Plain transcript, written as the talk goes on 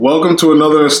Welcome to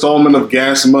another installment of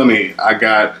Gas Money. I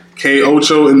got K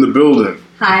Ocho in the building.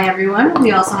 Hi, everyone.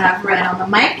 We also have Red on the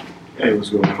mic. Hey, what's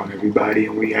going on, everybody?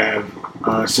 And we have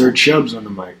Sir Chubbs on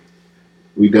the mic.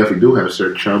 We definitely do have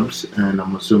Sir Chubbs, and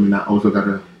I'm assuming I also got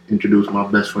to introduce my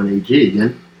best friend AG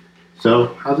again.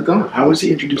 So, how's it going? How was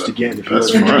he introduced again if he was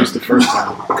That's right. introduced the first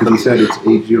time? Because he said it's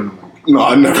AG on the mic. No,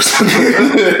 I never said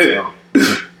that.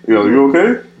 Yo, you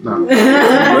okay? No.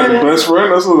 Best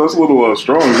friend? That's a little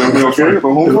strong. Is everything okay? The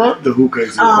home front? The hookah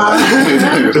is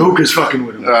the hookah's fucking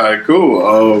with him. Alright,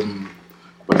 cool.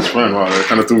 Best friend, wow, that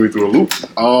kind of threw me through a loop.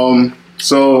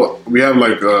 So we have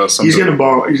like some. He's gonna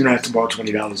have to borrow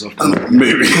 $20 off the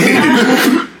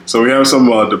maybe. So we have some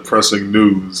depressing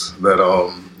news that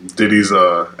Diddy's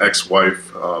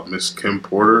ex-wife, Miss Kim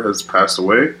Porter, has passed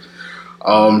away.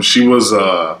 She was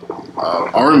a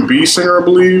R&B singer, I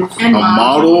believe, And a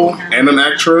model, yeah. and an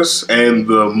actress, and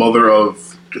the mother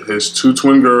of his two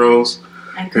twin girls,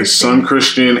 And his son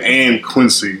Christian, and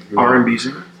Quincy. You know. R&B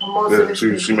singer. Yeah,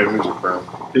 she made music for him.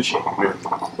 Did she?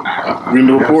 Yeah. Reading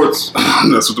the reports.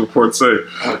 That's what the reports say.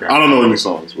 Okay. I don't know any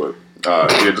songs, but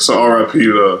yeah, just an RIP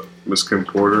to Miss Kim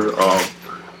Porter.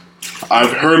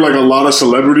 I've heard like a lot of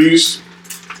celebrities,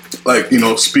 like, you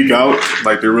know, speak out,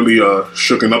 like they're really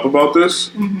shooken up about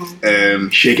this,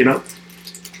 and Shaking up.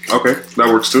 okay, that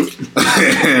works too.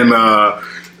 And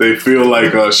they feel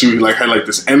like she like had like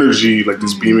this energy, like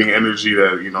this beaming energy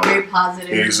that, you know, Very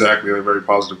positive. exactly, a very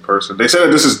positive person. They said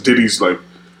that this is Diddy's like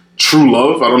true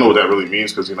love. I don't know what that really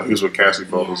means because, you know, he was with Cassie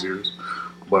for all those years,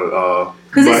 but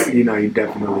You know, he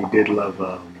definitely did love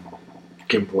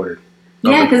Kim Porter.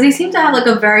 Yeah, because they seem to have like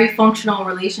a very functional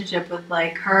relationship with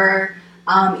like her,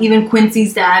 even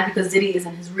Quincy's dad, because Diddy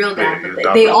isn't his real dad, Yeah,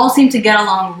 but they all seem to get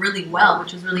along really well,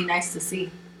 which was really nice to see.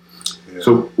 yeah.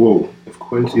 So, whoa, if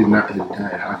Quincy is not his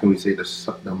dad, how can we say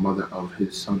the mother of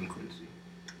his son, Quincy?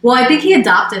 Well, I think he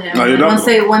adopted him. No, he once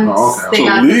adopted they So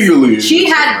got legally, she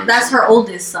it's had nice. that's her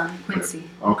oldest son, Quincy.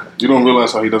 Okay. You don't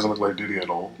realize how he doesn't look like Diddy at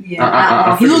all. Yeah,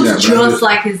 I he figured looks that, but I just just-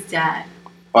 like his dad.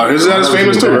 His dad is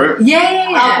famous too, right?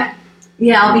 Yeah.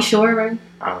 Yeah, I'll be sure, right?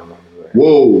 I don't know.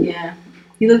 Whoa. Yeah,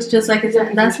 he looks just like his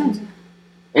dad. That's him.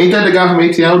 Ain't that the guy from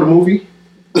ATL, the movie?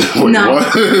 Wait, No.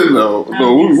 what? no.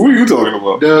 Who are you talking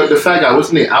about? The fat guy, what's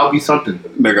his name? Albie something.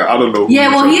 Nigga, I don't know. who Yeah,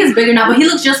 you're well, he talking is bigger now, but he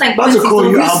looks just like About to Quincy. call So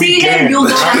if you you Albie see him, Dan. you'll know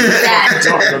that's his dad.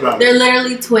 Talking about. They're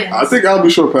literally twins. about. I think I'll be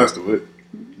sure passed away.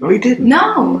 No, he didn't.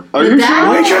 No. Are the you dad. sure?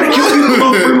 Why are you trying to kill people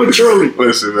off prematurely?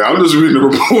 Listen, man, I'm just reading the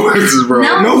reports, bro.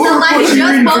 No. No, what Somebody reports are you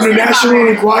just reading from the posted National about it.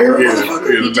 Enquirer? Yeah, motherfucker?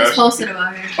 yeah, He the just national- posted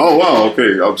about her. Oh wow,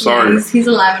 okay. I'm sorry. Yeah, he's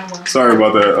alive and well. Sorry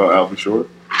about that, I'll be sure.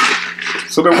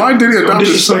 So then why did he Don't adopt his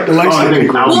disrespect son? the light Oh, I skin think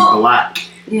people. Albie Well- Black.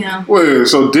 Yeah. Wait,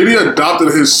 so Diddy adopted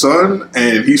his son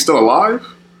and he's still alive?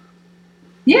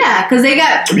 Yeah, because they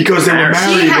got Because they were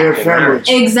married, their families.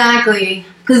 exactly.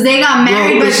 Because they got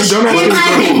married, but listen, don't Kim ask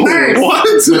had me him first. What?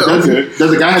 Okay.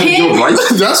 Does the guy have to give up rights?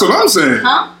 That's what I'm saying.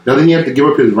 Huh? Doesn't he have to give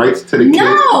up his rights to the kid?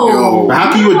 No. But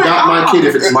how can you adopt my kid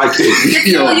if it's my kid?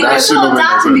 Yo, You that can shit still don't make no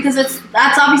adopt him sense. because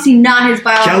that's obviously not his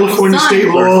biological California son. state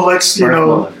law lets, you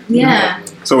know. Yeah.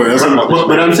 So wait, that's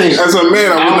But I'm saying, as a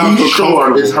man, I would not Albie feel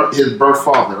Shore is comfortable. his birth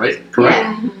father, right? Correct?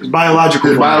 Yeah. His biological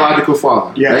His father. biological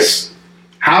father. Yes. Right?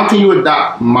 How can you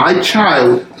adopt my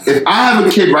child? If I have a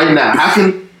kid right now, how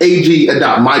can AG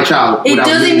adopt my child? It without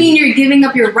doesn't me? mean you're giving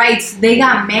up your rights. They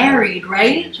got married,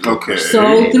 right? Okay.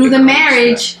 So through the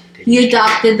marriage, he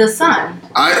adopted the son.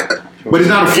 But it's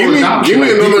not a full Give me adoption. like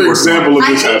another people example of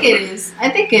I this think happening. it is. I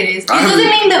think it is. It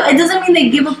I doesn't mean they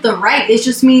give up the right. It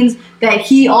just means that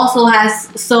he also has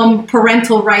some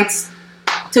parental rights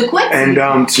to Quincy. And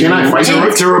Can I fight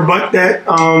you? to rebut that,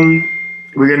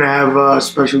 we're gonna have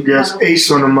special guest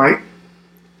Ace on the mic.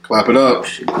 Clap it up.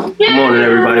 Good morning,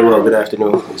 everybody. Well, good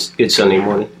afternoon. It's Sunday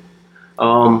morning.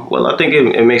 Well, I think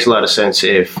it makes a lot of sense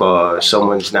if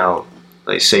someone's now,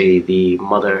 like, say the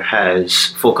mother has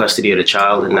full custody of the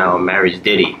child and now marries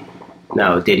Diddy.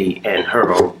 Now Diddy and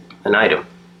her own an item,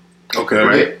 Okay.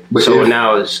 right? But So if-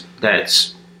 now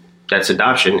that's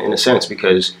adoption in a sense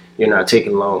because you're not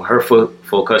taking along her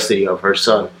full custody of her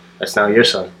son. That's now your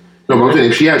son. No, but I'm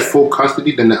saying if she has full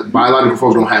custody, then the biological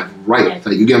folks don't have rights.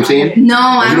 Like, you get what I'm saying? no,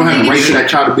 Like, I you don't don't have think rights to that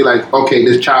child to be like, okay,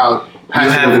 this child has You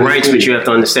to go have to this rights, school. but you have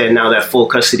to understand now that full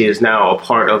custody is now a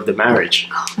part of the marriage.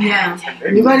 Yeah.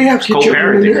 Anybody have children?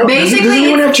 Co-parenting. Basically, does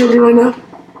anyone have children right now?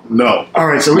 No. All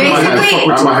right, so we might have to Basically, fuck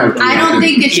with I might have somebody. to- I don't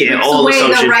think it Yeah, strips all away the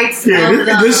assumption. rights Yeah, of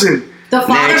the listen, father,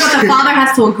 Next. but the father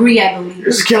has to agree, I believe.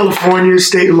 this is California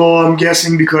state law, I'm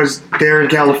guessing, because they're in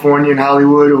California, in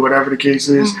Hollywood, or whatever the case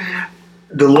is.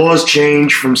 The laws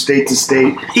change from state to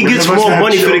state. He None gets of us more have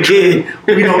money for the children.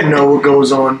 kid. We don't know what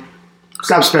goes on.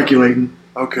 Stop speculating.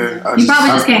 Okay. You probably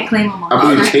just can't claim them all. I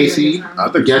believe That's Casey, weird. I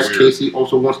think yes, it's weird. Casey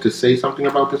also wants to say something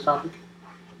about this topic.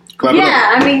 Clap it up.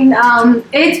 Yeah, I mean,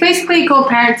 it's basically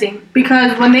co-parenting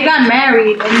because when they got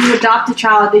married and you adopt a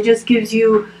child, it just gives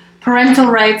you parental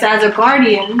rights as a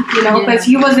guardian, you know, because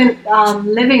he wasn't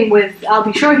living with, I'll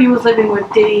be sure he was living with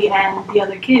Diddy and the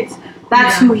other kids.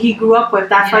 That's who he grew up with.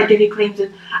 That's why Diddy claims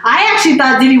it. I actually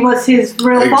thought Diddy was his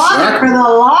real father for the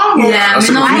longest. Yeah,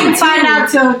 I didn't find out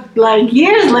till like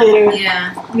years later.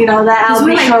 Yeah. You know, that I'll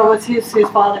be like- sure was his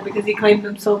father because he claimed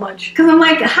him so much. Because I'm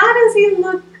like, how does he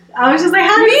look? I was just like,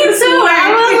 how does Me this too. work?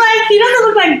 I was like, he doesn't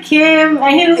look like Kim,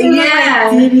 and he doesn't look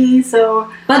like Diddy. So,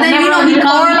 But then you know he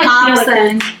calls him pops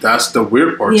and That's the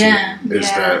weird part Yeah. to me, is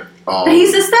that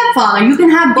he's a stepfather. You can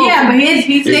have both. Yeah, but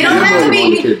he's They don't have to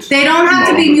be. They don't have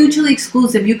to be mutually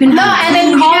exclusive. You can have. and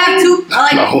then you can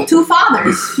have two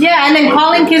fathers. Yeah, and then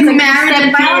calling kids like your Marriage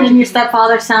and stepkid family. and your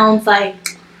stepfather sounds like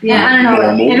I don't know.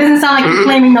 Normal. It doesn't sound like you're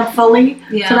claiming them fully.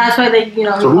 Yeah. So that's why they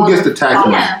So who gets the tax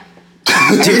money? Yeah.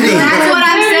 Diddy. That's what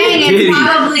I'm saying. Diddy. It's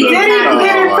probably Diddy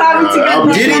exactly. probably to get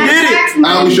the Diddy did it. I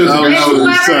was just I was It's just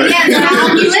whoever saying.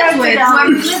 he lives with. Whoever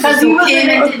he lives with. Because he was Kim in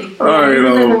and it. Diddy. All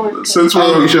right, since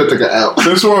Oh, we we're should have took an L.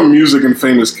 since we're on music and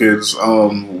famous kids,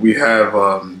 we have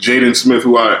Jaden Smith,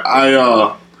 who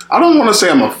I don't want to say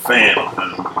I'm a fan of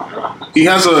him. He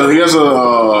was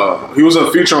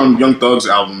a feature on Young Thug's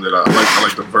album that I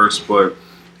like the verse, but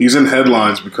he's in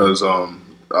headlines because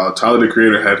Tyler the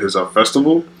Creator had his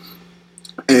festival,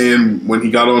 and when he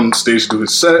got on stage to do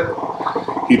his set,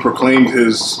 he proclaimed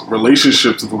his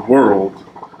relationship to the world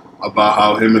about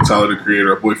how him and Tyler the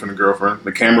Creator are boyfriend and girlfriend.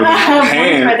 The camera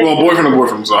then boyfriend and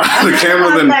boyfriend. I'm sorry. The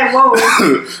camera then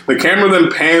the camera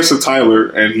then pans to Tyler,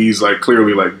 and he's like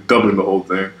clearly like dubbing the whole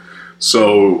thing.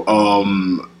 So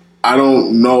I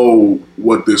don't know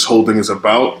what this whole thing is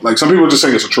about. Like some people are just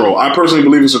saying it's a troll. I personally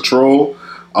believe it's a troll.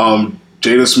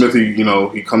 Jaden Smith,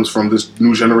 he comes from this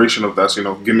new generation of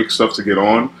gimmick stuff to get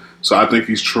on. So I think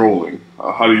he's trolling.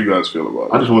 How do you guys feel about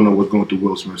it? I just want to know what's going through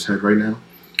Will Smith's head right now.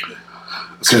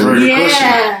 That's a very good question.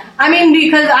 Yeah, I mean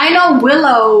because I know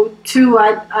Willow too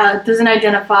doesn't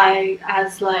identify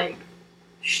as like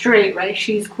straight, right?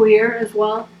 She's queer as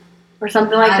well, or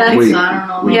something like that. Wait, I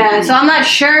don't know. Yeah, so I'm not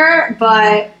sure,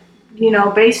 but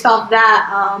based off that,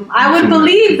 I would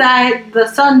believe that the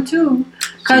son too,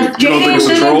 because So you don't think it's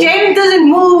a troll? Jaden doesn't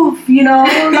move, like.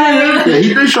 Yeah,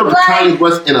 he did show up to Like- Kanye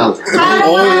West in a All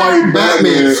white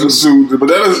Batman suit, but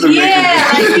that doesn't Yeah,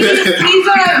 like he's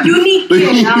a unique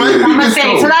kid. I'm gonna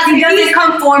say. So that's He doesn't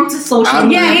conform to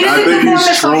social. Yeah, he I doesn't think conform he's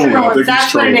to social trolling. I think norms. he's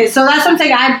That's what it trolling. is. So that's what I'm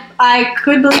saying. I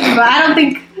could believe it, but I don't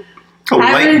think. A I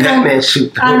white really don't- Batman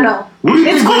suit. I don't know. What do you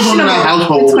It's think goes on in that questionable. It's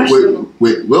household questionable.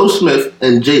 with Will Smith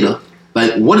and Jada?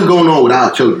 Like, what is going on with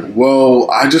our children? Well,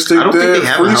 I just think I don't think they're they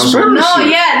have free a house. spirit. No,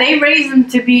 yeah, they raise them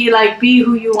to be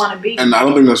who you want to be. And I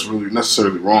don't think that's really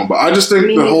necessarily wrong. But I just think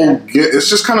Me the whole it's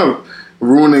just kind of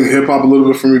ruining hip hop a little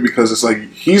bit for me because it's like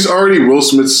he's already Will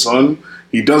Smith's son.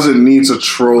 He doesn't need to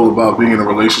troll about being in a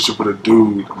relationship with a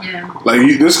dude. Yeah. Like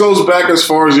this goes back as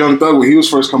far as Young Thug when he was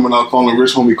first coming out, calling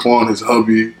Rich Homie Quan his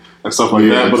hubby and stuff like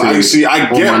that. But I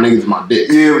all get. my niggas my dick.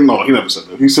 Yeah, no, he never said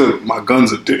that. He said my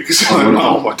guns are dicks. Like, no,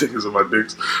 all my dicks are my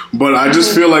dicks. But I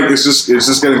just feel like it's just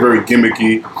getting very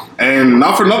gimmicky. And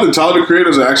not for nothing, Tyler the Creator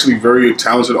is actually very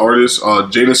talented artist.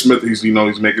 Jaden Smith, he's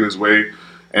making his way,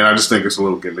 and I just think it's a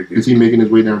little gimmicky. Is he making his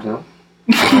way downtown?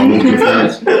 Walking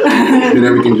fast? Did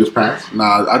everything just pass?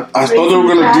 Nah, I thought they were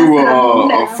gonna do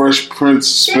a Fresh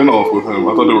Prince spinoff with him.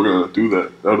 I thought they were gonna do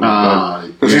that. That would be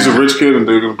fun. Because he's a rich kid and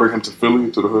they're gonna bring him to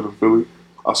Philly, to the hood of Philly.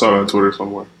 I saw that on Twitter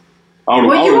somewhere. I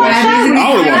would have watched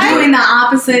that. Doing the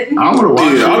opposite. I would have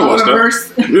watched Yeah, I would have watched reverse.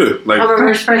 that. Yeah, like A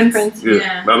reverse Fresh Prince. yeah,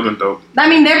 Yeah. that'd have been dope. I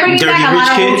mean, they're bringing Dirty back a Rich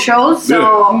lot of old Kid? shows,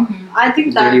 so I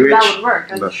think that Dirty Rich? would work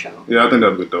as a show. Yeah, I think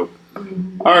that'd be dope. All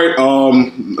right.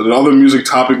 The other music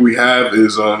topic we have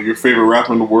is your favorite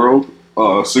rapper in the world,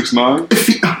 6ix9ine.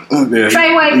 Yeah.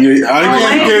 Treyway. Yeah, I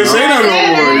can't say that no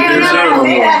more. You can't say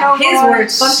that no more. His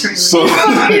words. Fuck Trey. So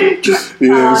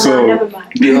yeah, so never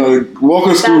mind. walk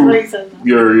us That's what he through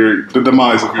says. the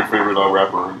demise of your favorite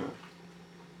rapper right now.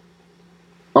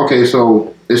 Okay,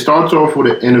 so it starts off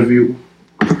with an interview,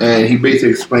 and he basically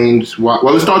explains why.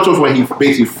 Well, it starts off when he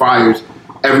basically fires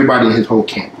everybody in his whole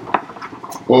camp,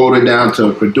 all the way down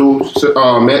to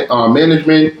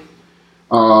management,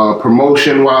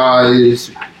 promotion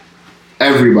wise,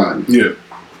 everybody. Yeah.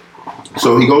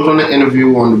 So he goes on the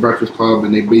interview on the Breakfast Club,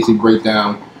 and they basically break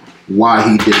down why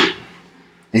he did it.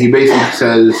 And he basically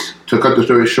says, to cut the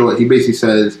story short, he basically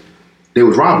says they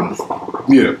was robbing him.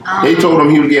 Yeah. They told him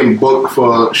he was getting booked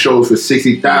for shows for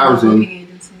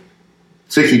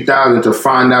 $60,000 to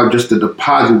find out just the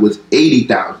deposit was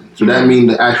 $80,000. So that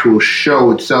means the actual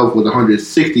show itself was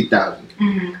 $160,000.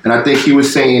 And I think he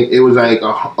was saying it was like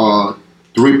a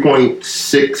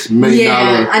 $3.6 million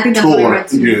I think that's what I read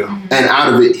too. Yeah. and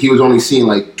out of it, he was only seeing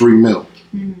like $3 million.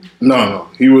 No.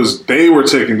 They were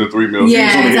taking the $3 million.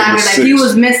 Yeah, exactly. Like he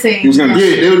was missing. He was gonna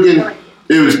They were getting.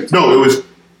 It was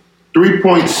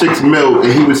 3.6 mil,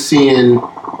 and he was seeing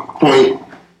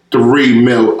 0.3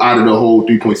 mil out of the whole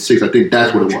 3.6. I think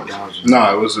that's what it was.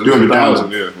 Nah, it was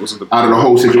 200,000. Yeah, it was Out of the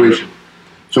whole situation.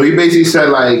 So he basically said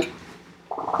like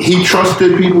he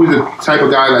trusted people. He's the type of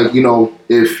guy like, you know,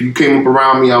 if you came up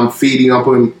around me, I'm feeding, I'm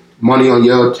putting money on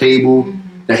your table.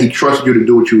 That he trusted you to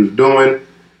do what you was doing.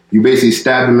 You basically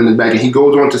stab him in the back, and he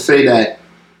goes on to say that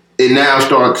it now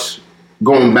starts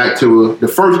going back to the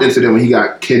first incident when he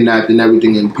got kidnapped and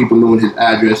everything, and people knew his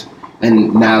address,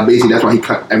 and now basically that's why he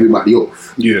cut everybody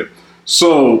off. Yeah.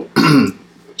 So,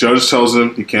 judge tells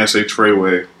him he can't say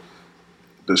Treyway.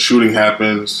 The shooting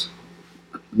happens.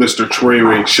 Mr.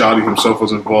 Treyway, Shotty himself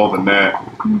was involved in that.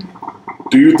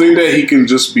 Do you think that he can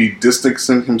just be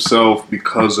distancing himself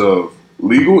because of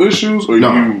legal issues, or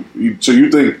No. so you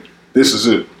think this is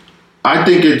it? I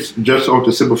think it's just off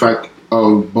the simple fact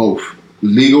of both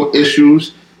legal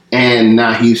issues, and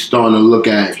now he's starting to look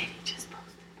at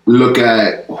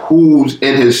who's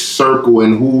in his circle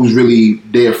and who's really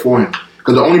there for him.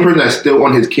 Because the only person that's still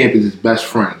on his camp is his best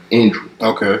friend, Andrew.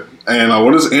 Okay. And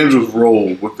what is Andrew's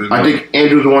role within? I think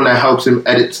Andrew's the one that helps him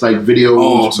edit like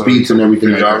videos, beats, and everything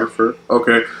like that. Videographer.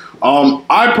 Okay.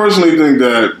 I personally think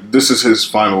that this is his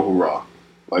final hurrah.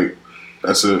 Like,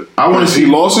 that's it. I want to see.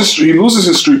 He loses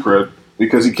his street cred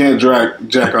because he can't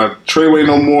jack on Treyway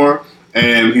no more,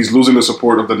 and he's losing the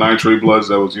support of the 9 Trey Bloods.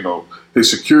 That was,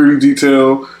 his security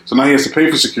detail. So now he has to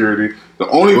pay for security. The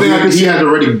only thing I can see, he has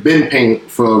already been paying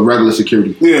for regular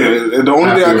security. Yeah, the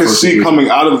only thing I can see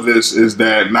coming out of this is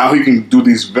that now he can do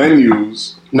these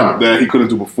venues that he couldn't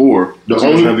do before. The only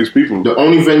only have these people. The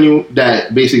only venue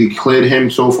that basically cleared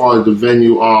him so far is the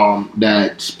venue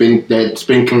that Spin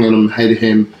Kingdom had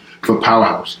him for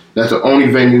Powerhouse. That's the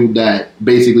only venue that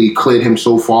basically cleared him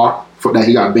so far that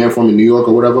he got banned from in New York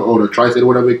or whatever, or the Tri-State or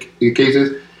whatever the case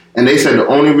is. And they said the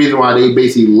only reason why they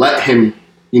basically let him,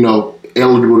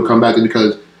 eligible to come back is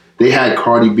because they had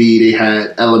Cardi B, they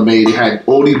had Ella May, they had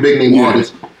all these big name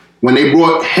artists. When they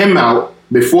brought him out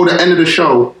before the end of the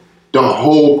show, the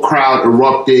whole crowd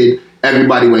erupted.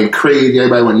 Everybody went crazy.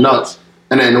 Everybody went nuts.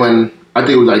 And then when I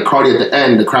think it was like Cardi at the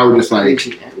end, the crowd was just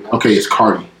like, okay, it's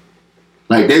Cardi.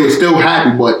 Like they were still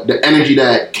happy, but the energy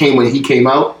that came when he came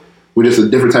out was just a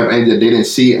different type of energy that they didn't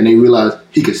see, and they realized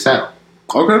he could sell.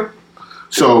 Okay.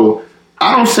 So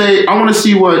I want to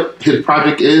see what his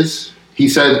project is. He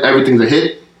says everything's a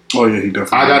hit. Oh yeah, he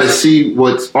definitely. I gotta see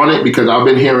what's on it because I've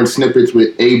been hearing snippets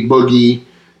with A Boogie,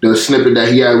 the snippet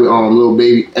that he had with Lil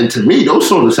Baby, and to me those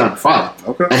songs sound fire.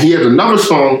 Okay. And he has another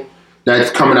song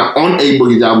that's coming out on A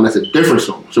Boogie's album that's a different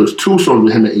song. So it's 2 songs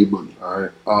with him and A Boogie. All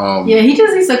right. Yeah, he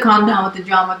just needs to calm down with the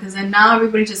drama because then now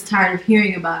everybody's just tired of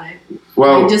hearing about it.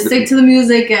 Well, just stick to the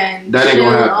music and that ain't chill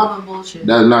gonna happen. all the bullshit.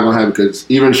 That's not gonna happen because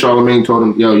even Charlamagne told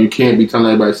him, "Yo, you can't be telling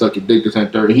everybody to suck your dick this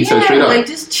and third." He said straight up, like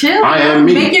just chill. I am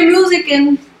me. Make your music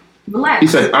and relax. He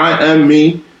said, "I am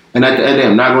me," and at the end,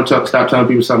 I'm not gonna stop telling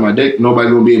people to suck my dick.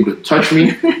 Nobody's gonna be able to touch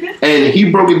me. And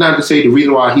he broke it down to say the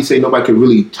reason why he said nobody could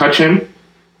really touch him,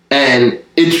 and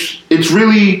it's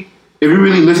really, if you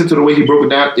really listen to the way he broke it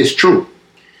down, it's true.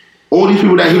 All these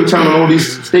people that he was telling on all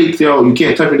these states, yo, you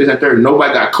can't touch me this and third.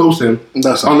 Nobody got close to him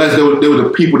unless there was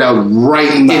the people that was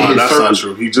right in his that's circle. not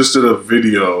true. He just did a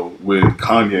video with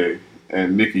Kanye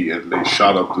and Nicki, and they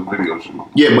shot up the video shoot.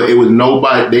 Yeah, but it was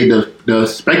nobody. The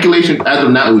speculation as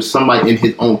of now, it was somebody in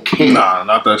his own camp. Nah,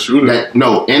 not that shooter.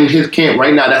 In his camp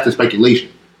right now. That's the speculation.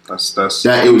 That's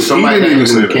that it was somebody that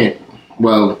was in the camp.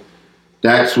 Well,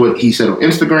 that's what he said on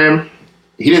Instagram.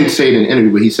 He didn't say it in the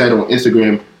interview, but he said on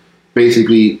Instagram.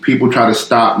 Basically, people try to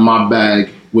stop my bag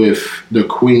with the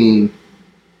Queen,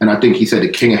 and I think he said the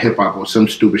King of Hip Hop or some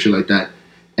stupid shit like that.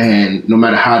 And no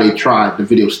matter how they tried, the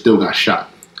video still got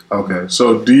shot. Okay,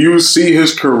 so do you see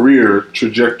his career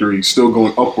trajectory still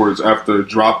going upwards after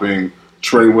dropping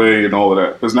Treyway and all of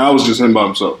that? Because now it's just him by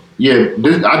himself. Yeah,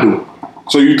 I do.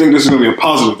 So you think this is going to be a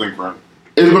positive thing for him?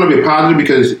 It's going to be a positive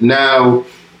because now,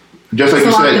 just like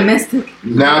you said, optimistic.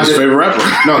 Now his favorite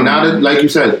rapper. No, now that, like you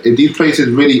said, if these places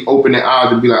really open their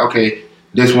eyes and be like, okay,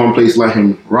 this one place let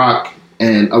him rock,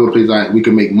 and other places like we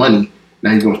can make money.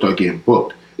 Now he's going to start getting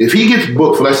booked. If he gets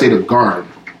booked for, let's say, the Garden,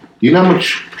 you know how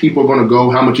much people are going to go,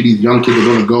 how much of these young kids are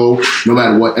going to go, no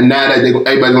matter what. And now that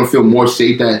everybody's going to feel more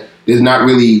safe that there's not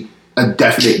really a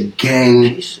definite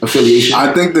gang affiliation.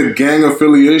 I think the gang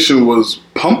affiliation was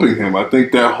pumping him. I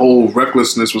think that whole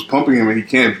recklessness was pumping him, and he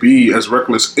can't be as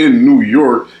reckless in New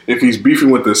York if he's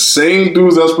beefing with the same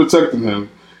dudes that's protecting him.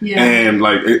 Yeah. And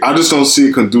like, I just don't see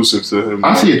it conducive to him.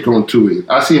 I see it going two ways.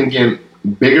 I see him getting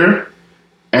bigger,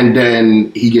 and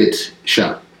then he gets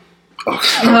shot.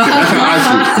 Okay.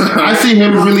 I see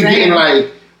him really getting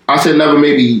like, I said never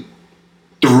maybe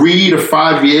 3 to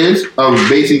 5 years of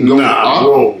basically going up.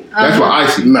 Whoa. That's what I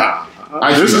see.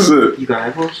 This is it. You got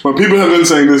apples? But people have been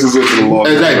saying this is it for the long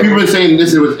time. Exactly. People have been saying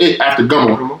this was it after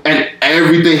Gummo. And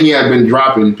everything he had been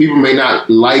dropping, people may not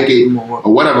like it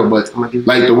or whatever, but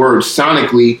like the word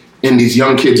sonically in these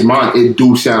young kids' mind, it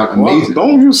do sound amazing. Well,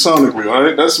 don't use sonically, all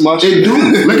right? That's my shit. It do.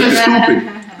 Look at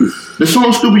Stupid. The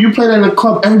song Stupid, you play that in the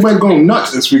club, everybody going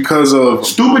nuts. It's because of...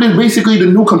 Stupid is basically the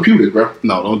new computers, bro.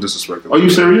 No, don't disrespect it. Are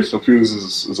you serious? Computers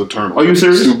is a term. Are you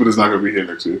serious? Stupid is not going to be here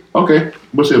next year. Okay.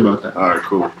 We'll see about that. All right,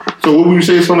 cool. So what would you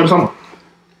say is song of the summer?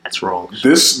 That's wrong.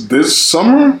 This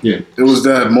summer? Yeah. It was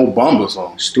that Mo Bamba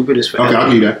song. Stupid is forever. Okay,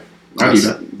 I'll give you that.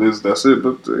 That's it.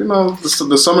 But, you know,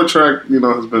 the summer track, you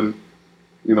know, has been,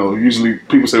 you know, usually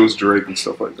people say it was Drake and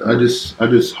stuff like that. I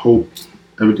just hope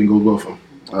everything goes well for him.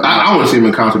 I want to see him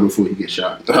in concert before he gets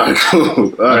shot. All right,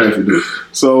 cool. All right. Do.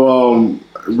 So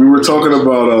we were talking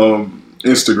about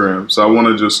Instagram, so I want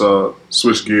to just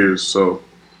switch gears. So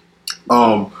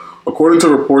according to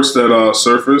reports that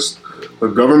surfaced, the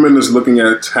government is looking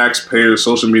at taxpayer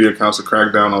social media accounts to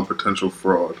crack down on potential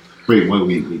fraud. Wait.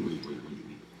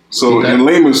 So in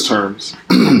layman's terms,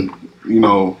 you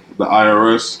know, the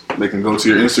IRS, they can go to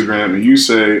your Instagram and you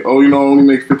say, oh, you know, I only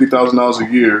make $50,000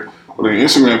 a year. But your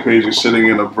Instagram page is sitting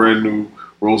in a brand new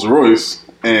Rolls Royce,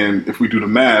 and if we do the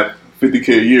math,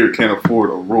 $50K a year can't afford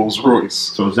a Rolls Royce.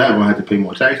 So is that going to have to pay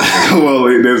more taxes? Well,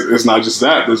 it's not just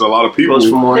that. There's a lot of people. They're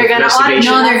going to audit.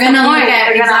 No, they're going to look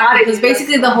at exactly because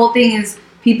basically the whole thing is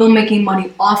people making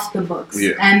money off the books,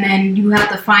 and then you have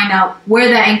to find out where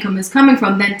that income is coming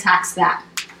from, then tax that.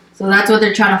 So that's what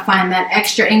they're trying to find, that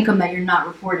extra income that you're not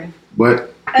reporting.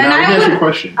 But now let me ask you a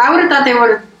question. I would have thought they would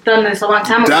have done this a long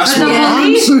time ago. That's what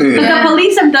I'm saying. But the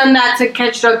police have done that to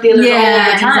catch drug dealers all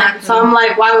the time. Exactly. So I'm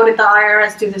like, why wouldn't the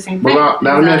IRS do the same thing? Now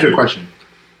let me ask you a question.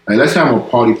 Like, let's say I'm a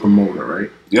party promoter,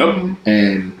 right? Yep. Mm-hmm.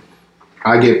 And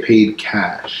I get paid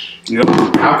cash. Yep.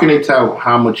 How can they tell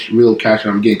how much real cash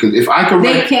I'm getting? Because if I can,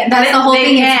 they can't. That's the whole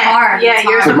thing. It's hard. Yeah,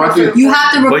 you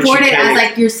have to report it as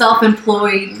like you're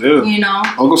self-employed. Yeah. You know.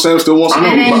 Uncle Sam still wants. And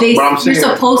then you're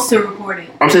supposed to report it.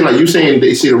 I'm saying, like, you saying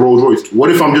they see the Rolls Royce. What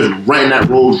if I'm just renting that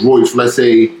Rolls Royce for, let's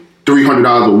say,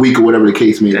 $300 a week or whatever the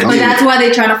case may be? But that's why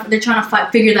they're trying to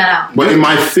figure that out. But in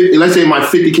my let's say my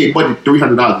 $50K budget,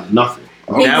 $300 is nothing.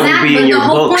 That would be in your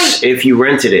books if you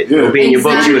rented it. It would be in your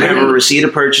books. You would have a receipt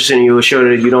of purchase and you would show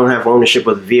that you don't have ownership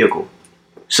of the vehicle.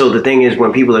 So the thing is,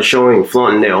 when people are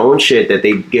flaunting their own shit that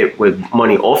they get with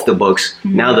money off the books,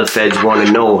 now the feds want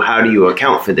to know, how do you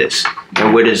account for this?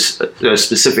 And where does a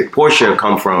specific portion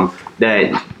come from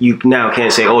that you now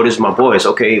can't say, oh, this is my boys.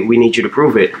 Okay, we need you to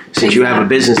prove it since you have a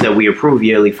business that we approve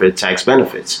yearly for tax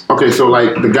benefits. Okay, so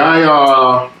like the guy,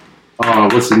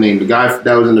 what's his name? The guy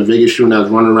that was in the Vegas shooting that was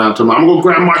running around telling me, I'm going to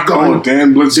grab my gun. Oh,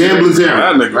 Dan Blazera.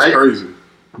 That nigga's crazy.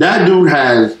 That dude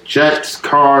has jets,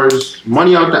 cars,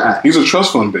 money out the ass. He's a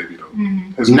trust fund baby, though.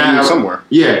 His money is somewhere.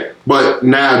 Yeah, but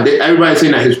now everybody's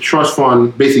saying that his trust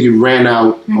fund basically ran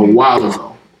out a while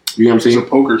ago. You know what I'm saying? He's a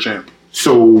poker champ.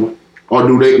 So, or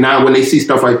do they, now when they see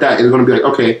stuff like that, it's going to be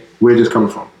like, okay, where's this coming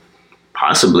from?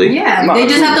 Possibly. Yeah, they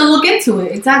just have to look into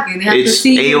it. Exactly. They have to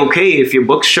see. It's A-okay if your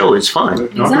books show it's fine.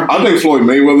 Exactly. I think Floyd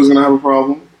Mayweather's going to have a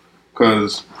problem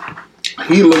because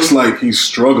he looks like he's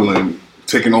struggling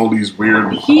taking all these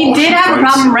weird. He did have a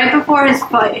problem right before his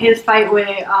fight with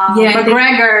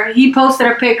McGregor. He posted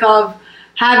a pic of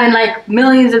having like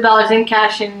millions of dollars in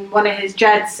cash in one of his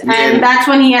jets, and that's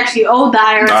when he actually owed the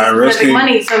IRS specific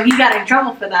money. So he got in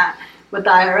trouble for that with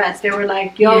the IRS. They were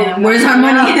like, "Yo, where's our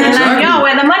money?" They're like, "Yo,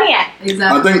 where the money at?"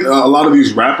 Exactly. I think a lot of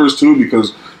these rappers too,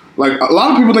 because like a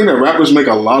lot of people think that rappers make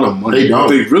a lot of money. They don't.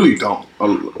 They really don't.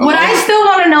 What I still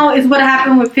want to know is what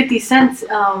happened with 50 Cent's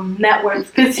net worth,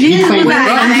 because his was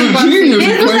at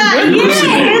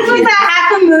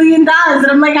 $500,000,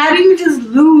 and I'm like, how do you just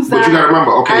lose that? But you gotta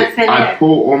remember, okay, I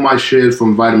pull all my shares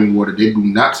from Vitamin Water. They do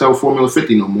not sell Formula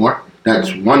 50 no more.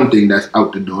 That's one thing that's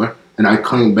out the door. And I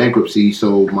claim bankruptcy,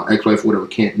 so my ex-wife, whatever,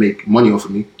 can't make money off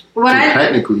of me. What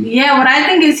I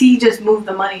think is he just moved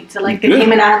the money to like the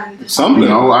Cayman Islands. Something.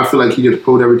 No, I feel like he just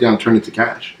pulled everything and turned it to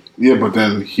cash. Yeah, but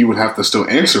then he would have to still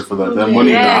answer for that. That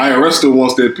money, the IRS still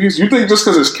wants their piece. You think just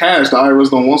because it's cash, the IRS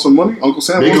don't want some money? Uncle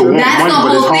Sam wants money. That's the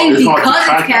whole thing. Because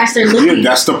it's cash, they're looking. Yeah,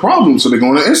 that's the problem. So they're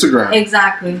going to Instagram.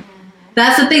 Exactly.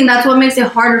 That's the thing. That's what makes it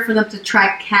harder for them to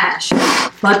track cash.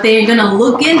 But they're gonna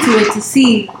look into it to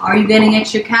see, are you getting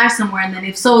extra cash somewhere? And then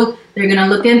if so, they're gonna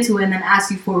look into it and then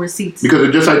ask you for receipts. Because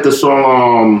it's just like the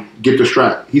song "Get the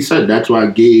Strap." He said that's why I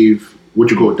gave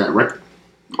that record.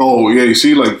 Oh yeah, you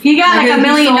see, like he got like $1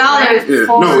 million. Yeah.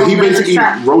 No, he basically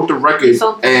wrote the record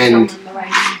and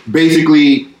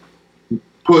basically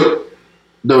put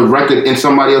the record in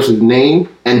somebody else's name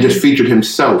and just featured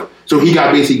himself. So he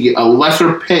got basically a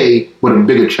lesser pay but a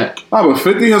bigger check. Oh, but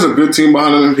 50 has a good team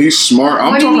behind him. He's smart.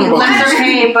 I'm talking about lesser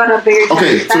pay but a bigger check.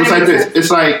 Okay, so it's like this.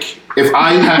 It's like if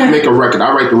I have to make a record,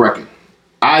 I write the record.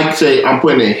 I say I'm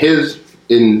putting in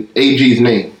AG's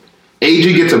name.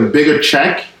 AG gets a bigger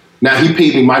check. Now he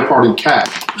paid me my part in cash,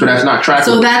 so that's not trackable.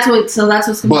 So that's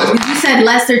what's. But you said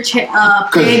lesser pay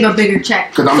but bigger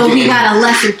check. So he got a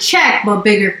lesser check but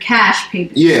bigger cash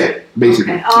payment. Yeah,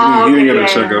 basically. Okay. He didn't get a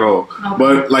check at all. Okay.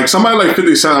 But like somebody like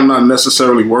 50 Cent, I'm not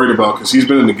necessarily worried about because he's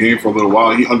been in the game for a little while.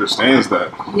 He understands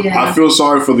that. Yeah. I feel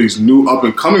sorry for these new up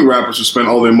and coming rappers who spend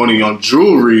all their money on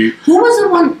jewelry. Who was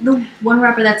the one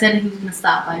rapper that said he was gonna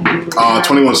stop buying jewelry?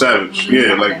 21 Savage.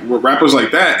 Yeah, like rappers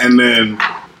like that, and then.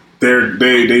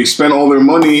 They spend all their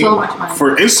money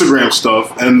for Instagram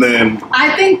stuff, and then I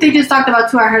think they just talked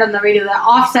about too. I heard on the radio that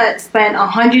Offset spent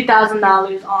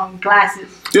 $100,000 on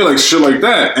glasses. Yeah, like shit like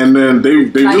that, and then they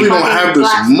really don't have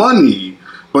this money.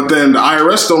 But then the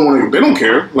IRS don't want to. They don't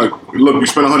care. Like, look, you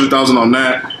spent $100,000 on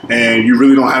that, and you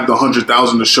really don't have the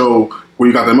 $100,000 to show where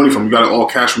you got that money from. You got it all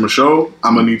cash from a show.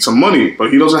 I'm gonna need some money,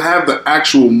 but he doesn't have the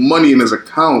actual money in his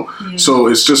account, so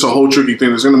it's just a whole tricky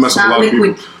thing. It's gonna mess up a lot of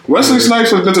people. Wesley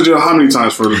Snipes has been to jail how many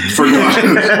times for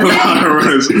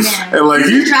IRS? Yeah. And like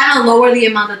he's trying to lower the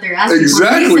amount that they're asking.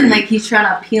 Exactly. For. Like he's trying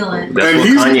to appeal it. And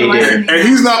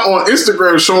he's not on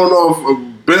Instagram showing off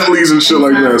Bentleys and shit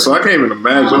like that. So I can't even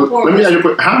imagine. Let me ask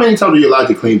you, how many times are you allowed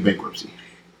to claim bankruptcy?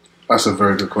 That's a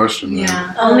very good question. Man.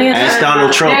 Yeah. Ask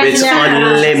Donald Trump. It's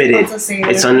unlimited.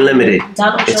 It's unlimited.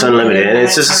 It's unlimited, and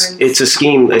it's a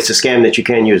scheme. It's a scam that you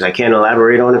can't use. I can't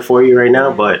elaborate on it for you right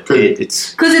now, but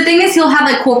it's because the thing is, he'll have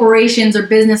like corporations or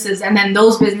businesses, and then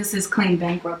those businesses claim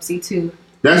bankruptcy too.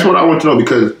 That's what I want to know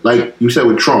because, like you said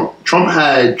with Trump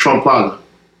had Trump Plaza.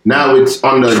 Now it's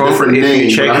under a different name. If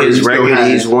you check his record,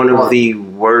 he's one of the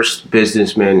worst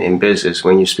businessmen in business.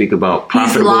 When you speak about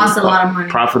profitable, he's lost a lot of money.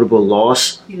 Profitable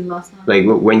loss. He lost like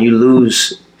when you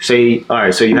lose, say, all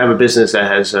right, so you have a business that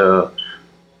has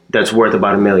that's worth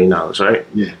about $1 million, right?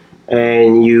 Yeah.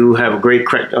 And you have a great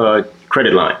credit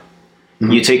line.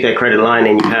 Mm-hmm. You take that credit line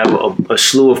and you have a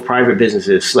slew of private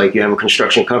businesses. Like you have a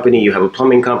construction company, you have a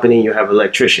plumbing company, you have an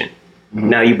electrician. Mm-hmm.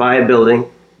 Now you buy a building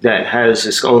that has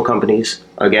its own companies,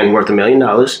 again, worth $1 million.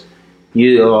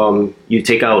 You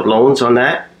take out loans on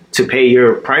that to pay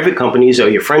your private companies or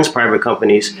your friends' private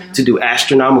companies to do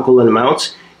astronomical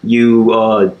amounts. You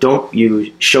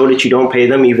show that you don't pay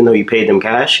them, even though you paid them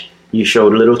cash. You show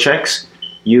little checks.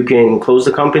 You can close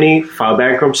the company, file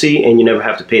bankruptcy, and you never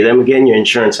have to pay them again. Your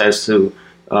insurance has to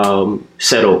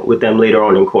settle with them later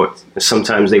on in court.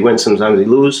 Sometimes they win, sometimes they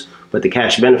lose, but the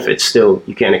cash benefits still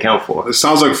you can't account for. It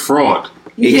sounds like fraud.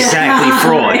 Exactly,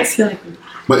 fraud. Exactly.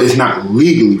 But it's not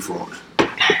legally fraud.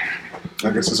 I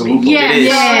guess it's a loophole. Yeah,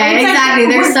 exactly.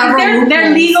 There's several loopholes. They're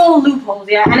legal loopholes,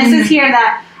 And it says here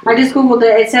that, I just Googled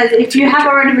it, it says if you have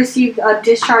already received a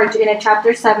discharge in a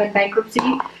Chapter 7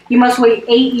 bankruptcy, you must wait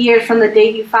 8 years from the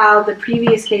date you filed the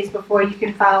previous case before you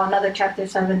can file another Chapter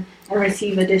 7 and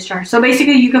receive a discharge. So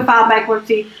basically you can file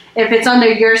bankruptcy if it's under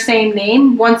your same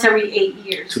name once every 8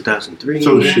 years. 2003.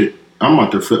 So shit. I'm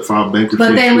about to file bankruptcy.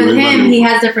 But then with him, he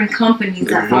has different companies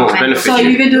that file bankruptcy. So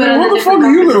you can do it. What the fuck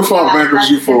are you going to file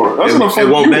bankruptcy for? It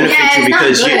won't benefit you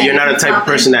because you're not a type of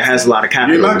person that has a lot of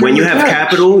capital. When you have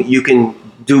capital, you can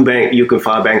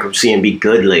file bankruptcy and be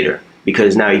good later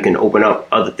because now you can open up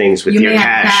other things with your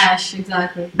cash.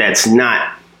 Exactly. That's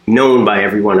not known by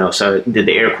everyone else. I did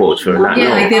the air quotes for not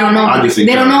known. Like they don't know. They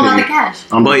don't know about the cash.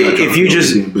 But if you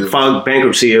just file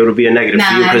bankruptcy, it'll be a negative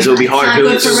for you because it'll be hard. For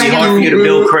you to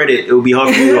build credit. It will be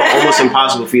hard for you, almost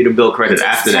impossible for you to build credit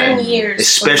after that. 10 years,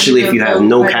 especially if you have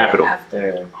no capital.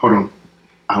 Hold on,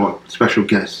 I want special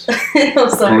guest. I'm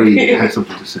sorry. Corey has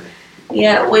something to say.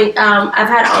 Yeah, I've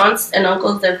had aunts and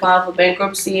uncles that file for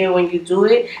bankruptcy, and when you do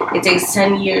it, it takes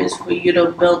 10 years for you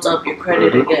to build up your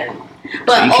credit again.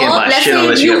 But let's say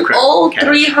if you owe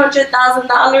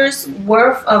 $300,000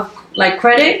 worth of like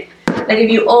credit, like if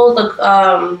you owe the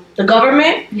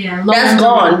government, that's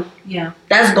gone. Yeah,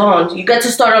 that's gone. You get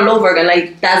to start all over again.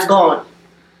 Like that's gone.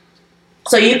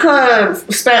 So you could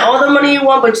spend all the money you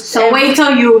want, but wait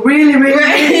till you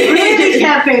really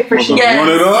can't pay for shit. Run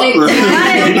it up. You're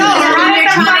trying to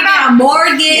get a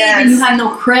mortgage and you have no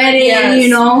credit, you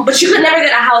know. But you could never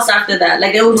get a house after that.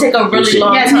 Like it would take a really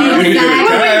long time. That's the only reason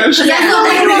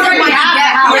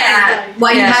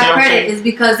why you have credit is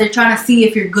because they're trying to see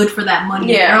if you're good for that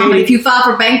money. Yeah. But if you file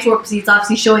for bankruptcy, it's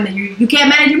obviously showing that you can't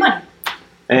manage your money.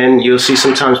 And you'll see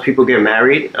sometimes people get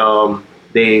married.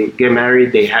 They get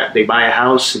married. They buy a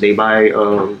house. They buy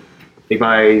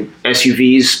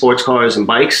SUVs, sports cars, and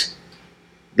bikes.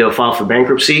 They'll file for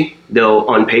bankruptcy. They'll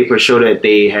on paper show that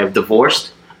they have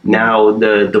divorced. Now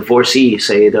the divorcee,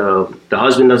 say the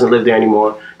husband doesn't live there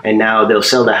anymore, and now they'll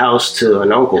sell the house to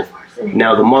an uncle.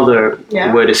 Now the mother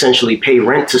would essentially pay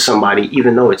rent to somebody,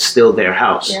 even though it's still their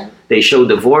house. Yeah. They show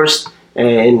divorced,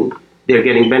 and they're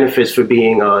getting benefits for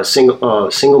being a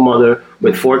single mother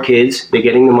with 4 kids. They're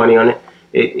getting the money on it.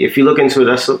 If you look into it,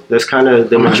 that's kind of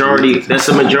the majority. That's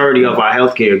the majority of our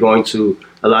healthcare going to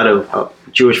a lot of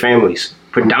Jewish families,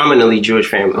 predominantly Jewish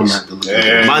families.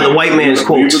 By the white man's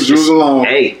quotes. Leave the Jews alone.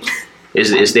 Hey,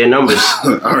 it's their numbers.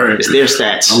 All right, it's their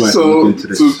stats. So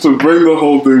to bring the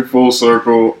whole thing full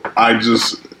circle, I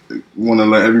just want to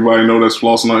let everybody know that's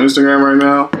flossing on Instagram right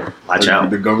now. Watch out.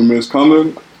 The government is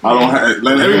coming. I don't have.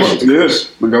 Let everyone. Yes,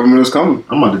 the government is coming.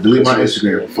 I'm about to delete my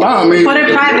Instagram. I mean, put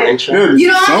it private. Yeah, you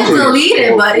don't have to delete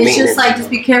it, but it's just like just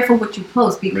be careful what you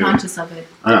post. Be conscious of it.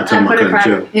 I gotta tell my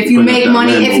cousin. If you make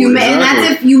money, and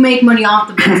that's if you make money off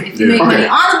the books. If you make money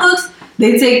on the books,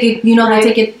 they take it. You know, they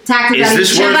take it taxes.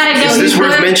 Is this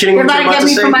worth mentioning? You're about to get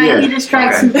me for my Adidas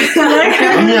tracks.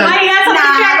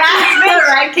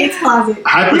 Right, Kate's closet.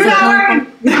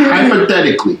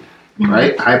 Hypothetically,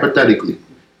 right? Hypothetically.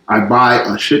 I buy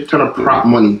a shit ton of prop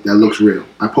money that looks real.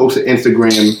 I post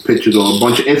Instagram pictures or a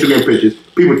bunch of Instagram pictures.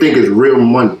 People think it's real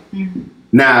money. Mm-hmm.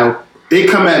 Now, they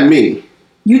come at me.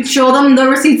 You show them the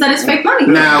receipts that it's fake money.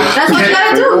 Now, that's what you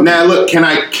gotta do. Now, look, can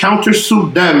I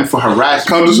countersue them for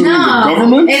harassment? Countersue the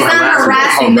government? It's not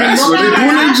harassing. They're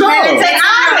doing their job.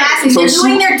 They're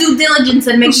doing their due diligence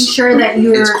and making sure that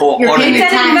you're paying your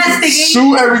taxes.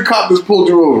 Sue every cop that's pulled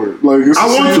you over. Like I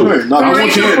want to. Not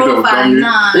racial profiling.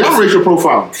 They don't racial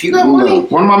profile. If you got money,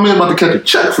 one of my men about to catch a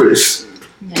check for this.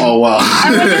 Yeah. Oh wow!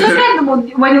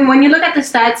 When you look at the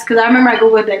stats, because I remember I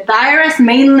googled it, the IRS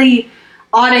mainly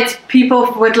audits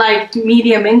people with like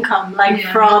medium income, like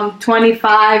from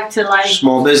 25 to like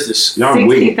small business. Y'all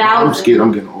wait. I'm scared.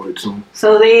 I'm getting audited soon.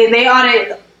 So they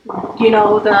audit,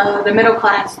 the middle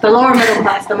class, the lower middle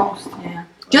class, the most. Yeah.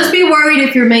 Just be worried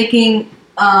if you're making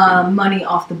money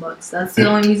off the books. That's the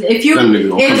only reason. If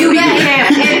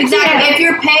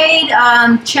you're paid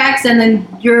checks and then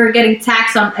you're getting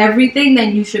taxed on everything,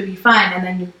 then you should be fine. And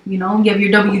then you have your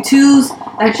W-2s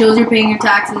that shows you're paying your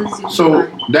taxes. So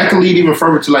that can lead even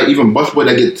further to like even busboy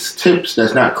that gets tips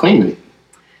that's not claiming it.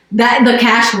 That the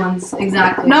cash ones,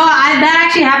 exactly. No, that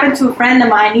actually happened to a friend of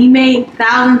mine. He made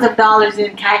thousands of dollars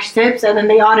in cash tips, and then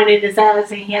they audited his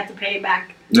ass, and he had to pay it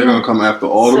back. They're gonna come after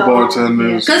all the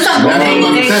bartenders. Because the thing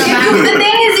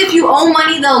is, if you owe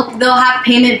money, they'll have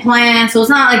payment plans, so it's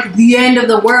not like the end of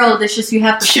the world. It's just you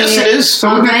have to pay it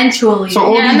eventually. So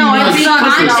all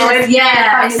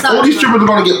these strippers are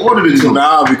gonna get audited too.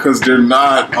 Nah, because they're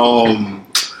not.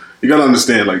 You gotta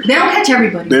understand, like they don't catch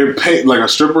everybody. They're paying like a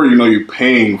stripper. You're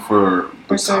paying for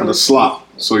the slot,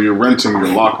 so you're renting your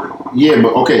locker. Yeah,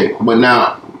 but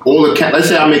now all the let's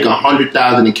say I make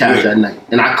 $100,000 in cash that night,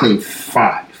 and I claim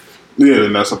 5. Yeah,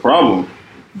 then that's a problem.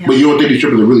 Yeah. But you don't think these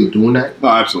strippers are really doing that? No,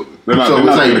 absolutely. They're not. So they're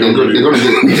gonna get.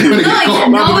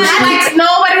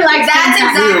 Nobody likes. That's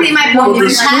exactly my point. If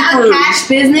you have a cash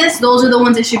business, those are the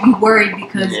ones that should be worried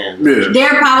because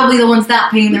they're probably the ones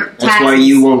not paying their taxes. That's why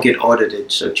you won't get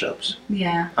audited, Sir Chubbs.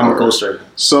 Yeah. I'm a ghoster.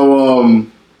 So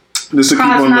just to keep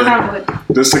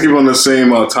on the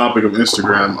same topic of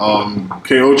Instagram,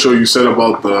 K-Ocho, you said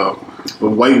about the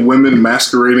white women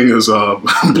masquerading as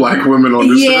black women on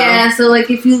Instagram. Yeah, so like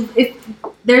if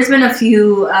there's been a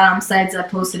few sites that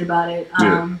posted about it.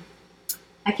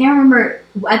 I can't remember.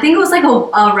 I think it was like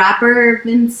a rapper,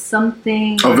 Vince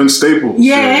something. Oh, Vince Staples.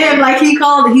 Yeah, like he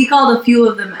called a few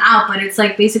of them out, but it's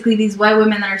like basically these white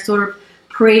women that are sort of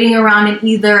parading around and they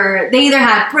either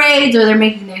have braids or they're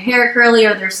making their hair curly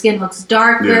or their skin looks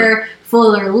darker,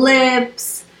 fuller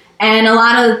lips, and a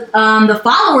lot of the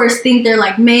followers think they're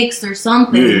like mixed or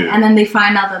something, and then they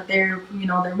find out that they're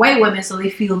they're white women, so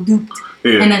they feel duped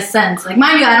in a sense. Like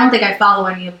mind you, I don't think I follow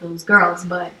any of those girls,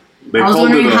 but I was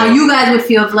wondering how you guys would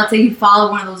feel if, let's say, you follow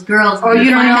one of those girls, or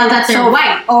you don't know that they're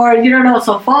white, or you don't know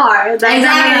so far. Exactly.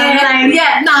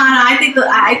 I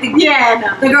think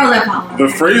the girls I follow. The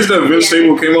phrase that Vince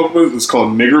Staples came up with is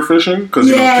called nigger fishing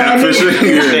because catfishing,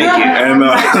 and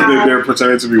they're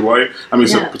pretending to be white.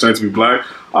 Pretending to be black.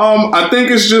 I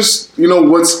think it's just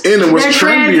what's in and what's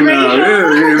trendy now.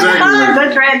 Yeah, exactly.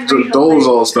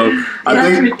 dolezal stuff.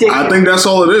 I think that's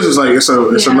all it is. It's like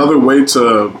it's another way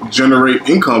to generate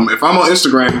income. If I'm on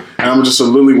Instagram and I'm just a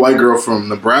lily white girl from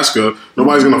Nebraska,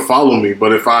 nobody's gonna follow me.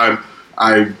 But if I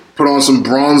put on some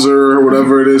bronzer or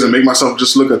whatever it is and make myself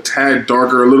just look a tad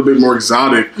darker, a little bit more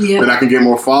exotic, then I can get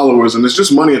more followers. And it's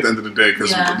just money at the end of the day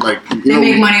because they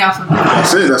make money off of it.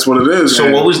 That's it. That's what it is. So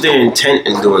what was their intent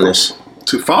in doing this?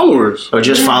 To followers. Or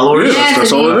just followers? Yeah,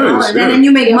 that's all it is. And then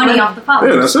you make money off the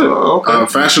followers. Yeah, that's it. Okay.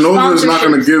 Fashion Nova is not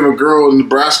going to give a girl in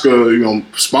Nebraska,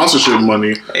 sponsorship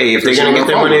money. Hey, if they're going to get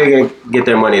their money, they're going to get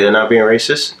their money. They're not being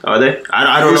racist, are they?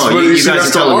 I don't know. You guys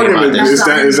are telling me about this.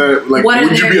 Is that like,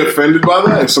 would you be offended by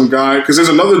that? If some guy, because there's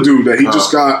another dude that he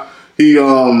just got, he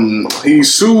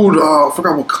sued, I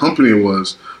forgot what company it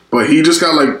was, but he just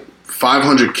got like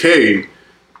 $500K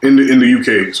in the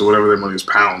UK, so whatever their money is,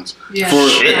 pounds. Yeah,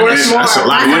 that's a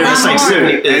lot. That's like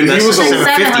 70. And he was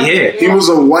 $750 here. He was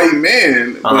a white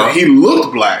man, but he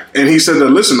looked black. And he said that,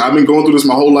 listen, I've been going through this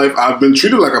my whole life. I've been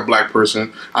treated like a black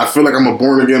person. I feel like I'm a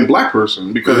born again black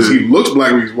person because he looks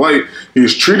black. He's white.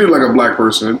 He's treated like a black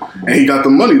person, and he got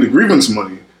the money, the grievance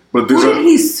money. But who did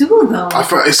he sue though? I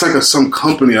feel it's like some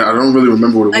company. I don't really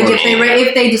remember what it was.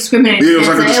 If they discriminate, it was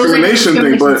like a discrimination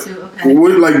thing. But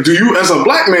do you, as a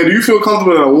black man, do you feel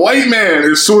comfortable that a white man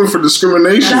is suing for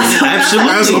discrimination?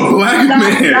 Absolutely. As a black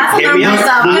man, hear me out.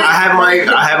 I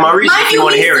have my reason. If you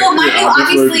want to hear it,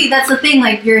 obviously, that's the thing.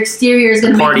 Like your exterior is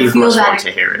going to make you feel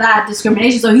that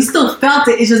discrimination. So he still felt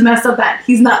it. It's just messed up that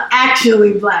he's not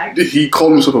actually black. He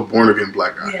called himself a born again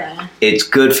black guy. Yeah, it's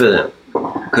good for them.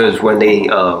 Because when they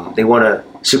want to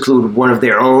seclude one of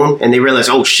their own and they realize,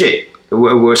 oh shit,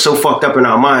 we're so fucked up in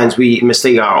our minds, we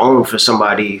mistake our own for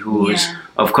somebody who is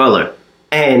of color,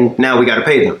 and now we got to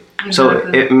pay them.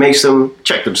 Exactly. So it makes them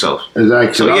check themselves.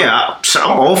 Exactly. So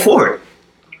I'm all for it.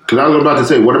 Because I was about to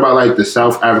say, what about like the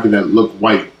South African that look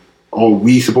white? Oh,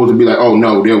 we supposed to be like, oh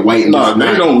no, they're white. No,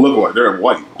 they don't look white. They're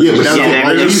white. Yeah, but that's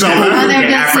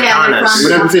Afrikaners.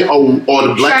 But I'm saying, or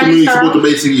the black community supposed to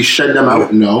basically shut them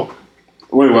out? No.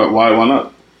 Wait, why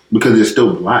not? Because they're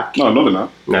still black. No, they're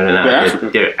not. No, they're not. They're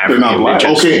African. They're African. They're not black.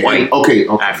 They're white. Okay.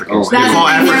 Africans. They're called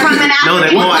Africans. No,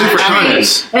 they're called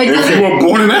Afrikaners. They were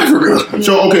born in Africa.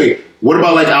 So, what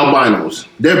about like albinos?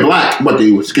 They're black, but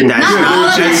they were skin. That's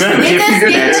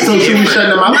so should we shut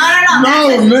them out? No.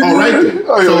 All right then.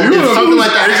 So if something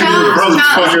like that,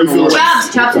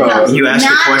 you asked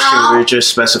the question. We're just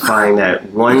specifying that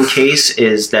one case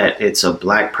is that it's a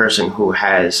black person who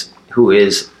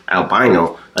is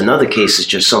albino. Another case is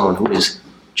just someone who is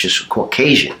just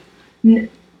Caucasian. Yeah,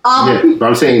 but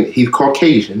I'm saying he's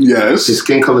Caucasian. Yes. His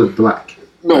skin color is black.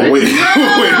 No, right? wait.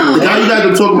 Now you guys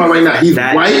are talking about right now. He's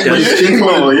white, but his skin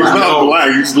color is black.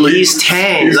 He's not black. He's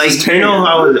tan. You know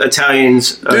how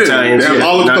Italians. There's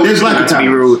Not to be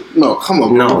rude. No, come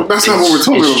on. No, that's not what we're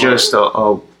talking about. It's just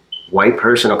a white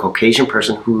person, a Caucasian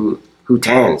person who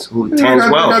tans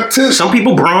well. Some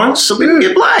people bronze, some people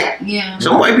get black. Yeah.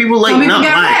 Some white people not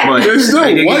black, but they're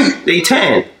still white. They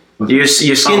tan. Your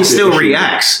skin still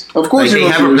reacts. Of course, they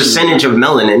have a percentage of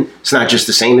melanin. It's not just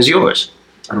the same as yours.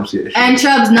 I don't see it. And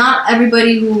Chubbs, not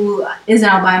everybody who is an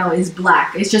albino is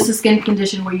black. It's just a skin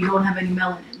condition where you don't have any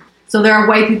melanin. So there are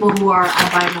white people who are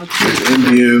albino too.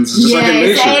 Indians, just like a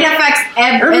nation. It affects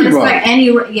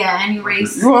any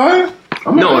race. You alright?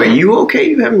 No, are you okay?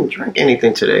 You haven't drank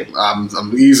anything today.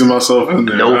 I'm easing myself in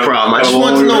there. No problem. I just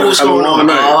want to know what's going on.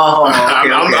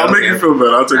 I'll make you feel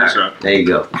better. I'll take a shot. There you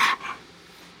go.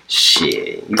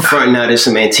 Shit, you fronting out there's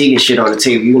some Antigua shit on the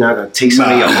table. You're not gonna take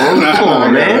some of your own? Come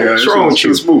on, man. What's wrong with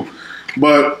you? Smooth.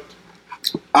 But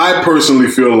I personally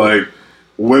feel like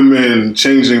women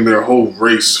changing their whole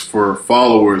race for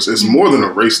followers is more than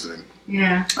a race thing.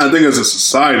 Yeah. I think as a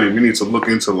society, we need to look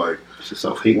into like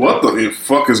what the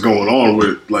fuck is going on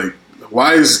with like.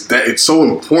 Why is that? It's so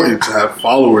important to have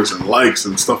followers and likes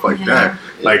and stuff like that.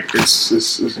 Like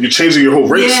it's you're changing your whole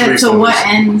race. Yeah. To what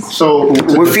ends? So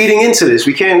we're feeding into this.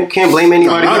 We can't blame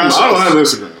anybody. I don't have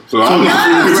Instagram. So I'm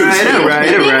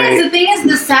right. The thing is,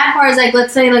 the sad part is like,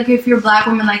 let's say like if you're a black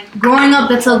woman, like growing up,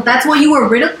 that's what you were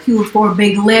ridiculed for: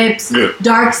 big lips,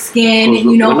 dark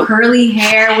skin, curly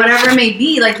hair, whatever it may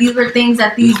be. Like these were things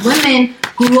that these women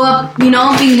grew up,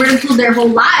 being ridiculed their whole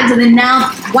lives, and then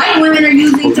now white women are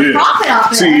using to profit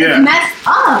off it. It's messed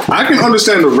up. I can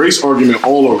understand the race argument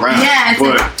all around,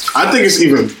 but I think it's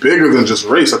even bigger than just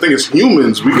race. I think it's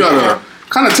humans. We gotta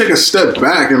kind of take a step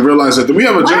back and realize that we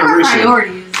have a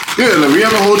generation. We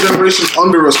have a whole generation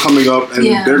under us coming up, and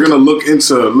they're going to look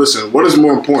into, listen, what is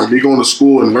more important? Me going to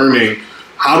school and learning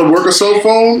how to work a cell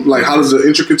phone? Like, how does the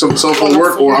intricacies of a cell phone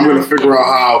work? Or I'm going to figure out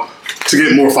how to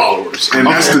get more followers. And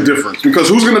that's the difference. Because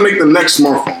who's going to make the next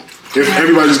smartphone? If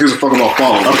everybody just gives a fuck about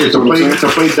following. Okay, to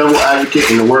play devil advocate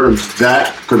in the word of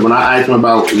that, because when I asked him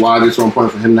about why this is so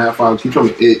important for him to have followers, he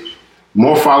told me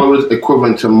more followers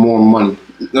equivalent to more money.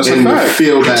 That's a fact.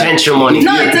 Potential money.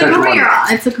 No, it's a career.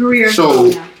 It's a career.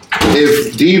 So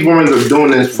if these women are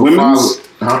doing this for followers,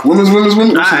 women's.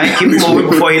 Alright, keep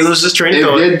moving before he loses train of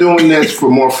thought. If they're doing this for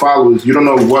more followers, you don't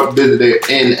know what business they're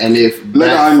in, and if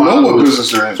I know what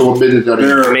business they're in. So what business are they?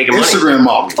 They're making Instagram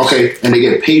models. Okay, and they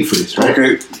get paid for this, right?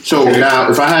 Okay. So now,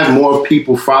 if I have more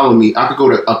people follow me, I could go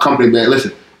to a company that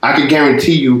listen. I can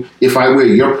guarantee you, if I wear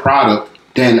your product,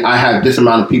 then I have this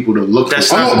amount of people to look.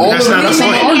 That's not the point.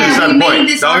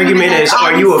 The argument is: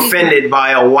 are you offended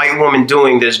by a white woman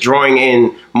doing this, drawing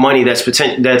in money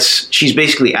she's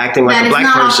basically acting like a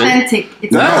black person?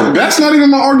 That's not even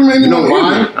my argument anymore. You know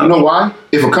why? You know why?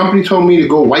 If a company told me to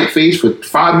go whiteface for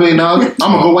 $5 million, I'm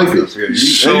gonna go whiteface. Yeah,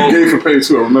 you gave for pay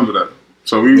too. I remember that.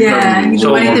 So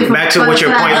back to what your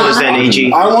point was then,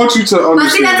 AG. I want you to understand. But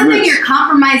see, that's the thing. You're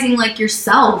compromising like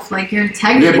yourself, like your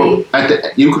integrity. Yeah,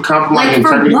 but you could compromise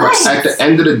integrity. But at the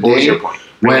end of the day,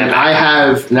 when I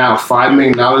have now $5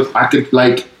 million, I could,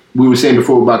 like we were saying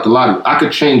before about the lottery, I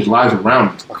could change lives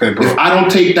around me. Okay, bro. If I don't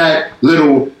take that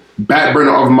little back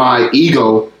burner of my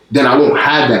ego, then I won't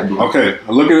have that. Bro. Okay,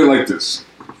 look at it like this.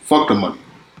 Fuck the money.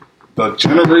 The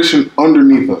generation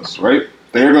underneath us, right?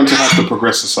 They're going to have to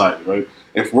progress society, right?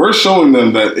 If we're showing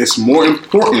them that it's more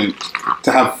important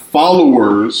to have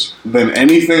followers than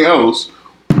anything else,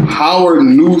 how are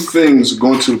new things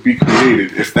going to be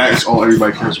created if that's all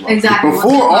everybody cares about? Exactly.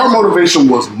 Before, our motivation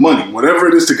was money, whatever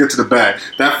it is to get to the bag.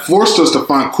 That forced us to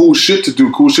find cool shit to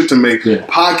do, cool shit to make,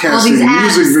 podcasting,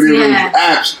 music videos,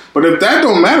 apps. But if that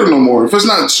don't matter no more, if it's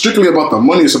not strictly about the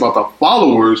money, it's about the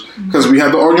followers, because we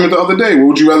had the argument the other day, what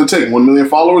would you rather take, 1 million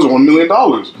followers or $1 million?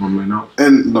 $1 million.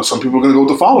 And some people are going to go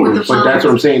with the followers. But that's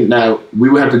what I'm saying. Now, we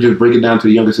would have to just break it down to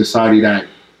the younger society that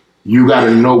you got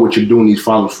to know what you're doing these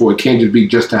followers for. It can't just be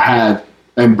just to have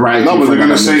and brag. No, but they're going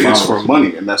to say it's for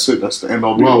money, and that's it. That's the end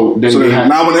all be all. So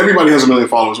now when everybody has 1 million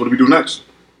followers, what do we do next?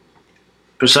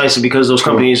 Precisely because those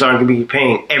companies aren't going to be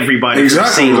paying everybody for the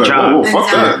same job. Fuck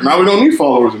that. Now we don't need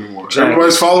followers anymore. Exactly.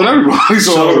 Everybody's following everybody.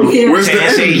 So where's the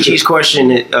end? AG's question,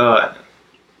 to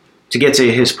get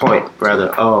to his point, rather,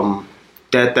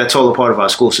 that's all a part of our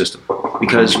school system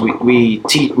because we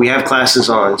have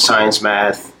classes on science,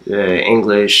 math,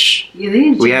 English.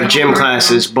 We have gym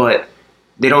classes, but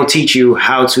they don't teach you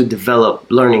how to develop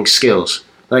learning skills.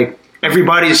 Like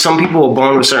some people are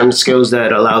born with certain skills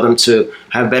that allow them to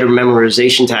have better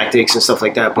memorization tactics and stuff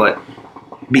like that. But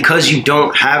because you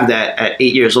don't have that at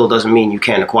 8 years old doesn't mean you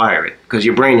can't acquire it because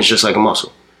your brain is just like a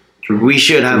muscle. We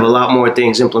should have a lot more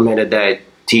things implemented that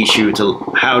teach you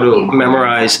how to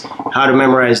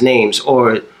memorize names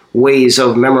or ways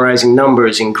of memorizing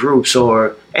numbers in groups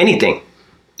or anything.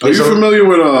 Are you familiar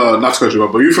with not to cut you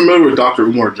off, but are you familiar with Dr.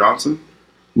 Umar Johnson?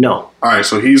 No. All right,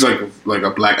 so he's like a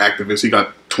black activist. He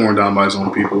got torn down by his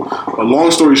own people. But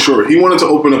long story short, he wanted to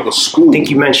open up a school. I think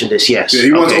you mentioned this, yes. Yeah,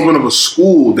 he wanted to open up a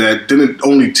school that didn't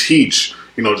only teach,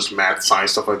 just math,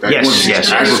 science, stuff like that. Yes, he wanted to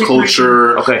teach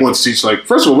agriculture. Okay. He wanted to teach,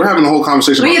 first of all, we're having a whole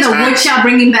conversation about tax. The woodshop,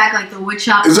 bringing back, the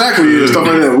woodshop. Exactly, stuff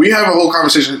like that. We have a whole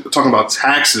conversation talking about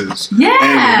taxes. Yeah.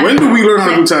 And when do we learn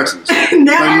how to do taxes?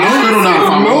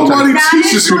 Nobody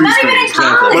teaches you these things.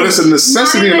 But it's a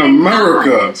necessity in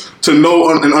America to know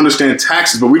and understand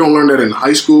taxes, but we don't learn that in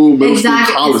high school, middle school,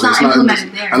 college. It's not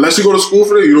implemented there. Unless you go to school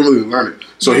for that, you don't really learn it.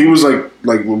 So he was like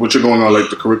what you're going on,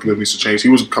 the curriculum needs to change. He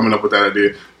was coming up with that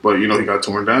idea, but he got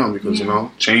torn down because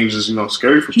change is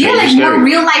scary for change. More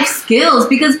real life skills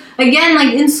because again,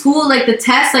 in school, the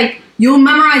tests, you'll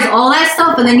memorize all that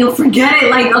stuff and then you'll forget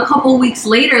it a couple weeks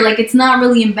later. It's not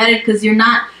really embedded because you're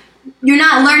not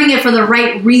learning it for the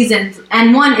right reasons.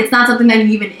 And one, it's not something that you're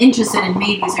even interested in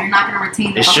maybe, so you're not going to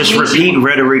retain the It's just repeat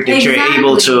rhetoric that you're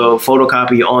able to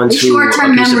photocopy onto a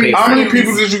piece of paper. How many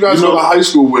people did you guys go to high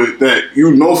school with that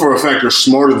for a fact are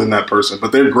smarter than that person,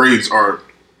 but their grades are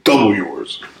double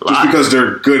yours just because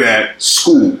they're good at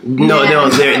school? No,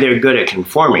 they're good at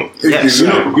conforming. Yes.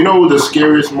 You know the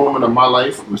scariest moment of my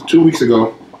life was 2 weeks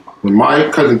ago when my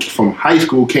cousin from high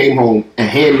school came home and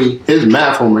handed me his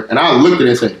math homework, and I looked at it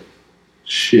and said,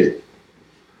 shit.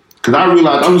 Because I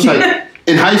realized, I was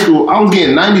in high school, I was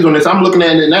getting 90s on this. I'm looking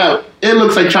at it now. It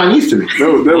looks like Chinese to me.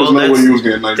 There was no way you was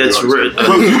getting 90s. That's real.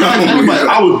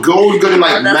 I was good in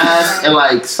math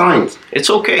and science. It's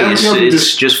okay.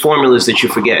 It's just formulas that you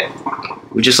forget.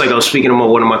 Just like I was speaking to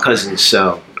one of my cousins.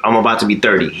 So I'm about to be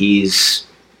 30. He's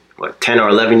 10 or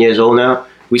 11 years old now.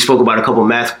 We spoke about a couple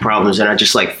math problems, and I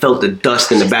just felt the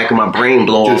dust in the back of my brain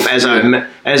blow off as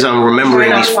I'm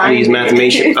remembering these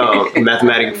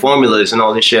mathematical formulas and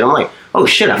all this shit. I'm like, oh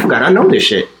shit, I forgot I know this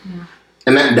shit. Yeah.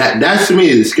 And that to me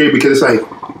is scary because it's like,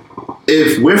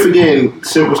 if we're forgetting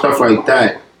simple stuff like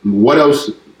that, what else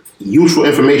useful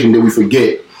information did we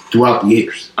forget throughout the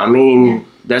years? I mean,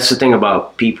 that's the thing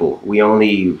about people. We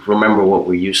only remember what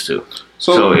we're used to.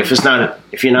 So if it's not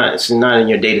in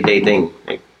your day-to-day thing,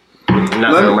 like, you're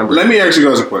not gonna remember. Let me ask you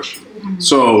guys a question.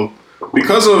 So,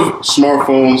 because of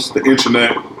smartphones, the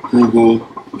internet, Google,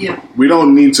 we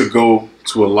don't need to go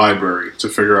to a library to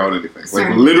figure out anything.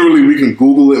 Like, literally, we can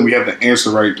Google it and we have the answer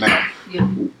right now. Yeah.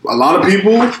 A lot of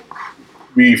people,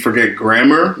 we forget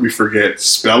grammar, we forget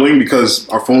spelling because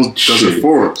our phones does it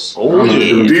for us. Oh,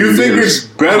 yeah. Do you think it's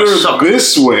better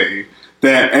this way,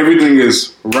 that everything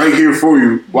is right here for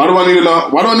you? Why do I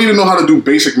need to know how to do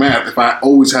basic math if I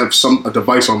always have a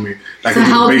device on me that can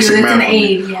do basic math?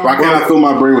 Why can't I fill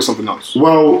my brain with something else?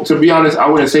 Well, to be honest, I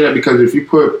wouldn't say that, because if you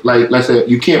put, like, let's say,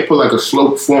 you can't put like a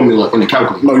slope formula in the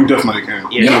calculator. No, you definitely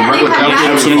can. Yeah, regular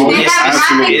calculator.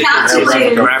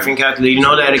 Absolutely. Graphing calculator. You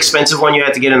know that expensive one you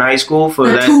had to get in high school for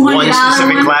that one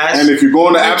specific class? And if you go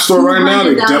in the App Store right now,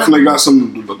 they definitely got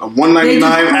some $1.99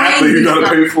 app that you gotta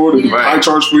pay for that high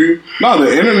charge for you. No,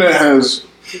 the internet has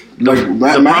like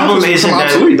the problem isn't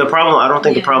that the problem. I don't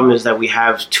think the problem is that we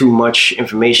have too much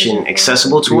information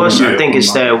accessible to us. I think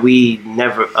it's that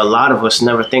a lot of us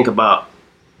never think about,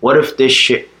 what if this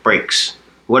shit breaks?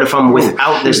 What if I'm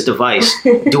without this device?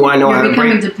 Do I know how to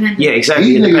break? Yeah,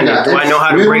 exactly. Independent. Do I know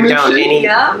how to break down any?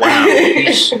 Yeah. Wow,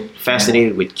 he's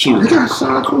fascinated with Q.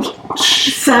 Side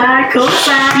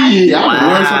cosine. Yeah, I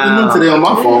learned something new today on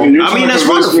my phone. I mean, that's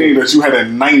wonderful that you had a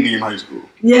 90 in high school.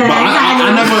 Yeah, but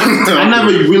I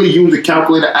never really used the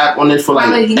calculator app on this for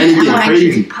like anything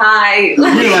crazy. Pi.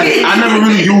 I never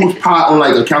really used Pi on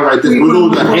like a calculator like this. It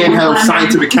was a handheld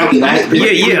scientific calculator.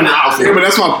 Yeah, but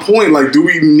that's my point. Like, do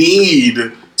we need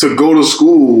to go to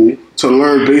school to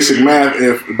learn basic math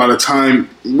if by the time,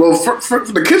 well, for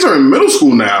the kids are in middle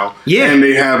school now, and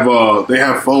they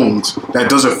have phones that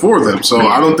does it for them. So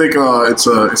I don't think it's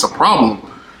a problem.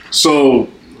 So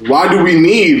why do we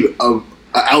need a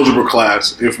algebra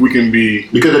class if we can be?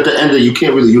 Because at the end of it, you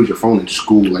can't really use your phone in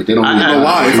school. Like, they don't. I don't know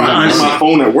why. If I use my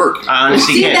phone at work, I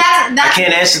honestly can't. I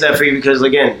can't answer that for you because,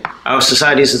 again, our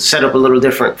society is set up a little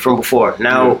different from before.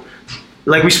 Now,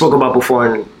 like we spoke about before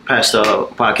in past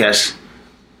podcasts,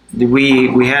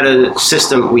 we had a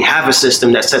system. We have a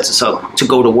system that sets us up to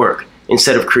go to work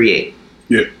instead of create.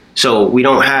 Yeah. So we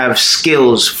don't have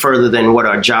skills further than what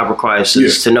our job requires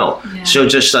us to know. Yeah. So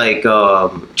just like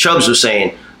Chubbs was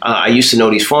saying, I used to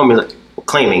know these formulas,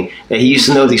 claiming that he used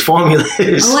to know these formulas,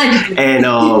 and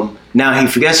now he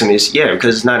forgets them.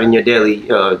 Because it's not in your daily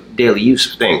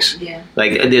use of things. Yeah.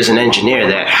 Like, there's an engineer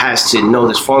that has to know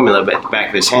this formula at the back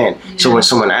of his hand. Yeah. So when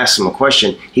someone asks him a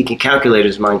question, he can calculate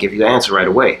his mind and give you the answer right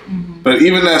away. Mm-hmm. But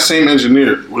even that same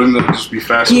engineer, wouldn't it just be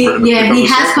faster? He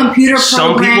has computer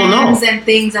programs and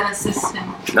things that assist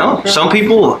him. No, some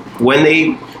people, when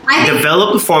they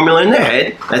develop the formula in their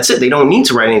head, that's it. They don't need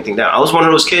to write anything down. I was one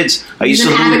of those kids. I used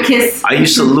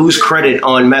to lose credit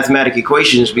on mathematical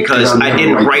equations because I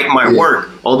didn't write my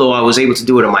work, although I was able to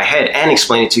do it in my head and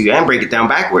explain it to you and break it down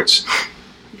backwards.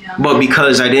 Yeah. But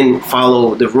because I didn't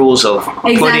follow the rules of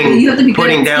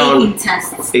putting down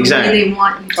tests the way they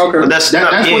want you to. Okay. But that's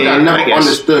what I never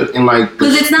understood in like,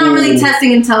 because it's not really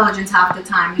testing intelligence half the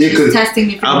time. It's just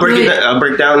testing if I'll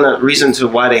break down the reason to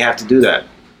why they have to do that.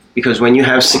 Because when you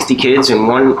have 60 kids and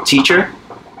one teacher,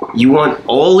 you want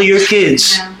all your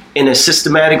kids in a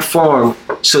systematic form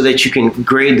so that you can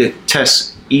grade the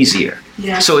tests easier.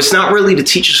 Yeah. So it's not really the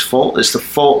teacher's fault. It's the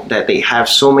fault that they have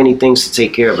so many things to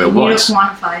take care of at once. You need to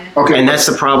quantify it. Okay. And that's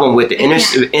the problem with the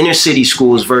inner city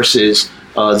schools versus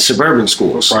the suburban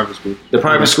schools. The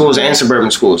private schools and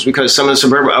suburban schools. Because some of the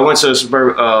suburban, I went to a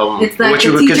suburban, what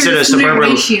you would consider a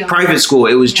suburban private school.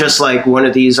 It was just like one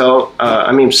of these,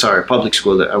 public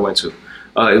school that I went to.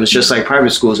 It was just like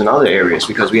private schools in other areas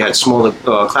because we had smaller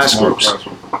class groups.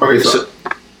 Okay, so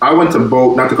I went to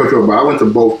both, not to cut you off, but I went to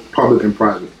both public and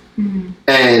private. Mm-hmm.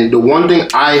 And the one thing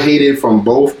I hated from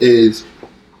both is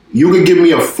you could give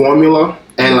me a formula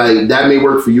and like that may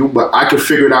work for you, but I could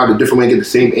figure it out a different way and get the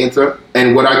same answer.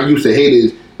 And what I used to hate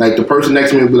is like the person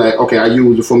next to me would be like, okay, I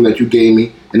used the formula that you gave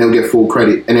me, and they'll get full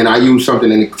credit. And then I used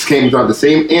something and it came out the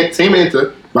same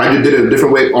answer, but I just did it a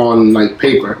different way on like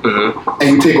paper,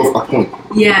 and you take off a point.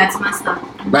 Yeah, it's messed up.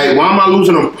 Like, why am I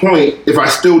losing a point if I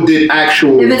still did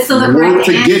actual work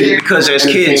to get it? Because as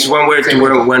kids, when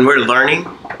we're learning,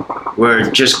 we're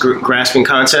just grasping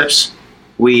concepts.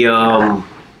 We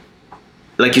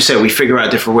like you said, we figure out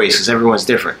different ways because everyone's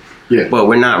different. Yeah. But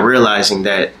we're not realizing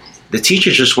that the teacher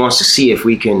just wants to see if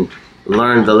we can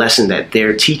learn the lesson that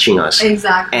they're teaching us.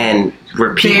 Exactly. And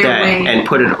repeat that and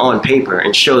put it on paper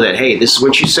and show that, hey, this is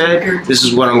what you said, this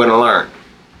is what I'm going to learn.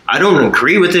 I don't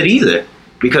agree with it either,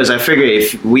 because I figure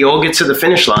if we all get to the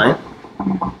finish line,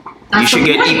 you should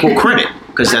get equal credit,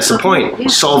 because that's the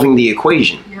point, solving the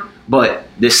equation. Yep. But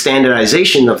the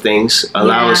standardization of things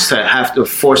allow us to have to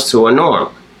force to a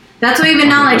norm. That's why even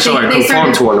now, like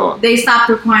they stopped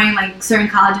requiring, like certain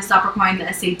colleges stopped requiring the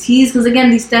SATs, because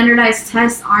again, these standardized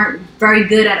tests aren't very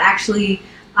good at actually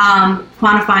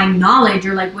quantifying knowledge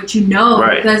or like what you know,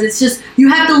 because it's just you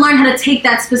have to learn how to take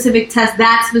that specific test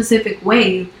that specific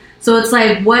way. So it's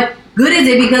like, what good is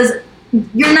it? Because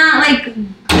you're not like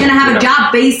gonna have a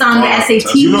job based on the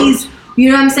SATs. You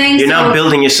know what I'm saying? You're not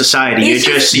building your society.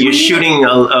 You're shooting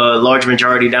a large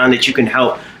majority down that you can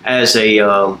help as a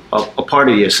part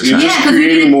of your society. Yeah, because we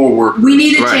need more work. We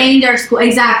need to change our school.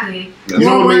 Exactly. You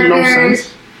know what made no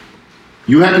sense?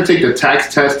 You had to take the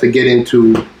tax test to get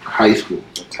into high school.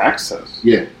 The tax test?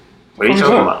 Yeah. What are you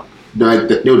talking about?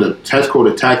 There was a test called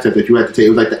a tax test that you had to take. It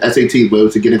was like the SAT, but it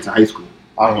was to get into high school.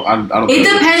 I don't it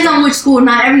depends on which school.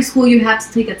 Not every school you have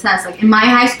to take a test. Like in my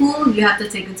high school, you have to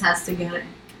take a test to get it.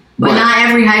 But not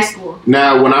every high school.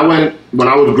 Now, when I was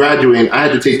graduating, I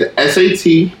had to take the SAT,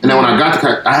 and then when I got to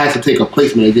college, I had to take a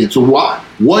placement exam. So what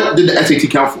did the SAT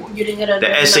count for? You didn't get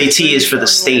the SAT is for the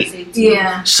state.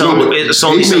 Yeah. So it's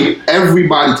only made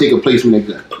everybody take a placement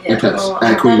exam at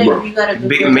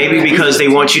Queensborough. Maybe because they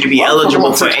want you to be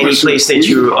eligible for any place that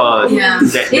you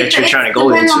that you're trying to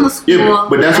go into. Yeah,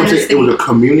 but that's what I'm saying. It was a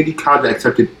community college that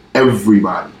accepted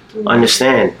everybody.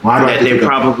 Understand that they're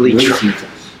probably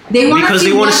because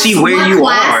they want to see where you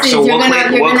are. So what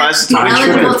classes be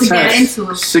eligible to get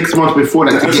into? 6 months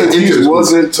before that, the SATs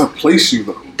wasn't to place you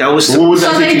though. That was what was the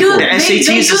SATs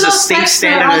is a state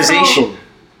standardization.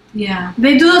 Yeah,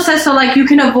 they do those tests so like you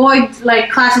can avoid like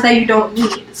classes that you don't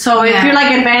need. So if you're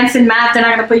like advanced in math, they're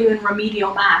not gonna put you in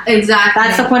remedial math. Exactly.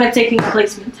 That's the point of taking a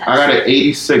placement test. I got an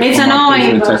 86 on my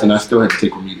placement test, and I still had to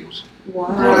take remedials.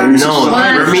 Wow. No,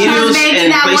 remedials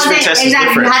and placement tests is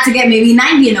different. You had to get maybe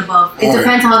 90 and above. It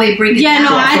depends how they break it down. Yeah,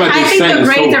 no, I think the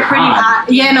grades are pretty high.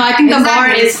 Yeah, no, I think the bar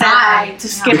is set high to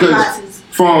skip classes.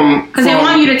 Because they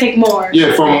want you to take more.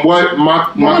 Yeah, from what my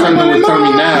cousin was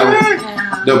telling me now,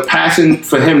 the passing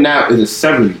for him now is a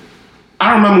 70.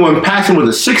 I remember when passing was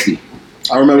a 60.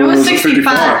 I remember it was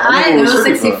 65. It was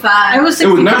 65. It was 65.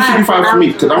 It was never 65 for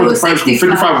me because I was in private school.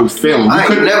 55 was failing. I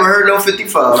ain't never heard no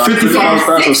 55.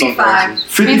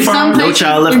 55. No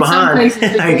child left behind.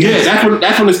 Yeah,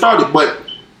 that's when it started. But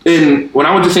when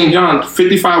I went to St. John's,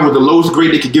 55 was the lowest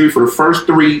grade they could give you for the first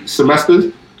 3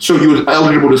 semesters, so you was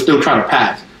eligible to still try to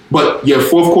pass. But your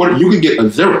fourth quarter, you could get a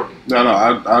 0. No,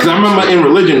 because I remember in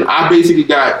religion, I basically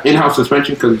got in-house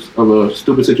suspension because of a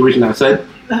stupid situation I said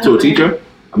to a teacher.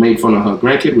 I made fun of her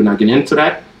grandkid. We're not getting into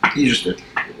that. You just did.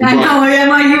 I know,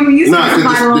 you used to this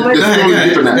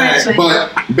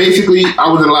But basically, I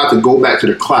wasn't allowed to go back to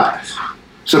the class.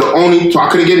 So I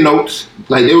couldn't get notes.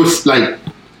 Like, it was like,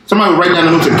 somebody would write down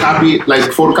the notes and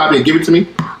photocopy and give it to me,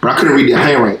 but I couldn't read their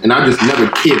handwriting, and I just never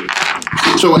cared.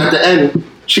 So at the end,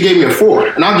 she gave me a 4,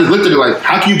 and I just looked at it like,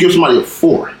 how can you give somebody a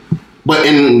 4? But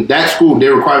in that school,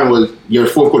 their requirement was your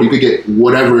fourth quarter, you could get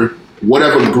whatever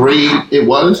grade it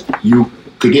was, you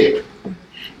could get.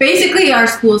 Basically, our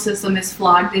school system is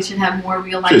flawed. They should have more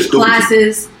real life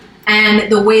classes, and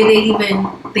the way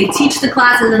they teach the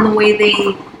classes and the way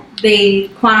they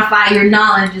quantify your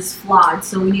knowledge is flawed.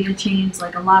 So we need to change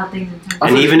like a lot of things in terms of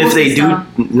and even if they do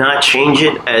not change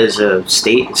it as a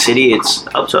city, it's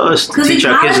up to us to teach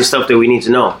our kids the stuff that we need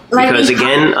to know. Because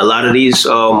again, a lot of these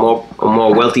more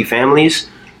wealthy families,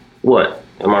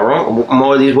 am I wrong?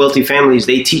 More of these wealthy families,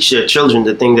 they teach their children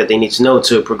the thing that they need to know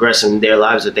to progress in their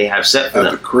lives that they have set for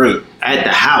them. At the crib. At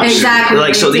the house.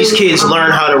 Exactly. So these kids learn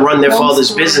how to run their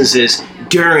father's businesses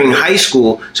during high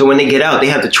school. So when they get out, they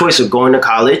have the choice of going to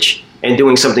college and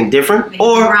doing something different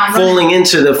or falling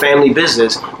into the family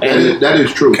business. And that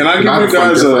is true. Can I give you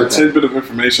guys a tidbit of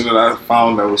information that I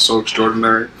found that was so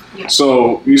extraordinary? Yeah.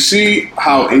 So you see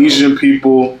how Asian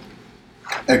people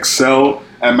excel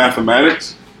at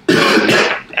mathematics?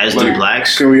 As do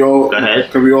blacks. Can we all? Go ahead.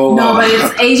 Can we all? No, but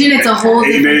it's Asian. It's a whole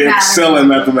different. They excel in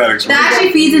mathematics. That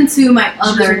actually feeds into my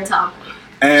other topic.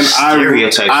 And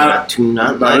stereotypes I do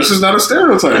not like. This is not a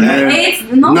stereotype.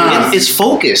 It's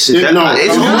focus. It's only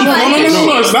focus.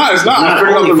 No, it's not. It's not. I'm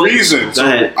bringing up the reason. So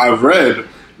I've read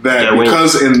that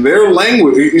because in their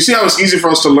language, you see how it's easy for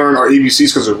us to learn our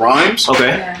ABCs because it rhymes?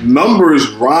 Okay. Numbers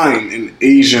rhyme in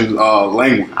Asian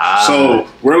language. So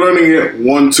we're learning it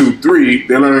 1, 2, 3.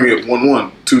 They're learning it 1,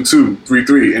 1, 2, 2, 3,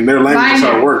 3. In their language, that's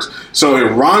how it works. So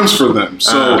it rhymes for them.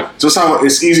 So just how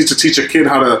it's easy to teach a kid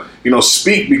how to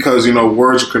speak because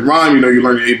words can rhyme. You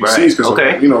learn your ABCs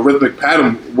because rhythmic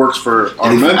pattern works for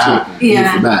our mental.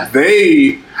 Yeah,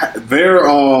 their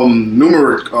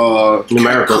numerical.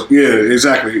 Yeah,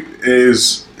 exactly.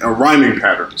 Is a rhyming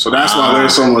pattern, so that's why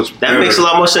there's so much. That makes a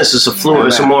lot more sense. It's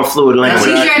a more fluid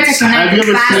language. It's easier to connect. Have you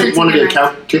ever seen one of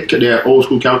their old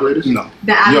school calculators? No.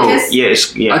 The abacus.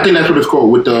 Yes, yeah. I think that's what it's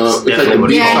called. With the it's like the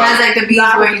it has like the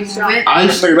beats where you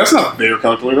move it. That's not their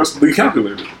calculator. That's the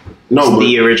calculator. No,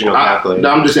 the original calculator.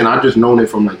 I'm just saying. I just known it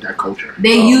from like that culture.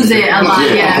 They use it a lot.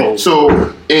 Yeah. So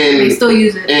they still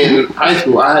use it. In high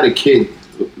school, I had a kid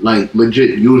like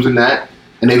legit using that.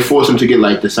 And they forced him to get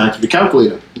like the scientific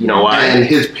calculator. You know why? And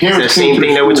his parents it's the same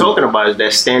thing that we're talking about is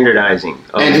that standardizing.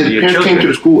 And his parents came to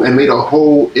the school and made a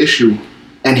whole issue.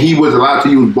 And he was allowed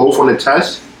to use both on the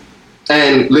test.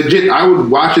 And legit, I would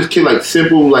watch this kid like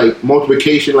simple like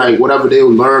multiplication, like whatever they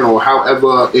would learn or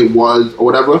however it was or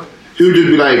whatever. He would just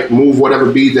be like move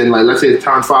whatever beads and like let's say it's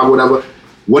times 5 whatever.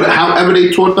 However they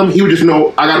taught them, he would just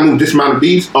know I gotta move this amount of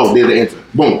beads. Oh, there's the answer.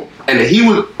 Boom. And he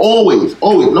was always,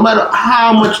 no matter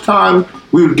how much time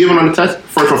we were given on the test,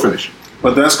 first or finish.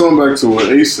 But that's going back to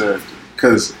what Ace said,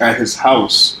 because at his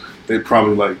house, they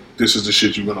probably like, this is the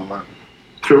shit you're going to learn.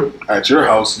 True. At your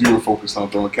house, you were focused on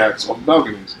throwing cats off the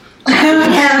balconies.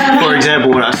 For example,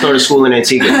 when I started school in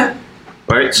Antigua,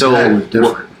 right? So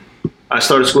I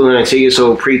started school in Antigua,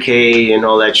 so pre-K and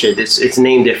all that shit, it's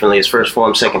named differently. It's first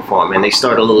form, second form, and they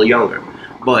start a little younger.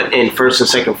 But in first and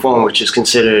second form, which is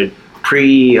considered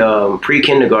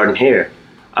pre-kindergarten here,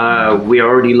 we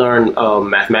already learned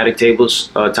mathematic tables,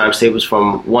 times tables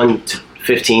from 1 to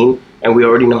 15, and we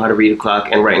already know how to read a clock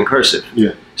and write in cursive.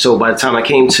 Yeah. So by the time I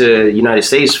came to the United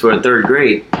States for 3rd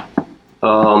grade,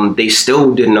 they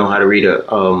still didn't know how to read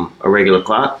a regular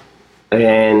clock,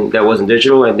 and that wasn't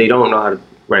digital, and they don't know how to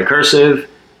write cursive,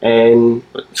 and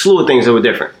a slew of things that were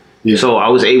different. Yeah. So I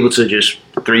was able to just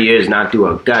 3 years not do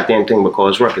a goddamn thing but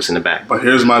cause ruckus in the back. But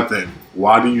here's my thing.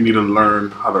 Why do you need to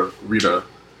learn how to read a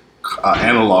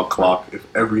analog clock if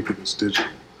everything is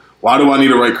digital? Why do I need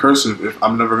to write cursive if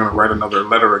I'm never going to write another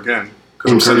letter again?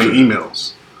 Because I'm sending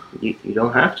emails. You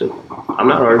don't have to. I'm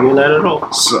not arguing that at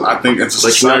all. So I think it's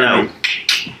a society.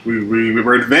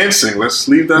 We're advancing. Let's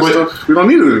leave that stuff. We don't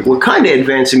need it. We're kind of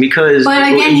advancing because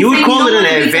again, you would call it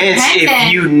an advance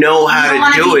if you know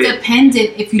how to do it.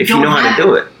 Dependent if you know how to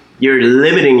do it. You're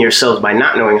limiting yourselves by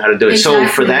not knowing how to do it. Exactly.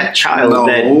 So for that child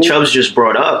that Chubbs just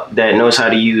brought up that knows how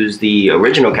to use the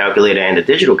original calculator and the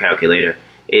digital calculator,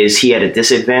 is he at a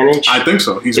disadvantage? I think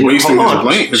so. He's wasting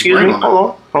his brain.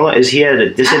 Hold on. Is he at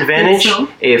a disadvantage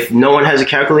if no one has a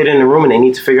calculator in the room and they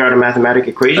need to figure out a mathematical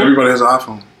equation? Everybody has an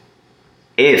iPhone.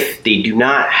 If they do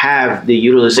not have the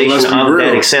utilization of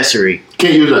that accessory.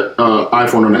 Can't use an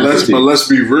iPhone on that. But let's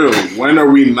be real. When are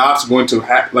we not going to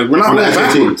have... Like, we're not going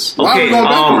backwards. Okay, Why are we going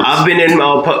backwards? I've been in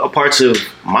parts of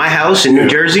my house in New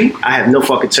Jersey. I have no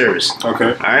fucking service. Okay.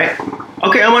 All right?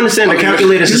 Okay, I'm understanding the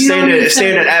calculator is a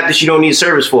standard app that you don't need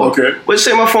service for. Okay. But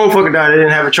say my phone fucking died, I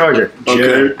didn't have a charger.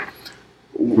 Okay.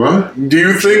 What? Do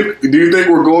you think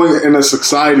we're going in a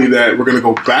society that we're going to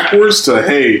go backwards to,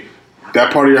 hey,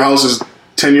 that part of your house is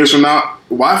 10 years from now,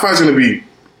 Wi-Fi is going to be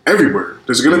everywhere.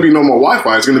 There's going to be no more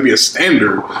Wi-Fi. It's going to be a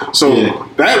standard. So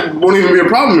that won't even be a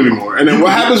problem anymore. And then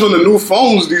what happens when the new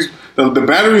phones, the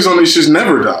batteries on these shits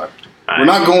never die? We're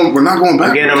not going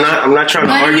back. Again, I'm not trying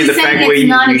to argue the fact where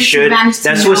you should.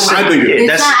 That's what I think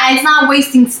it's not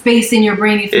wasting space in your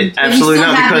brain. Absolutely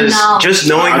not, because just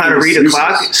knowing how to read a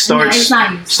clock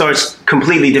starts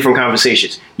completely different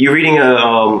conversations. You're reading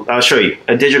I'll show you,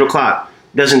 a digital clock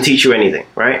doesn't teach you anything,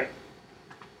 right?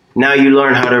 Now you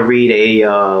learn how to read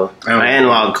an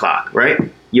analog clock, right?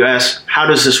 You ask, how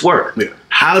does this work? Yeah.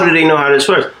 How do they know how this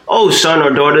works? Oh, son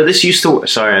or daughter, this used to work.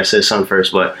 Sorry, I said son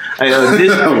first, but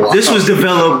this was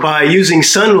developed by using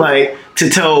sunlight to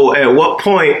tell at what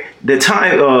point the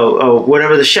time,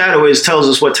 whatever the shadow is, tells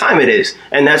us what time it is.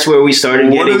 And that's where we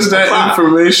started getting. What is that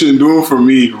information doing for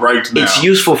me right now? It's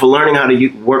useful for learning how to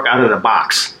work out of the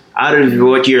box. Out of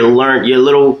what you learned, your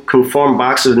little conformed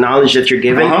box of knowledge that you're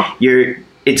given,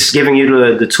 it's giving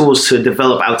you the tools to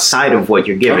develop outside of what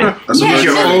you're given. Use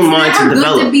your own mind to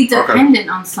develop. Good to be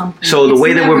dependent on something. So the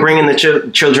way that we're bringing the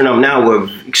children up now, we're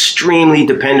extremely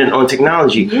dependent on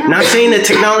technology. Yeah. Not saying that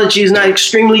technology is not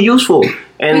extremely useful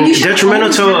and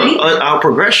detrimental to our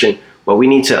progression, but we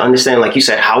need to understand, like you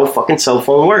said, how a fucking cell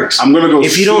phone works. I'm gonna go.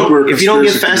 If you don't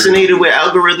get fascinated with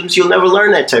algorithms, you'll never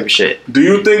learn that type of shit. Do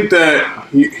you think that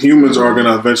humans are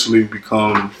gonna eventually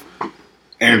become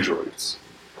androids?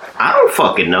 I don't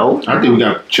fucking know. I think we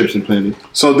got chips implanted.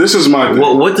 So this is my thing.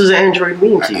 What does Android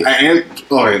mean to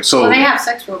you? So they have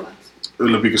sex robots.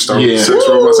 we can start with sex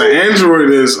robots. An android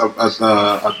is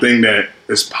a thing that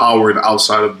is powered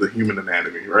outside of the human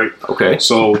anatomy, right? Okay.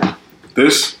 So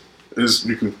this is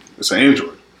it's an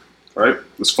android, right?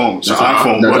 This phone, it's an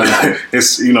iPhone, but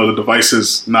it's the device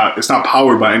is not. It's not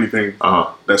powered by anything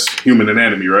that's human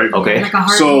anatomy, right? Okay. Like a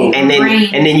heart and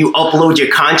then you upload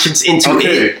your conscience into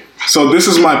it. So this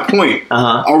is my point.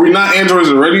 Are we not androids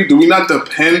already? Do we not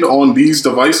depend on these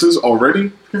devices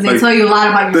already? Because they tell you a lot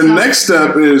about yourself. The next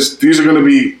step is these are going to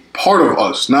be part of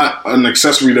us, not an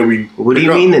accessory that we. What do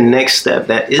you mean the next step?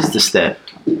 That is the step.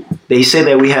 They say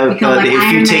that we have.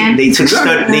 They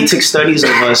took studies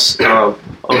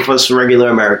of us regular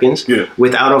Americans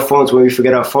without our phones. When we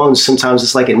forget our phones, sometimes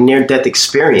it's like a near-death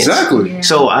experience. Exactly. Yeah.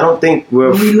 So I don't think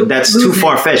that's too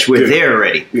far-fetched. We're there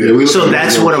already. Yeah, so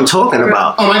that's what I'm talking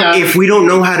about. Oh my God. If we don't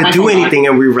know how to do anything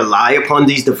and we rely upon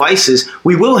these devices,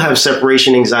 we will have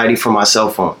separation anxiety from our cell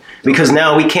phone. Because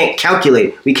now we can't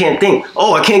calculate. We can't think,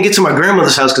 I can't get to my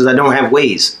grandmother's house because I don't have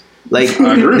Waze. Like,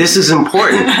 this is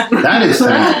important. That is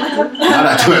sad.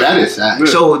 That is sad.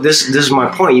 So this is my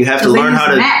point. You have to learn how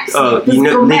to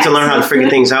need to learn how to figure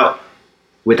things out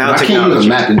without technology. I can't use a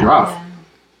map and drive.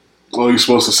 Oh, you're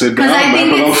supposed to sit down, map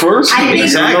it up first?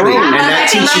 Exactly. And that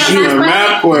teaches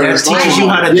you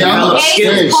how to develop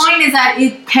skills. The point is that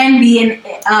it can be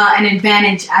an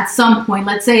advantage at some point.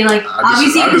 Let's say,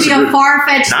 obviously it could be a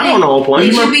far-fetched thing. I don't know a point.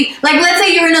 It should be, let's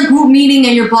say you're in a group meeting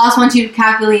and your boss wants you to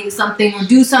calculate something or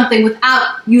do something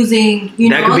without using,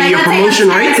 that could be your promotion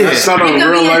right there. That's not a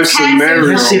real-life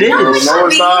scenario. Yes, it is. No,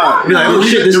 it's not. Be like, oh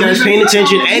shit, this guy's paying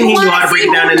attention and he knew how to break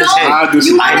it down in his head. I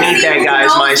made that guy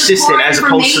as my assistant as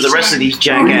opposed to the rest of these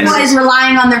jackasses. Who is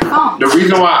relying on their phone. The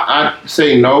reason why I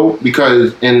say no,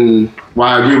 because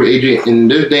why I agree with AJ, in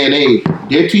this day and age,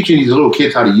 they're teaching these little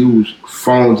kids how to use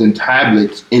phones and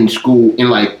tablets in school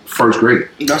in first grade.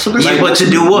 That's what they're But to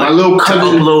do what? To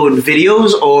upload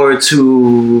videos or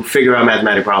to figure out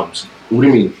mathematic problems? What do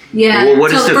you mean? Yeah. Well,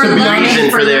 what is the reason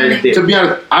for their? To be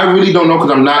honest, I really don't know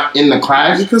because I'm not in the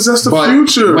class. Because that's the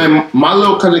future. When my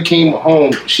little cousin came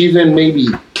home, she's in maybe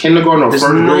kindergarten or first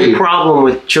grade. There's no problem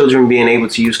with children being able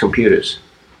to use computers.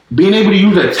 Being able to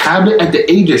use a tablet at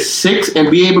the age of 6 and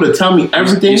be able to tell me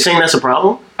everything. You saying that's a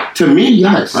problem? To me,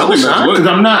 yes. Because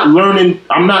I'm not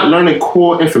learning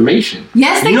core information.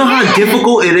 Yes, you know how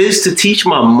difficult it is to teach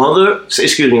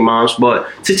moms,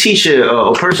 but to teach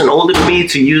a person older than me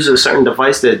to use a certain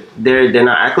device that they're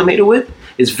not acclimated with.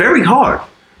 It's very hard.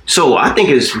 So I think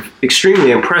it's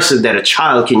extremely impressive that a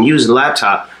child can use a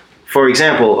laptop. For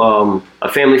example, a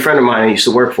family friend of mine I used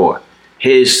to work for.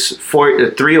 His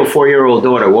 3 or 4 year old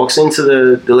daughter walks into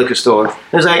the liquor store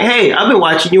and is like, "Hey, I've been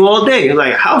watching you all day." He's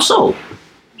like, "How so?"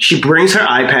 She brings her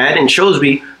iPad and shows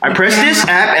me, "I press this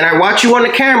app and I watch you on the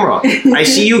camera. I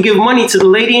see you give money to the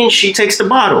lady and she takes the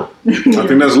bottle." I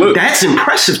think that's lit. That's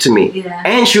impressitive to me. Yeah.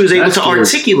 And she was able to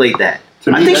articulate that.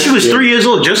 I think she was 3 years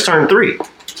old, just turned 3.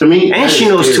 To me, and she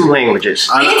knows 2 languages.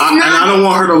 And I don't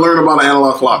want her to learn about an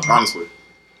analog clock, honestly.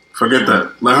 Forget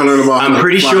that. Let her learn about. I'm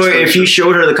pretty sure if you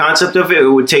showed her the concept of it, it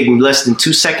would take less than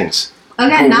 2 seconds.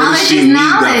 Okay, knowledge is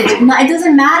knowledge. No, it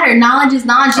doesn't matter. Knowledge is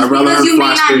knowledge. Just because you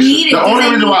may not need it. The only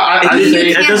reason why I say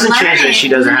it doesn't change that she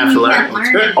doesn't have to learn.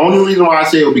 The only reason why I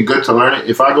say it would be good to learn it,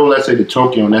 if I go, let's say, to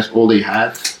Tokyo and that's all they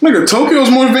have. Nigga,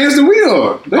 Tokyo's more advanced than we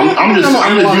are. I'm just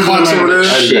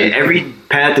using shit. Every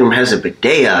bathroom has a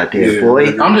bidet out there,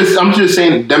 boy. I'm just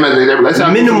saying them as example. Let's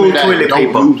have minimal toilet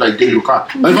paper. Don't use digital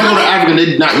cock. Like if I go to Africa,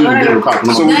 they're not using digital cock.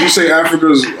 So would you say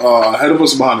Africa's ahead of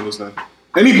us or behind us then?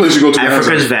 Any place you go to,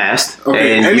 Africa's vast.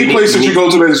 Okay, any place that you go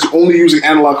to that is only using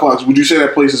analog clocks, would you say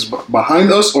that place is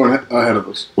behind us or ahead of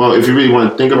us? Well, if you really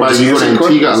want to think about it, you go to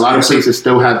Antigua, a lot of places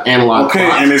still have analog clocks.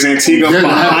 Okay, and is Antigua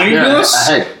behind us?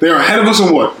 They're ahead of us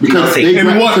in what? Because to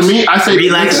me, I say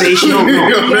relaxation. You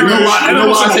know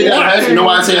why I say ahead? You know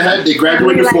why I say ahead? They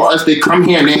graduated before us. They come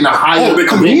here and they're in a higher. Oh, they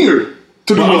come here.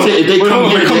 If they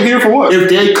come here for what? If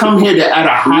they come here, they're at a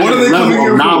higher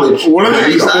level of knowledge. What are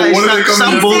they coming?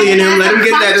 Stop bullying him. Let him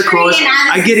get that across.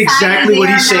 I get exactly what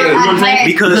he's saying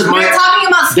because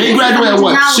they graduate at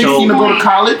what? 16 to go to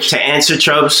college. To answer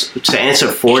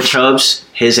for Chubbs,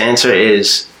 his answer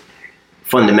is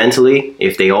fundamentally,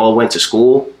 if they all went to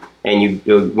school and you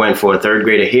went for a third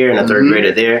grader here and a third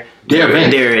grader there,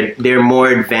 they're more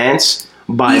advanced.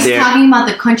 He's talking about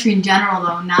the country in general,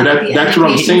 though. Not that's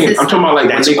what I'm saying. System. I'm talking about when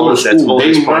they go to school,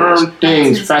 they learn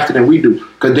things faster than we do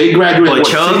because they graduate. But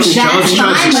Chubbs,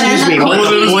 excuse me. But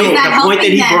the point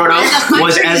that he brought up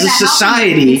was, as a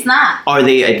society, are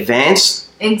they advanced?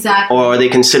 Exactly. Or are they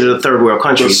considered a third world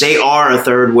country? They are a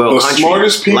third world country.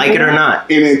 Smartest people, like it or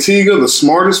not. In Antigua, the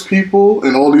smartest people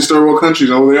in all these third world countries,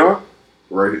 know where they are?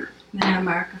 Right here. In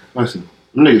America. Listen.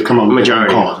 Niggas come out with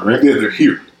majority cars, right? Yeah, they're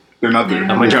here. They're not there.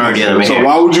 A majority of them. So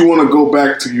why would you want to go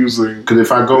back to using? Because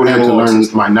if I go there to learn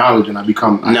my knowledge and I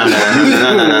become no.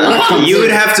 You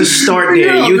would have to start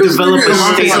there. You develop a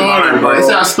state of mind, but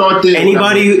I start there.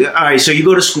 Anybody? All right. So you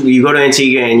go to school. You go to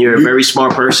Antigua, and you're a very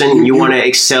smart person. You want to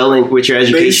excel with your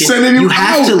education. You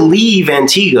have to leave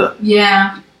Antigua.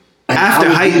 Yeah.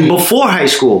 Before high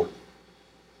school.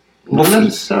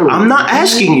 I'm not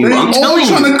asking you. I'm telling you.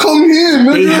 Trying to come here,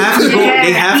 man. They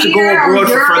have to go abroad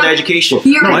for further education.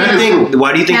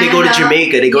 Why do you think they go to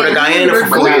Jamaica? They go to Guyana for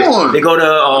 4 years. They go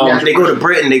to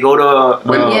Britain. They go to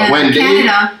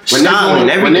Canada.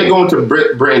 When they're going to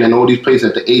Britain and all these places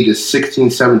at the age of 16,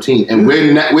 17, and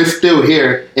we're still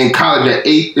here in college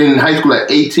in high school at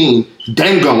 18,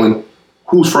 then going,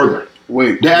 who's further?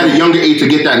 Wait, they're at a younger age to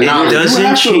get that knowledge. You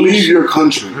have to leave your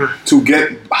country to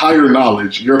get higher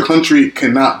knowledge. Your country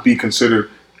cannot be considered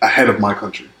ahead of my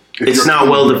country. It's not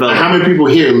well developed. How many people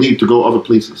here leave to go other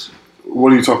places?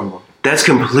 What are you talking about? That's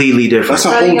completely different. That's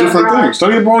a whole different thing.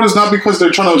 Study abroad is not because they're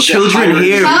trying to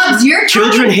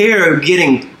Children here are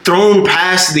getting thrown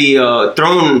past the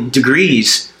thrown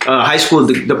degrees, high school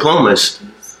diplomas.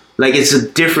 Like it's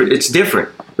different.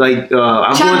 Like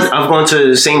I've gone to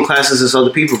the same classes as other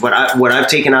people, but what I've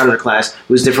taken out of the class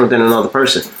was different than another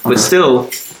person. But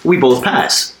still, we both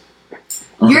pass.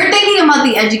 You're thinking about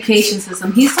the education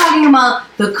system. He's talking about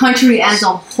the country as a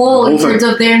whole in terms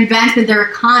of their advancement, their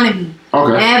economy,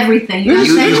 everything. You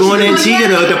go in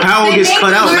Antigua, the power gets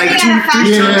cut out like 2-3 times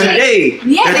a day.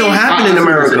 That don't happen in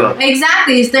America.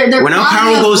 Exactly. When our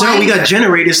power goes out, we got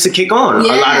generators to kick on. A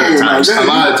lot of the times. At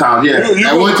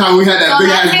one time, we had that big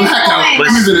ass blackout. But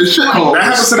that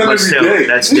happens to them every day.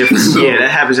 That's different. Yeah,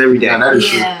 that happens every day. That is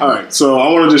true. All right, so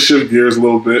I want to just shift gears a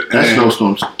little bit. That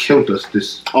snowstorms killed us.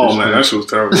 Oh man, that shit was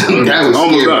terrible. That was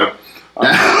almost died.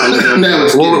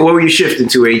 What were you shifting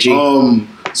to, AG?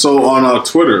 So on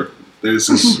Twitter, there's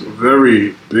this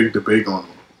very big debate going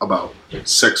on about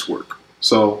sex work.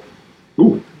 So,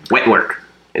 wet work.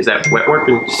 Is that wet work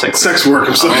and sex work?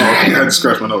 I'm sorry, I had to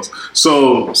scratch my nose.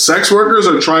 So, sex workers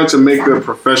are trying to make their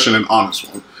profession an honest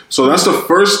one. So that's the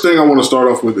first thing I want to start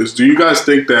off with is, do you guys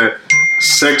think that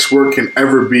sex work can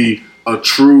ever be a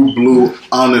true blue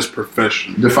honest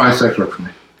profession? Define sex work for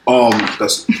me.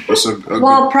 That's a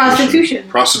prostitution.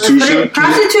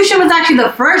 Prostitution was actually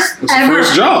the first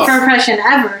job profession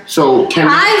ever. So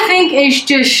I think it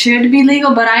just should be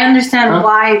legal, but I understand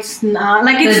why it's not.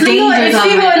 Like it's legal. It's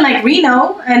legal in like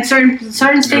Reno and certain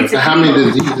states. How many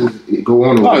diseases go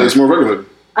on? It's more regulated.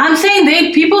 I'm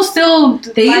saying people still use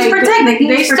Protect.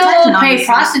 They still pay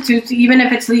prostitutes even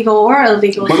if it's legal or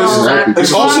illegal. But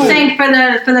it's also, I'm saying for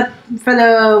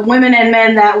the women and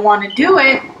men that want to do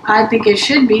it, I think it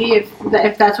should be if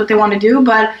that's what they want to do.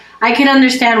 But I can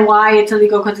understand why it's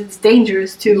illegal because it's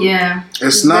dangerous too. Yeah,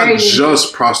 it's not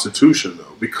just prostitution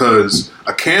though, because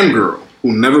a cam girl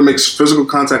who never makes physical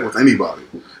contact with anybody,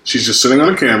 she's just sitting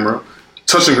on a camera,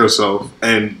 touching herself,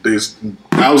 and there's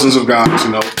thousands of guys,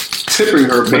 tipping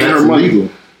her, paying her money. Legal.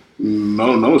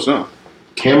 No, it's not.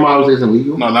 Cam models isn't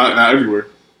legal? No, not everywhere.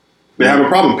 They have a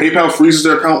problem. PayPal freezes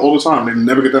their account all the time. They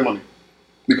never get that money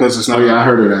because it's not. Oh yeah, I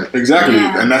heard of that. Exactly,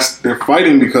 and they're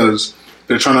fighting because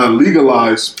they're trying to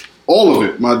legalize all of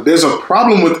it. There's a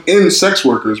problem within sex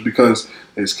workers because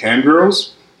there's cam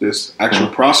girls, there's actual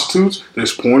prostitutes,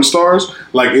 there's porn stars.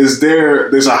 Like,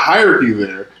 there's a hierarchy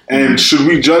there, and should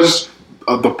we judge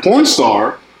the porn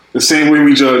star the same way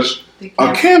we judge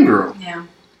a cam girl? Yeah.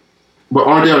 But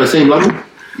aren't they on the same level?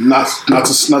 Not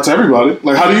to everybody.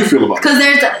 Like, how do you feel about it? Because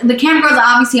the cam girls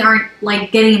obviously aren't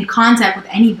like getting in contact with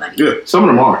anybody. Yeah, some of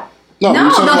them are. No, the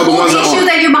whole issue is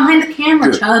that you're behind the camera,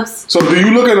 Chubbs. So do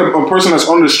you look at a person that's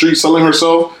on the street selling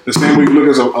herself the same way you look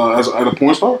at a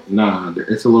porn star? Nah,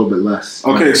 it's a little bit less.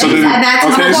 Okay, so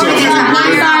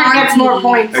gets more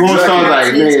points. Porn stars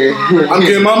like, I'm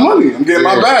getting my money. I'm getting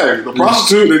my bag. The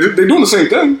prostitute, they're doing the same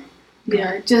thing.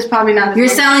 Yeah, just probably not. You're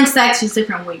selling sex just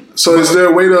different ways. So is there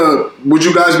a way would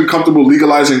you guys be comfortable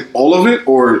legalizing all of it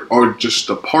or just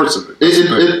the parts of it?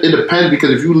 It depends, because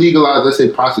if you legalize, let's say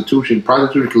prostitution can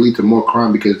lead to more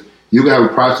crime, because you can have a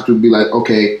prostitute be like,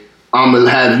 okay, I'm going to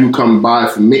have you come buy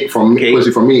pussy from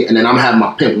me, and then I'm going to have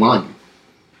my pimp line you.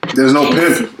 There's no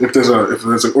pimp if there's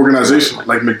an organization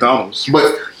like McDonald's.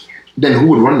 But then who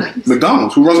would run that?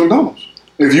 McDonald's. Who runs McDonald's?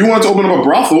 If you want to open up a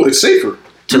brothel, it's safer.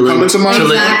 To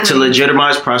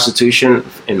legitimize prostitution,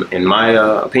 in my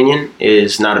opinion,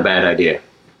 is not a bad idea.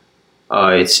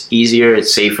 It's easier,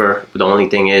 it's safer. But the only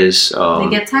thing is, they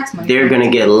get tax money. They're going to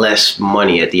get less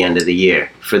money at the end of the year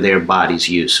for their body's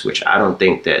use, which I don't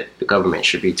think that the government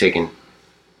should be taking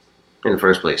in the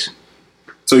first place.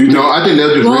 So you know, I think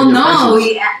they'll just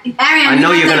Arian, I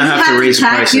know you're gonna have to raise the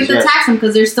prices. You have to tax them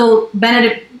because they're still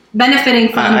benefiting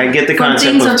from. I get the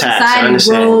concept of tax. I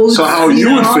understand. Roads, so how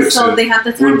you would fix so it they have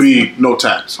to tax would be no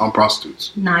tax on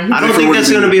prostitutes. Nah, I don't think that's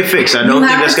going to be a fix. I don't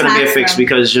think that's going to be a fix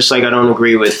because just like I don't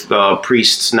agree with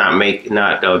priests not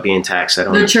being taxed. I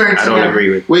don't agree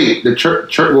with. Wait, the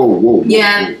church. Whoa.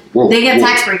 Yeah, they get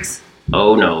tax breaks.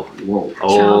 Oh no. Whoa.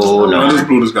 Oh no. I just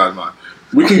blew this guy's mind.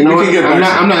 We can get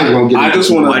back. I'm not even going to get. I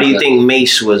just want. Why do you think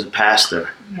Mace was a pastor?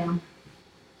 Yeah.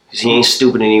 He ain't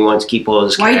stupid and he wants to keep all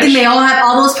his cash. Why do you think they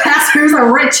all those pastors are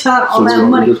rich, have all that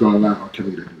money? Just gonna allow R.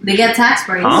 Kelly to do they get tax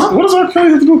breaks. Huh? What does R.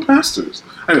 Kelly have to do with pastors?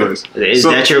 Anyways, is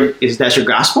that your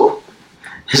gospel?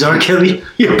 Is R. Kelly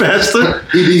your pastor?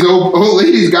 These old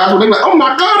ladies gospel. They're like, oh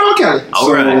my God, R. Kelly.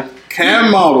 All right.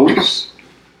 Cam models.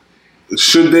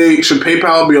 Should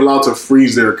PayPal be allowed to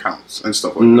freeze their accounts and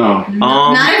stuff like that? No.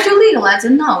 Not if you legalize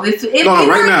it, no. If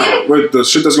right now, with the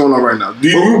shit that's going on right now, do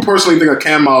you personally think a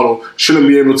cam model shouldn't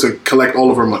be able to collect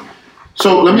all of her money?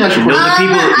 So let me ask you a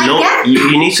question.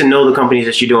 You need to know the companies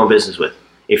that you're doing business with.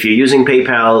 If you're using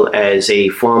PayPal as a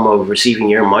form of receiving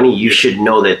your money, you should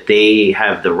know that they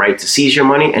have the right to seize your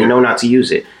money and know not to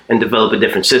use it and develop a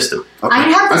different system. Okay.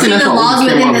 I'd have to see the laws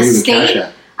within the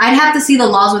state. I'd have to see the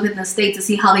laws within the state to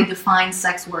see how they define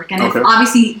sex work. And if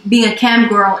obviously being a cam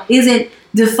girl isn't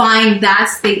defying that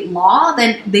state law,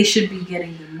 then they should be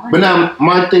getting their money. But now,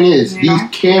 my thing is, these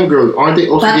cam girls, aren't they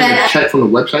also getting a check from the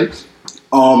websites?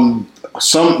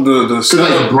 Because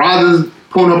like Brothers,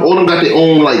 Pornhub, all of them got their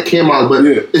own like cam models, but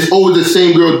it's always the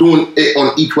same girl doing it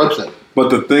on each website. But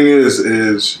the thing is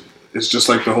it's just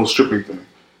like the whole stripping thing.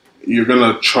 You're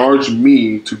gonna charge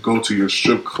me to go to your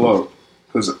strip club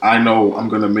because I know I'm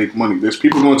gonna make money. There's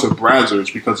people going to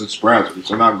Brazzers because it's Brazzers.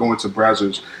 They're not going to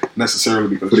Brazzers necessarily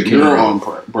because you're on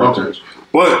Brazzers. Okay.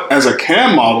 But as a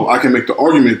cam model, I can make the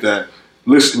argument that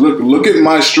look at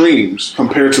my streams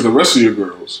compared to the rest of your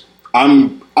girls.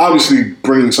 I'm obviously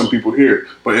bringing some people here,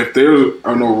 but if there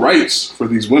are no rights for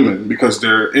these women because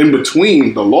they're in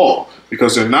between the law,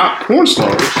 because they're not porn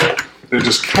stars, they're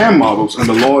just cam models, and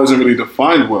the law isn't really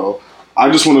defined well. I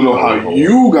just want to know how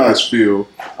you guys feel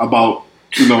about,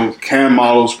 cam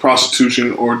models,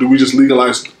 prostitution, or do we just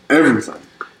legalize everything?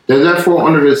 Does that fall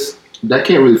under this? That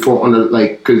can't really fall under,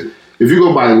 because if you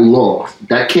go by law,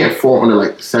 that can't fall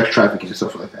under, sex trafficking and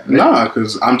stuff like that. Right? Nah,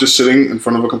 because I'm just sitting in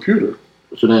front of a computer.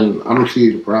 So then I don't see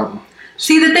the problem.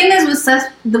 See, the thing is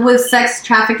with sex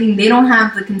trafficking, they don't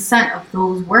have the consent of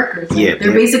those workers. Yeah,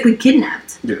 they're basically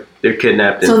kidnapped. Yeah, they're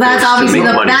kidnapped. So that's obviously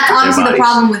the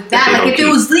problem with that. Like if it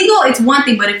was legal, it's one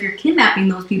thing, but if you're kidnapping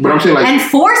those people and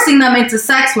forcing them into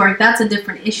sex work, that's a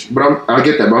different issue. But I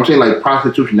get that. But I'm saying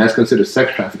prostitution, that's considered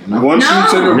sex trafficking. No? Once you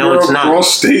take a girl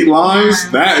across state lines,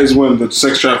 that is when the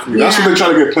sex trafficking. That's what they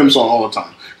try to get pimps on all the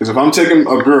time. Because if I'm taking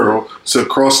a girl to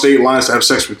cross state lines to have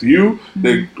sex with you,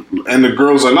 and the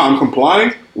girls are not, I'm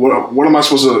complying, what am I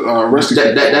supposed to arrest you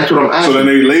for? That's what I'm asking. So then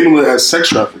they label it as sex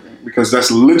trafficking, because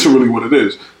that's literally what it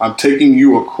is. I'm taking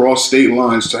you across state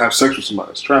lines to have sex with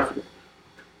somebody. It's trafficking.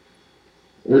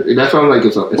 That's what I'm like.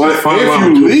 It's but if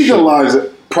you legalize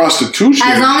prostitution,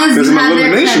 as long as there's you an have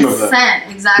elimination their consent, of that.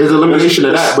 exactly. There's elimination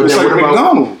of that. But it's then like what about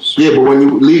McDonald's? Yeah, but when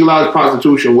you legalize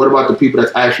prostitution, what about the people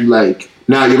that's actually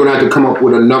now you're gonna have to come up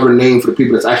with another name for the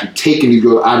people that's actually taking these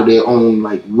girls out of their own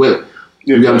will.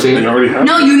 Yeah, you know what I'm saying?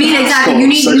 No, you need You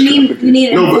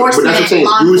need enforcement. No, but that's what I'm saying.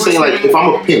 You were saying if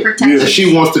I'm a pimp and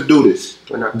she wants to do this,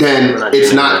 then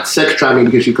it's not sex trafficking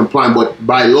because she's complying. But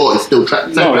by law, it's still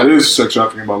sex trafficking. No, it is sex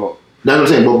trafficking by law. That's what I'm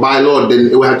saying. But by law, then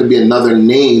it would have to be another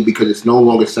name because it's no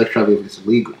longer sex trafficking if it's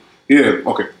illegal. Yeah,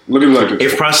 okay. Look at it like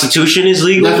this. If prostitution is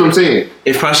legal, that's what I'm saying.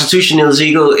 If prostitution is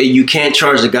legal, you can't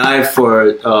charge the guy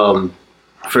for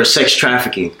sex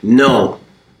trafficking. No,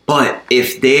 but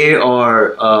if they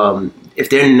are, if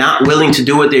they're not willing to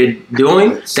do what they're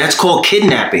doing, that's called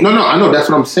kidnapping. No, I know. That's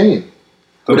what I'm saying.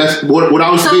 But that's what I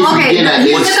was basically getting at.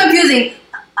 It's confusing.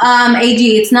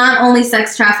 AG, it's not only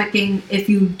sex trafficking if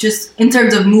you just, in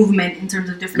terms of movement, in terms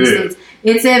of different states.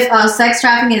 It's if sex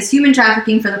trafficking is human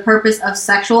trafficking for the purpose of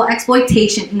sexual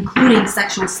exploitation, including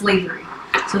sexual slavery.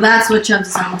 So that's what Chubbs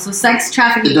is saying. So sex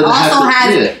trafficking also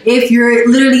has if you're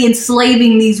literally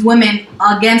enslaving these women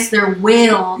against their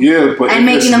will. Yeah, but and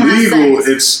making them legal, have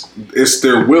sex. It's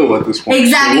their will at this point.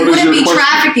 Exactly. So it wouldn't be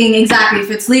trafficking, exactly, if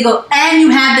it's legal and you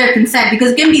have their consent.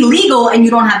 Because it can be legal and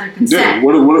you don't have their consent. Yeah,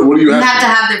 what do you have to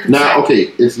have their consent. Now,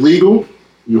 okay, it's legal,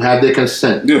 you have their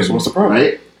consent. Yeah, so what's the problem?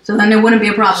 Right? So then it wouldn't be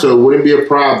a problem. So it wouldn't be a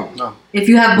problem. No. If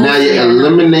you have both. Now you're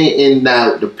eliminating,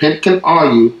 the pimp can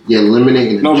argue, you're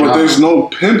eliminating a job. No, but there's no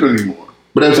pimp anymore.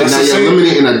 But I'm saying now you're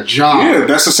eliminating a job. Yeah,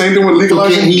 that's the same thing with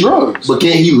legalizing drugs. But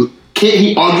can can't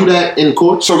he argue that in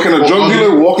court? So can a drug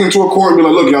dealer walk into a court and be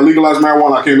like, look, y'all legalize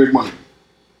marijuana, I can't make money?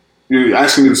 You're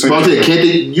asking me the same thing. Can't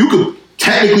they, you could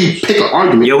technically pick an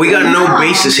argument. Yo, we got no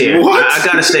basis here. What? I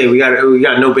gotta say, we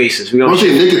got no basis. I'm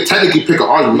saying they could technically pick an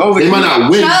argument. No, they might not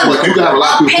win, but you can have a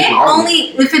lot of people pick an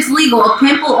argument. If it's legal, a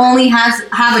pimp will only have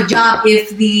a job if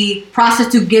the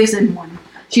prostitute gives him one.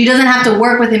 She doesn't have to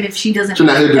work with him if she doesn't.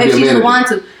 If she doesn't want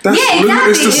to. That's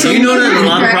exactly. You know that a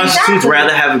lot of prostitutes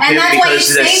rather have a pimp because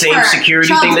of that same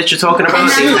security thing that you're talking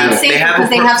about. They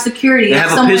have security. They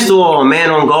have a pistol or a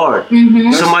man on guard.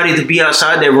 Mm-hmm. Somebody to be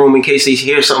outside their room in case they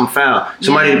hear something foul.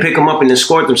 Somebody to pick them up and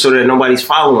escort them so that nobody's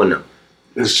following them.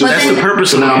 That's the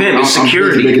purpose of a pimp. It's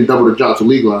security. Making double the job to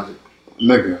legalize it.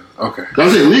 Nigga, okay.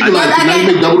 That's it. Legalize it. Now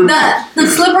you make double the job. The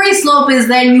slippery slope is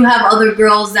then you have other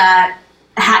girls that.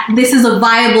 This is a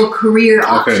viable career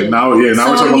option. Okay, now we're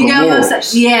talking about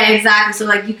morals. Yeah, exactly. So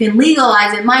like you can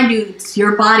legalize it. Mind you, it's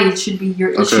your body. It should be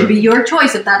your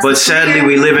choice if that's. But sadly,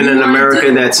 we live in an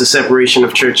America that's a separation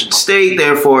of church and state.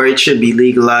 Therefore, it should be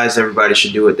legalized. Everybody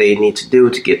should do what they need to do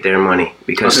to get their money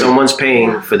because someone's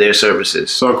paying for their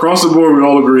services. So across the board, we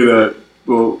all agree that.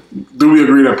 Well, do we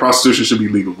agree that prostitution should be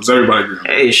legal? Does everybody agree?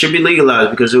 Hey, it should be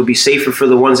legalized because it would be safer for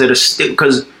the ones that are still.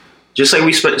 Because just like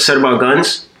we said about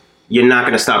guns. You're not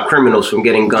going to stop criminals from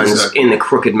getting guns in the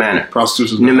crooked manner.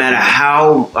 Prostitution. No matter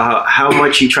how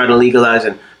much you try to legalize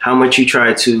and how much you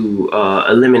try to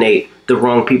eliminate the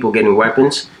wrong people getting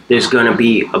weapons, there's going to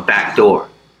be a back door.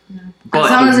 Yeah. But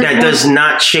that does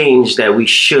not change that we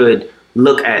should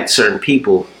look at certain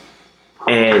people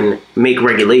and make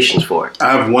regulations for it.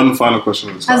 I have one final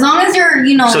question. As long as you're,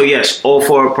 So yes, all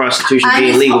for prostitution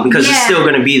being legal because it's still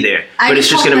going to be there, but it's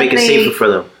just going to make it safer for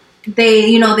them.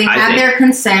 They have their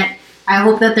consent. I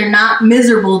hope that they're not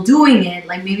miserable doing it.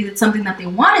 Like maybe it's something that they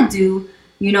want to do,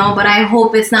 but I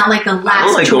hope it's not like a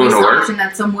last choice option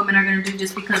that some women are going to do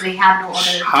just because they have no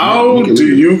other. How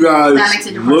do you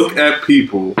guys look at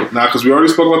people now? Because we already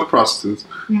spoke about the prostitutes.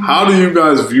 Mm-hmm. How do you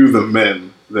guys view the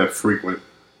men that frequent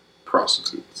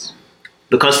prostitutes?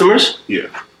 The customers? Yeah.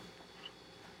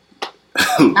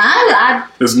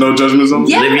 There's no judgment zone.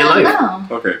 Yeah, live your life.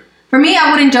 No. Okay. For me,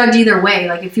 I wouldn't judge either way.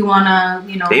 Like, if you want to,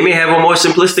 They may have a more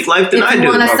simplistic life than I do. If you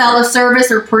want to sell a service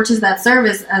or purchase that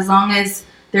service, as long as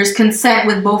there's consent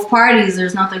with both parties,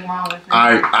 there's nothing wrong with it.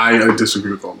 I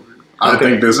disagree with all of you. I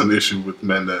think there's an issue with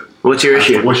men that... What's your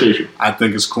issue? What's your issue? I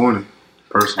think it's corny,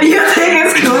 personally. You think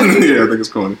it's corny? Yeah, I think it's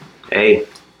corny. Hey.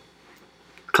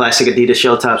 Classic Adidas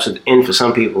shell tops are in for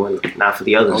some people and not for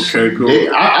the others. Okay, cool.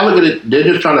 I look at it, they're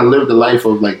just trying to live the life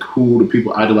of like who the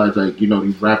people idolize, like,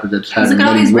 these rappers that's having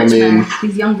many women.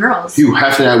 These young girls. Hugh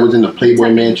Hefner that was in the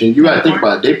Playboy Mansion. You gotta think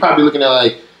about it. They probably looking at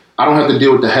like, I don't have to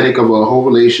deal with the headache of a whole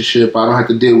relationship. I don't have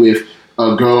to deal with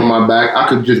a girl on my back. I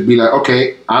could just be like,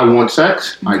 okay, I want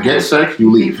sex. I get sex, you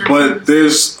leave. But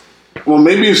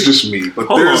maybe it's just me, but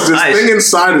there's this thing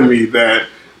inside of me that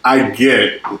I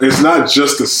get. It's not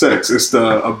just the sex; it's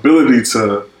the ability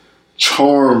to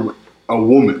charm a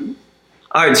woman.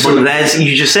 All right, so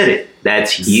you just said it.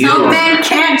 That's you. Some men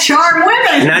can't charm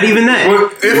women. Not even that.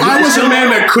 But if I was a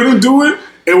man that couldn't do it,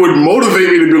 it would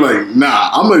motivate me to be like, nah,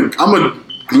 I'm a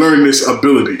learn this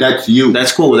ability. That's you.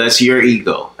 That's cool. That's your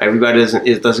ego. Everybody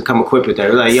doesn't come equipped with that.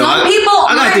 They're like, yo, I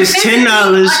got this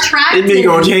 $10. This nigga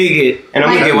gonna take it, and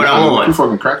I'm gonna get what I want. You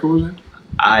fucking crack was it?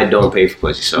 I don't pay for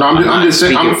pussy, so no, I'm just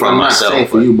saying. I'm for myself. Saying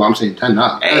for you, but I'm saying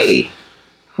 $10. Hey.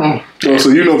 So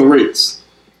you know the rates.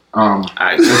 Listen,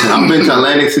 I've been to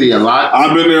Atlantic City a lot.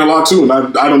 I've been there a lot too, and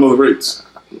I don't know the rates.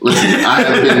 Listen, I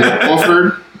have been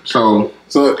offered. So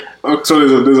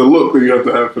there's a look that you have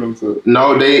to have for them to.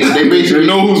 No, they basically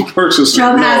know who's purchasing.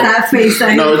 Chubb has that face.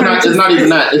 No, it's not even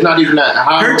that. It's not even that.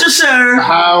 Purchaser.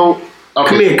 How? Okay.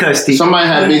 Come here, Custy. Somebody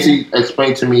had basically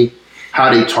explained to me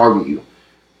how they target you.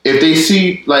 If they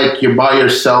see like you're by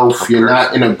yourself, you're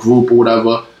not in a group or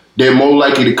whatever, they're more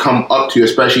likely to come up to you,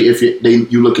 especially if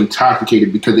you look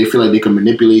intoxicated, because they feel like they can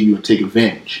manipulate you and take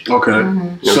advantage. Okay.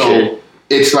 Mm-hmm. So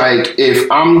it's like if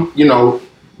I'm,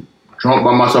 drunk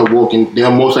by myself walking, they'll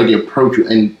most likely approach you.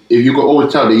 And if you go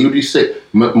always tell, they usually sit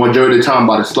majority of the time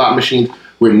by the slot machines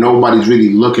where nobody's really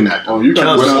looking at them. Oh, you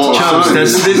Chubbs,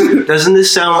 doesn't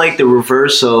this sound like the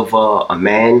reverse of a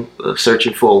man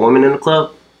searching for a woman in the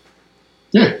club?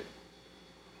 Yeah.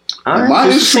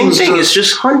 It's the same thing. It's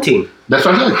just hunting. That's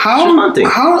what I said.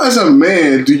 How as a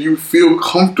man do you feel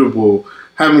comfortable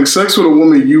having sex with a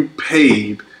woman you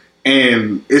paid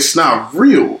and it's not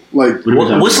real? Like,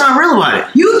 what's not real about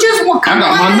it? You just want I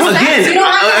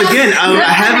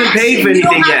haven't paid for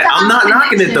anything yet. I'm not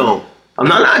knocking it though.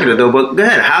 But go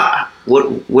ahead.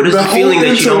 What is the feeling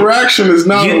that you don't? Interaction is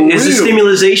not real. Is the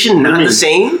stimulation not the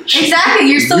same? Exactly.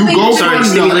 You're still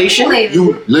stimulation.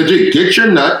 You legit get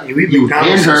your nut. You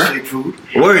hand her. Fake food.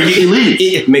 Word.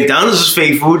 McDonald's is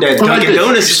fake food. That Dunkin'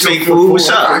 Donuts is fake food. What's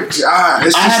up? It's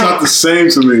just not the same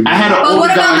to me. But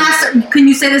what about can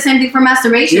you say the same thing for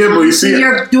masturbation? Yeah, but you see,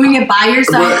 you're doing it by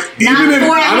yourself. Even if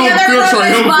I don't feel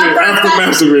triumphant after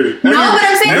masturbating. No, but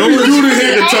I'm saying every dude in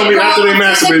here can tell me after they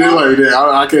masturbate, they're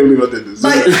like, I can't believe I did this.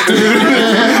 Not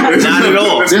at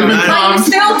all. But you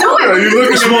still do it. You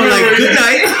look it's more like good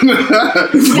night. You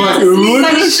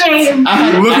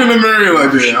look in the mirror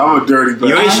like, yeah, I'm a dirty bastard.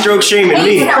 You ain't stroke shaming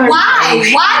me.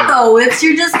 Why though? It's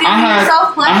you're just giving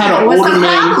yourself pleasure. What's the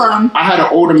problem? I had an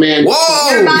older man.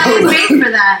 Whoa! Your body was made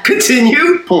for that.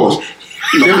 Continue. Pause.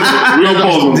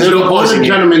 There's an older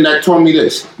gentleman that told me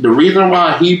this. The reason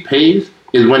why he pays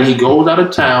is when he goes out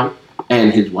of town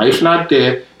and his wife's not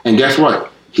there, and guess what?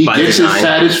 He gets his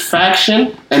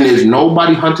satisfaction, and there's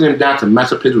nobody hunting him down to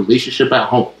mess up his relationship at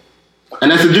home. And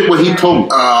that's legit what he told me.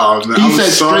 Oh, man, he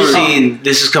said straight up. See,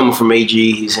 this is coming from AG.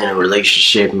 He's in a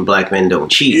relationship, and black men don't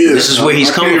cheat. Yeah, this is where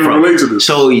he's coming from.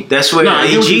 So that's where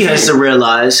AG has to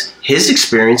realize his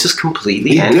experience is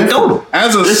completely anecdotal.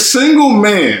 As a single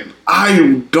man,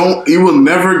 you will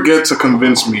never get to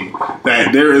convince me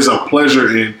that there is a pleasure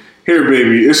in, here,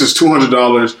 baby, this is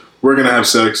 $200. We're gonna have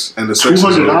sex, and the sex is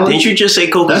 $200. Didn't you just say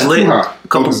coke is lit? No,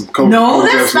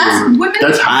 that's women.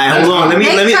 That's high. Hold on. Let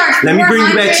me bring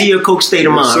you back to your coke state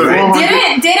of mind.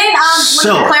 Right? Didn't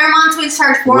Claremont Twins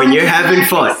charge $400? When you're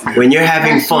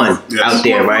having fun out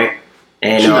there, right?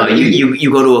 And you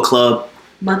go to a club,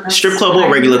 strip club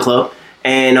or regular club.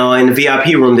 And in the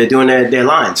VIP room, they're doing their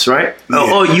lines, right?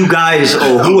 Yeah. Or you guys,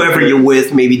 or whoever you're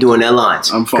with, maybe doing their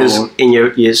lines. I'm following. Because in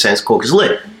your sense, coke is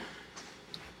lit.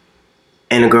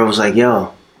 And the girl was like,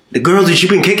 yo, the girl that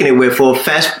you've been kicking it with for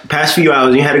past few hours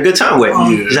and you had a good time with.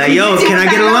 She's like, yo, can I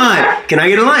get a line? Can I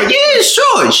get a line? Yeah,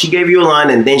 sure. She gave you a line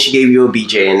and then she gave you a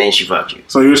BJ and then she fucked you.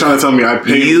 So you're trying to tell me I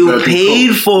paid You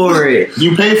paid for it.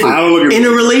 You paid for it. I don't look at in a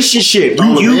relationship.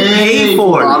 You paid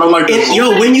for it. I don't like that.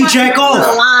 Yo, when you jack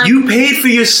off, you paid for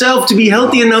yourself to be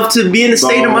healthy enough to be in a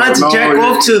state of mind to jack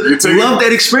off to love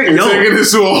that experience. You're taking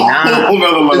this to a whole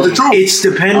nother level. It's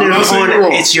dependent upon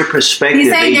it's your perspective.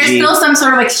 He's saying there's still some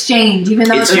sort of exchange, even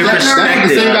though it's your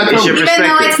perspective. Even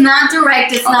though it's not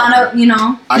direct, it's not a,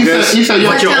 I guess,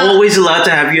 but you're always allowed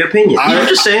to have your opinion. I'm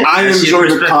just saying. I enjoy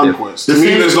the conquest. To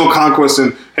me, there's no conquest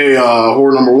in, hey,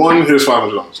 whore number one, here's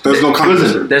 $500. There's no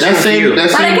conquest. That's for you. But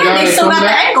again, they still got the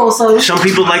angle, so. Some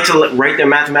people like to write their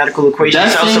mathematical equations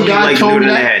out. Some people like to do it in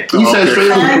their head. He said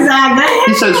straight up.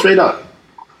 Exactly. He said straight up.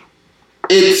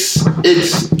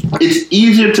 It's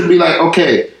easier to be like,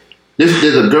 okay,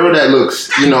 there's a girl that looks,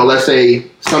 let's say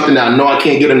something that I know I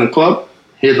can't get in the club.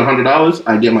 Here's $100.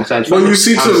 I get my satisfaction. But you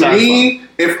see, to me,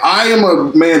 if I am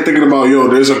a man thinking about,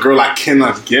 there's a girl I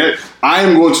cannot get, I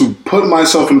am going to put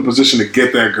myself in a position to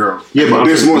get that girl. Yeah, but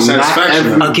there's more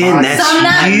satisfaction. Again, that's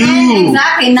you.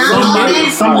 Exactly. Not all men.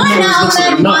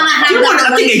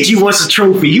 I think AG wants a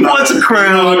trophy. He wants a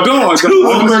crown. No, I don't. Some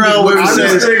men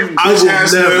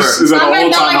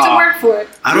don't like to work for it.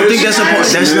 I don't think that's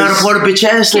not a part of bitch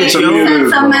assness, yo.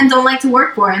 Some men don't like to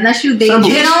work for it, and that's you. They don't.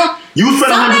 You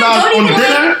spend $100 on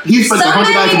dinner. He spent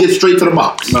 $100 to get straight to the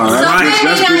box. No, that's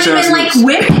bitch assness. Like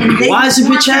women. Why is it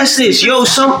bitch assness? Yo,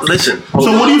 listen.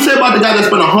 So what do you say about the guy that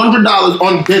spent $100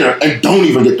 on dinner and don't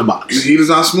even get the box? He is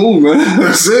not smooth, man.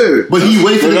 That's it. But he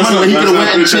wasted his money when he could have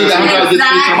went and paid $100.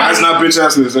 That's not bitch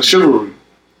assness. That's chivalry.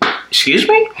 Excuse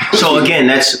me? So again,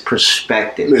 that's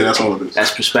perspective. Yeah, that's all it is.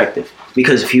 That's perspective.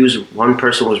 Because if one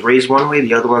person was raised one way,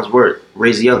 the other ones were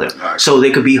raised the other. Right. So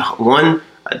there could be one.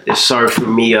 Sorry for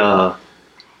me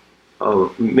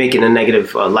making a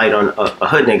negative light on a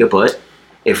hood nigga, but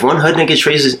if one hood nigga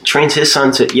trains his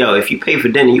son to, if you pay for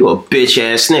dinner, you a bitch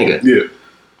ass nigga. Yeah.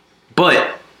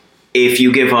 But if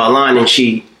you give her a line and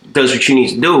she does what you need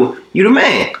to do, you the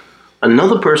man.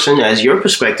 Another person, as your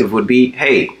perspective, would be,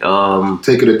 hey, take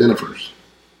her to dinner first.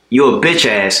 You're a bitch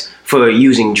ass for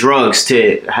using drugs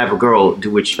to have a girl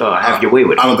do what have your way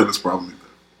with it. I don't think it's a problem either.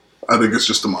 I think it's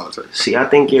just the monetary. See, I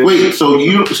think you're... Wait, so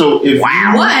if...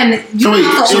 Wow.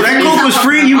 So that coke was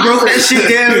free? You broke that shit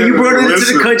down, you brought it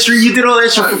into the country, you did all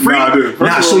that shit for free? Nah, I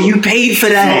did. So you paid for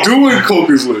that. Doing coke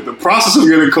is lit. The process of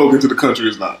getting coke into the country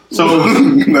is not. So,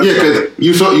 because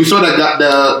you saw that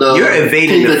the you're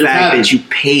evading the fact that you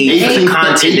paid for the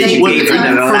content that you paid for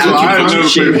that I've never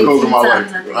paid for coke in my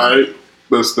life. Alright?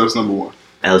 That's number one.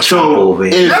 El Chapo over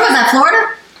here. Where was that,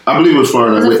 Florida? I believe it was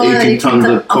Florida with 18 tons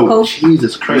of coke.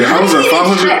 Jesus Christ. How was that?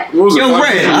 500? What was it? Yo,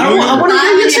 Red, I want to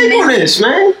hear your take on this,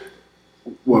 man.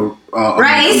 Well,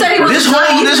 Right? He said he was this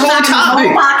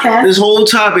whole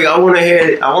topic. I want to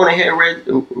hear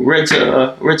Red's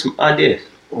ideas.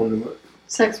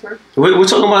 Sex work. We're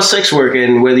talking about sex work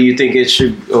and whether you think it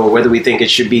should, or whether we think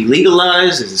it should be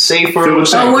legalized. Is it safer?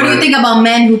 So what do you think about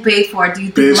men who pay for it? Do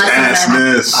you think less of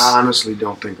that? I honestly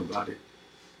don't think about it.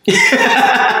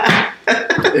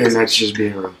 And that's just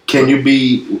being real. Can you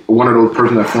be one of those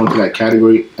persons that fall into that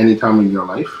category anytime in your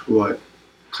life? What?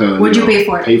 Would you pay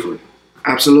for it? Pay for it.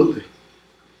 Absolutely.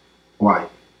 Why?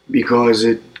 Because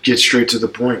it gets straight to the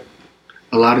point.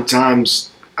 A lot of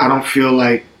times, I don't feel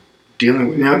like dealing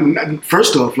with... Now,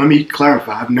 first off, let me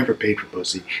clarify. I've never paid for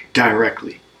pussy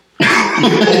directly.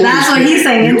 That's what he's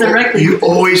saying, indirectly. You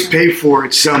always pay for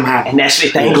it somehow. And that's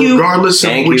it. Thank you. Regardless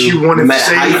of what you want to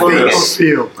say, think, or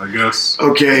feel. I guess.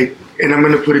 Okay, and I'm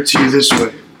going to put it to you this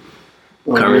way.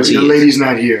 Well, the lady's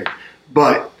not here.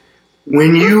 But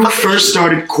when you first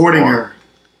started courting her,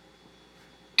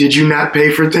 did you not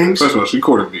pay for things? First of all, she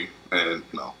courted me, and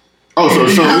no. Oh, so it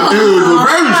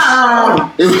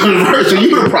was reverse. So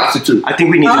you were a prostitute. I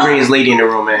think we need to bring his lady in the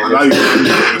room, man.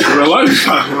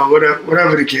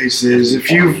 Whatever the case is, if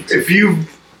you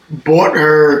bought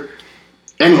her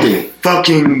anything,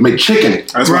 fucking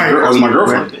McChicken, that's right. That's my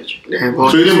girlfriend. Yeah, well,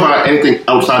 so you didn't buy anything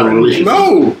outside of a relationship?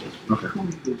 No. Okay.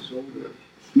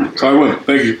 So I win.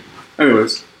 Thank you.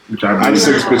 Anyways, I just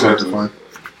think this bitch had to fine.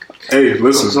 Hey,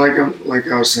 listen. It's like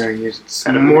I was saying, it's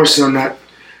more so not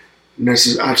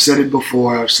necessary. I've said it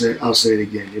before. I'll say it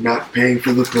again. You're not paying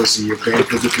for the pussy. You're paying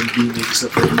for the convenience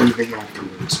of leaving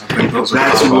afterwards.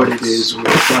 That's what it is with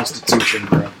prostitution,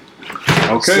 bro.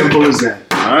 Okay. Simple as that.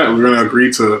 All right, we're gonna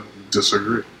agree to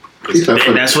disagree.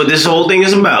 That's what this whole thing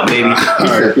is about, baby. He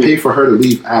said pay for her to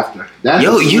leave after.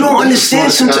 You don't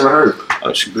understand sometimes.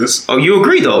 Oh, you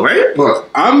agree though, right? What?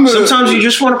 Sometimes you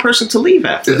just want a person to leave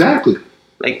after. Exactly.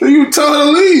 Like you tell her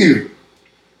to leave.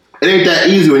 It ain't that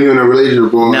easy when you're in a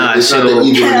relationship, bro. Nah, it's not that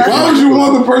easy. Why would you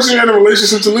want the person you're in a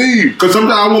relationship to leave? Because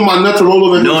sometimes I want my nut to roll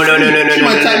over. No. She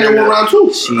might tag me one round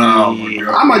too. Oh my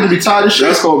God. I might just be tired of shit.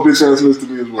 That's called bitch ass list to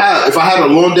me as well. If I had a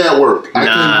long day at work, I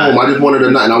came home, I just wanted a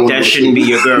nut, and I wanted. That shouldn't be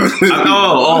your girl.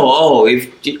 If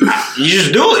you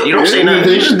just do it, you don't say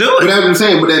nothing. You just do it. But that's what I'm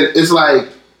saying. But then it's like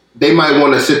they might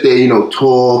want to sit there,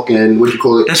 talk and what you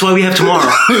call it. That's why we have tomorrow.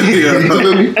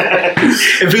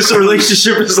 If it's a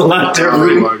relationship, it's a lot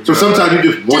different. So sometimes you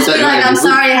just want that. Be like, I'm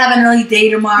sorry, I have an early day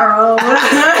tomorrow.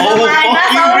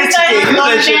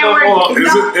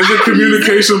 Is it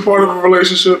communication part of a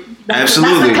relationship?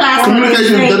 Absolutely.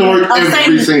 Communication doesn't work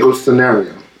every single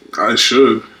scenario. I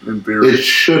should, in theory. It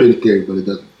should in theory, but it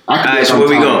doesn't. Alright, so where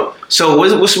we go? So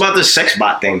what's about the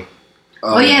Sexbot thing?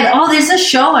 There's a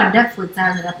show on Netflix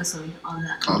that has an episode on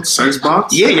that. On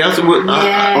Sexbots? Yeah. Didn't I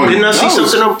see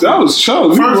something on that was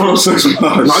show. You were on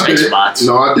Sexbots. Sexbots.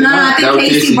 No, I did not. I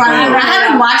think Casey brought it. I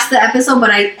haven't watched the episode, but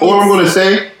all I'm gonna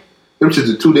say, them shits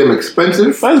are too damn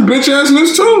expensive. That's bitch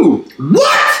assness too.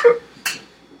 What?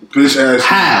 Bitch ass.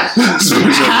 Half.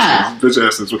 Bitch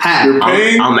assness. Half. You're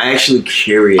paying. I'm actually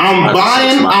curious. I'm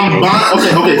buying.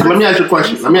 Okay. So let me ask you a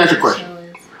question.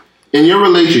 In your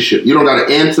relationship, you don't got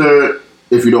to answer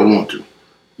if you don't want to.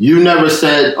 You never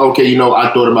said, okay,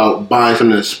 I thought about buying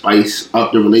something to spice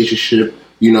up the relationship.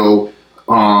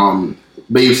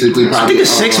 Basically, I think a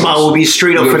Sexbot will be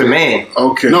straight up for the man.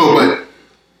 Okay. No, but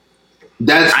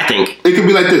I think it could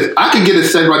be like this. I could get a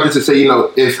Sexbot just to say,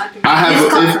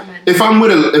 if I'm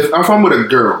with a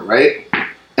girl, right,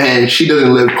 and she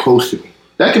doesn't live close to me,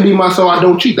 that could be my so I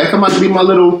don't cheat. That could be my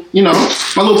little, my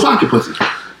little pocket pussy.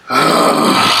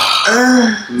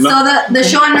 So the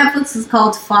show on Netflix is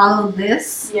called Follow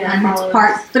This, and it's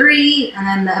part 3, and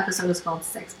then the episode is called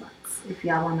Sexbots. If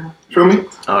y'all wanna show me.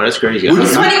 Oh, that's crazy.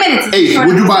 It's 20 minutes. Hey,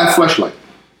 would you buy a fleshlight?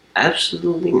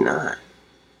 Absolutely not.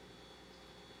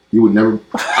 You would never.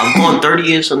 I've gone 30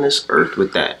 years on this earth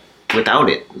without it. I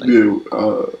don't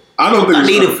think I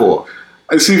need it for.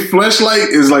 I see, fleshlight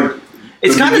is like.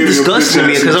 It's kind of disgusting to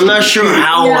me because I'm not sure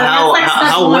how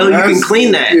well you can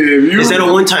clean that. Is that a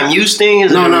one-time use thing?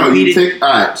 No. You take, all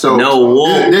right. So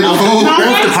off the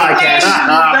podcast.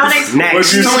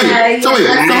 Next. So hold on.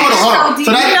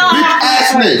 So that bitch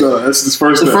ass nigga. That's the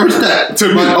first step. The first step.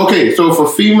 Okay. So if a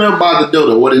female buys a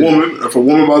dildo, what is it? If a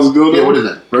woman buys a dildo, yeah, what is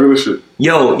that? Regular shit.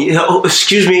 Yo,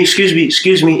 excuse me.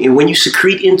 And when you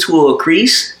secrete into a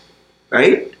crease,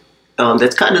 right?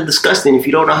 that's kind of disgusting if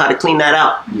you don't know how to clean that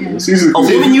out. Yeah. A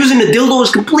woman using a dildo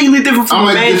is completely different from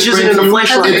a man using it in a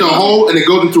fleshlight. It's a hole and it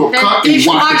goes into a cup and you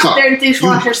wash the cup. Their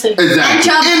dishwasher sink.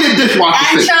 Exactly. In the dishwasher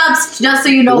and sink. Chubbs, just so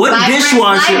you know,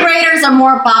 vibrators are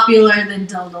more popular than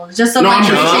dildos. Just so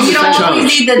you don't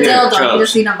always need the dildo, you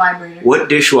just need a vibrator. What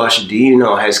dishwasher do you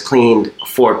know has cleaned a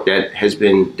fork that has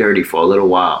been dirty for a little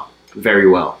while very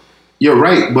well? You're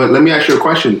right, but let me ask you a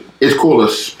question. It's called a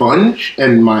sponge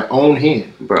and my own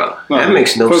hand. Bruh, that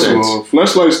makes no sense. First of all,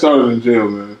 fleshlight started in jail,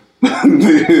 man.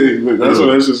 That's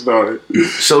where that shit started.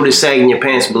 So did sagging your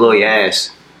pants below your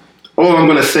ass. All I'm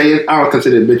gonna say is I don't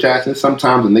consider it bitch ass, and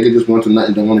sometimes a nigga just wants a nut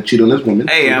and don't want to cheat on this woman.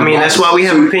 Hey, I mean that's why we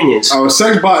have opinions. Our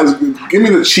Sexbot is give me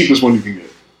the cheapest one you can get.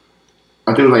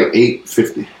 I think it was like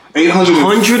 $850.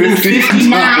 $150?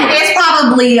 Nah, it's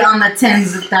probably on the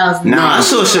tens of thousands. Nah, I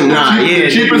saw some. The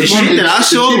shit that I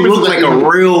saw looked like a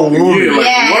real woman.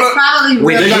 Yeah, it's probably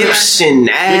with hips and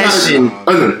ass and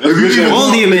all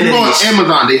the amenities. On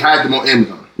Amazon, they had them on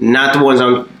Amazon. Not the ones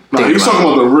I'm. He's talking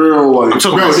about the real, like, I'm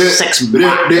talking about sex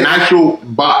bots. They're actual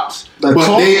bots, but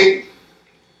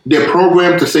they're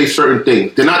programmed to say certain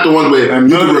things. They're not the ones where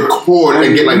you can record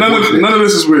and get like none of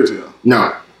this is weird to you.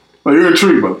 No, like, you're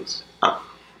intrigued by this.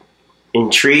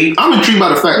 Intrigued? I'm intrigued by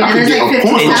the fact I can get a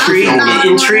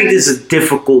porn. Intrigued is a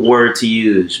difficult word to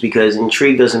use because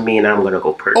intrigued doesn't mean I'm gonna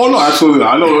go purchase. Oh no, absolutely.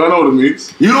 I know what it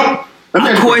means. You don't.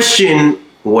 I question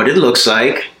what it looks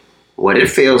like, what it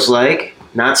feels like.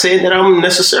 Not saying that I'm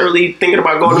necessarily thinking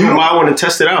about going to buy one and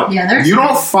test it out. Yeah, you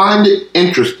don't find it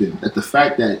interesting that the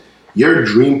fact that your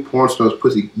dream porn star's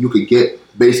pussy you could get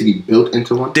basically built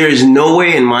into one? There's no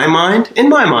way in my mind,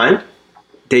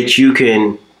 that you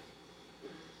can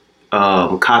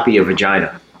copy a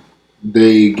vagina.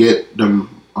 They get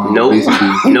them. Nope.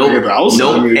 And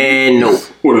nope.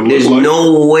 There's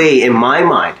no way in my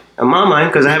mind,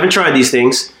 because I haven't tried these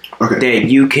things, that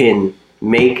you can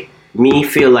make me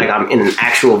feel like I'm in an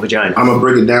actual vagina. I'm gonna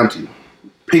break it down to you.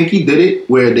 Pinky did it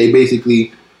where they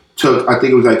basically took, I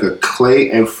think it was like a clay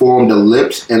and formed the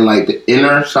lips and like the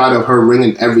inner side of her ring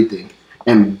and everything,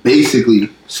 and basically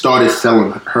started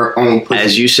selling her own pussy.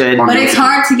 As you said, but it's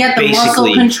hard to get the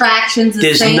muscle contractions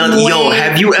the same way. Yo,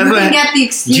 have you ever?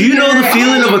 Do you know the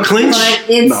feeling of a clinch? No.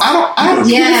 I don't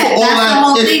care for all that. The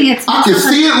whole thing. I can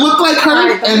see it look like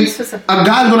her, and a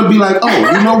guy's gonna be like, "Oh,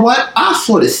 you know what? I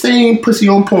saw the same pussy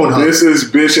on Pornhub. This is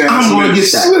bitch ass. I'm gonna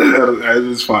get that.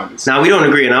 It's fine. Now we don't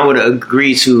agree, and I would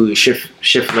agree to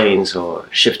shift lanes or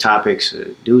shift topics,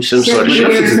 do some sort of shift.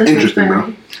 This is interesting,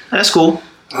 bro. That's cool.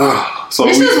 So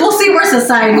we'll see where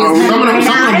society is. Some of them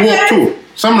walk too.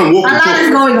 Some of them walk. A lot is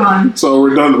going on. So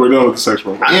we're done with the sex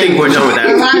program. I think we're done with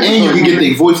that. And you can get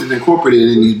their voices incorporated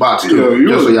in these bots too.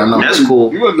 Just so y'all know. That's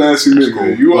cool. You a nasty nigga.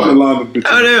 Cool. You on the line of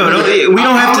bitches. We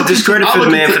don't have to discredit the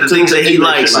man for the things that he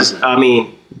likes. I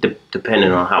mean,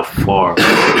 depending on how far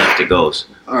left it goes.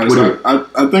 All right, so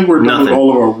I think we're done with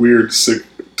all of our weird, sick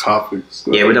topics.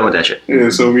 Yeah, we're done with that shit. Yeah,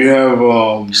 so we have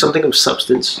something of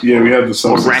substance. Yeah, we have the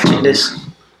substance. Or ratchetness.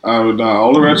 All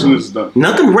the ratchetness is done.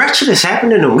 Nothing ratchet has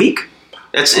happened in a week.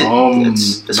 That's it.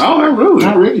 That's not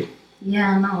really.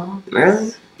 Yeah, no.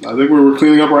 Really? I think we were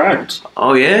cleaning up our act.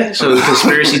 Oh yeah, so the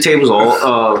conspiracy tables,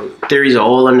 all theories are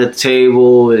all under the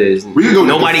table.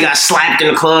 Nobody got slapped in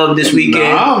the club this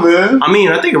weekend. Nah, man. I mean,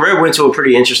 I think Red went to a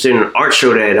pretty interesting art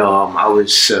show that I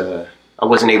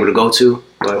wasn't able to go to.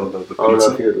 But I don't know if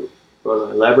you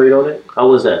want to elaborate on it. How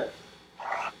was that?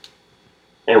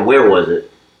 And where was it?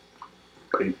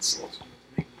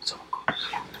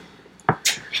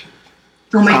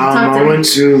 I went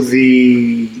to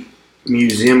the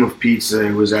Museum of Pizza.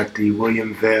 It was at the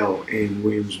William Vale in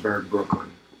Williamsburg, Brooklyn.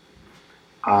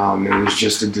 It was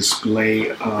just a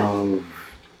display of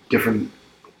different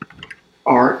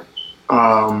art,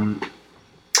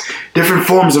 different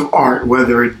forms of art,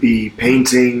 whether it be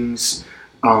paintings,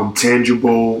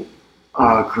 tangible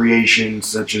creations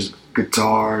such as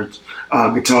guitars,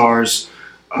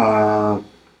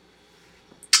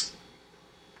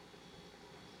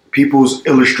 people's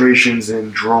illustrations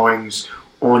and drawings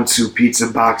onto pizza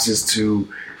boxes to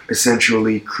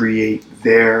essentially create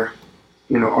their,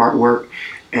 artwork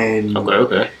and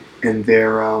and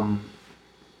their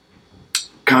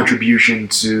contribution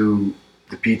to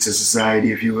the pizza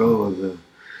society, if you will,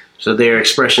 So their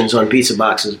expressions on pizza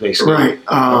boxes, basically. Right.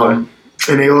 And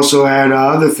they also had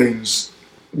other things.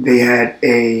 They had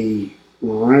a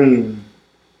room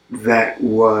that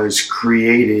was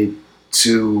created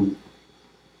to,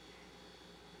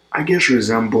 I guess,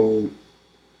 resemble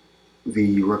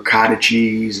the ricotta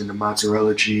cheese and the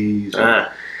mozzarella cheese.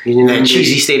 In that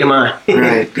cheesy state of mind.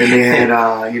 Right. And they had,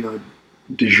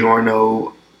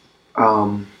 DiGiorno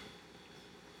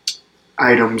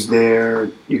items there.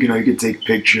 You could take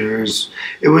pictures.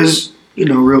 It was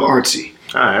real artsy.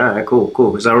 All right, cool.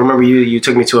 Because I remember you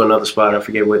took me to another spot. I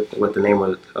forget what the name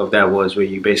of that was, where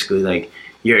you basically like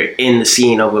you're in the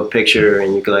scene of a picture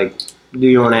and you could like do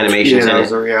your own animations. Yeah, that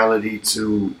was a reality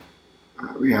to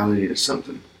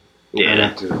something. Yeah, I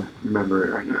have to remember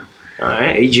it right now. All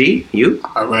right, AG, you?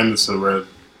 I ran into Red.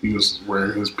 He was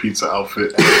wearing his pizza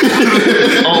outfit.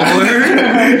 Oh,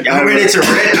 word? Y'all ran into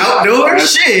Red outdoor?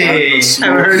 Shit. I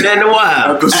haven't heard that in a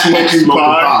while. At the smoking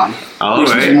pie. All which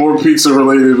right. is more pizza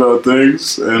related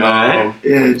things. And right.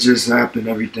 Yeah, it just happened.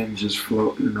 Everything just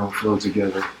flowed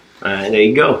together. All right, there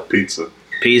you go. Pizza.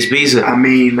 Pizza. I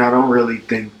mean, I don't really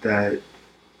think that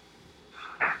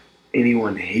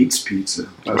anyone hates pizza.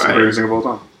 That's the greatest thing of all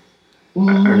time.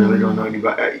 I really don't know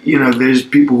anybody. There's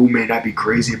people who may not be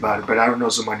crazy about it, but I don't know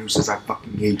somebody who says I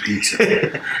fucking hate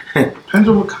pizza. Depends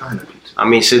on what kind of pizza. I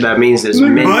mean, so that means there's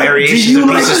many variations of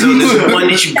pizza, so there's one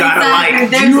that you gotta like.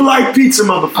 Do you like pizza,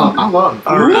 motherfucker? I love it.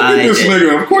 Look at this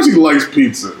nigga. Of course he likes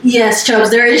pizza. Yes, Chubbs,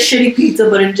 there is shitty pizza,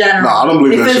 but in general, Nah, I don't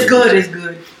believe if that it's shit. good, it's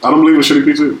good. I don't believe in shitty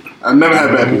pizza. I've never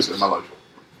had bad pizza in my life.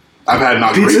 I've had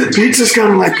not great pizza. Pizza's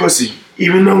kind of like pussy.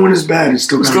 Even though when it's bad, it's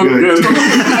still kind of good.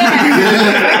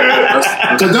 Yeah,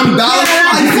 it's Cause them dollar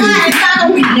slices. It's not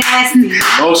gonna be nasty.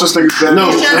 no such thing as bad No,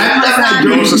 pussy. have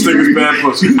No such thing as bad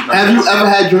pussy. you ever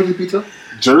had Jersey pizza?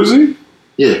 Jersey?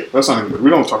 Yeah. That's not good. We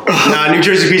don't talk about that. Nah, New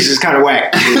Jersey pizza is kind of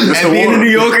whack. That's And the being a one. New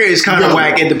Yorker is kind of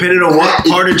whack, and depending on what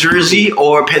part of Jersey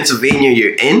or Pennsylvania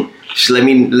you're in, just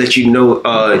let you know,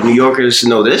 New Yorkers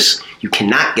know this: you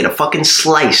cannot get a fucking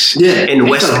slice in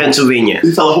West Pennsylvania.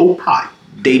 It's a whole pie.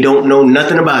 They don't know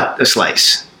nothing about the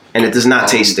slice, and it does not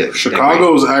taste good.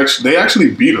 Chicago's actually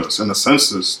beat us in the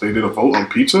census. They did a vote on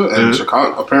pizza, and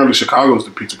apparently Chicago's the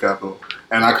pizza capital.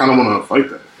 And I kind of want to fight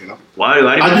that. Why do you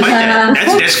fight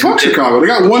that? Fuck Chicago. They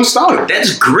got one style.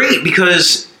 That's great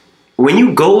because when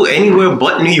you go anywhere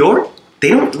but New York, they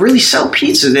don't really sell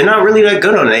pizza. They're not really that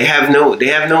good on it. They have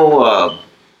no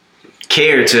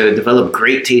care to develop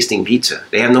great tasting pizza.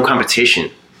 They have no competition.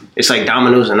 It's like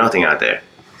Domino's or nothing out there.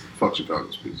 Fuck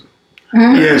Chicago's pizza.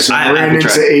 Yeah, so I ran into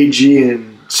AG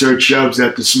and Sir Chubbs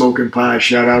at the Smoking Pie.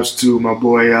 Shout outs to my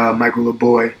boy Michael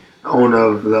LeBoy, owner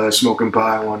of the Smoking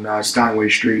Pie on Steinway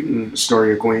Street in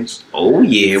Astoria, Queens. Oh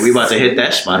yeah, we about to hit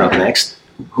that spot up next.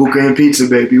 Hookah and pizza,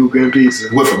 baby. Hookah and pizza.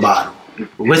 With a bottle.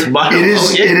 With bottle. It is.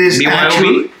 Oh, yeah. It is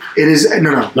actually. It is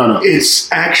no.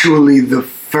 It's actually the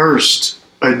first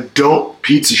adult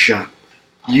pizza shop.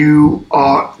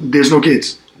 There's no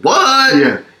kids. What?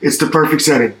 Yeah, it's the perfect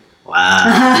setting. Wow.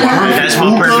 That's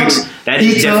my perfect. That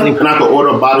is definitely. And I can order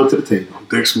a bottle to the table.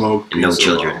 Dick smoke. No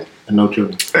children. And no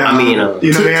children. I mean,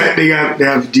 they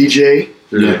have DJ.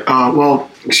 Yeah. Well,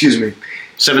 excuse me.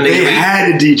 7 days. They had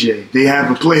a DJ. They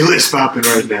have a playlist popping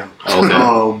right now.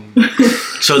 Okay.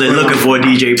 So they're looking for a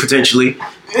DJ potentially.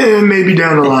 Maybe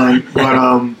down the line,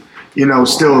 but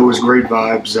still it was great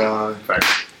vibes.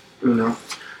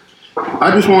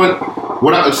 I just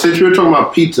want since you were talking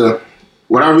about pizza.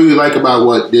 What I really like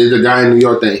about there's a guy in New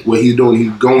York that what he's doing,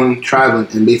 he's going traveling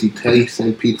and basically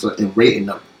tasting pizza and rating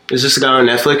them. Is this the guy on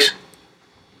Netflix?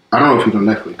 I don't know if he's on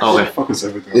Netflix. Okay. What the fuck is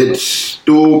everything? It's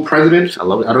Stool President. I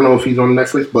love it. I don't know if he's on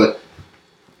Netflix, but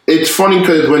it's funny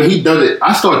because when he does it,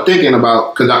 I start thinking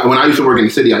about when I used to work in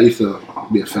the city, I used to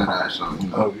be a fat ass.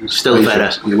 So, still a fat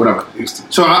ass. Yeah, whatever.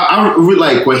 So I really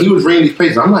like when he was rating these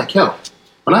places. I'm like, yo,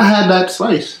 when I had that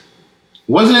slice,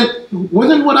 wasn't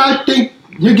what I think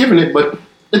you're giving it, but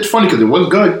it's funny because it was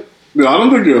good. No, I don't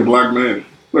think you're a black man.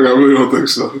 Like, I really don't think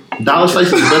so. Dollar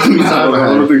slices is the best pizza I've ever had.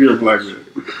 I don't think you're a black man.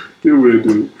 You're weird,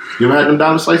 dude. You ever had them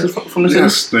dollar slices from the city?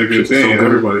 Yes, nigga. Damn,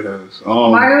 everybody has.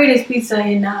 Margarita's Pizza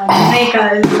in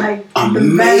Jamaica is like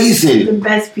amazing. The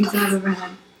best pizza I've ever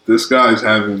had. This guy's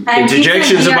having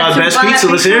interjections about best pizza.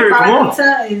 Let's hear it. Come on.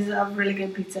 Pizza is a really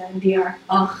good pizza in DR.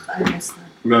 Oh, I miss that.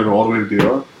 We gotta go all the way to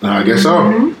DR. I guess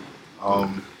so.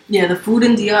 Mm-hmm. Yeah, the food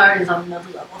in DR is on another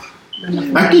level.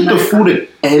 I think the food in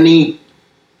any,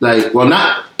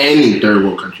 not any third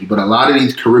world country, but a lot of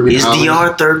these Caribbean is islands,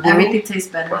 DR third world? Everything tastes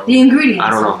better. The ingredients I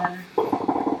don't know. are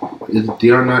better. Is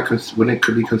DR not when it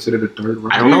could be considered a third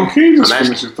world? I don't know. Can you just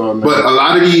finish your thought, man? But a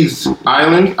lot of these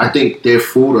islands, I think their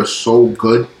food are so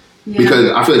good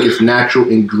because I feel like it's natural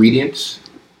ingredients.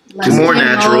 More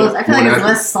natural. I feel like it's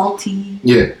less salty.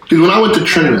 Yeah, because when I went to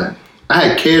Trinidad, I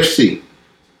had KFC.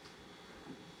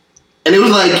 And it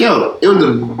was like, it was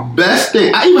the best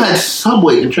thing. I even had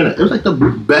Subway in Trinidad. It was like the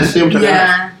best thing in Trinidad.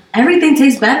 Yeah, everything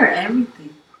tastes better. Everything.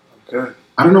 Okay.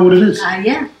 I don't know what it is.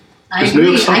 Yeah, I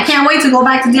agree. I can't wait to go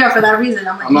back to DR for that reason.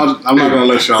 I'm not gonna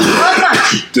let y'all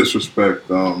disrespect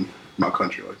my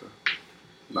country like that.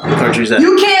 What country is that?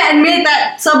 You can't admit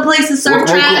that some places serve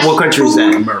trash. What country is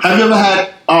that? America. Have you ever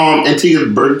had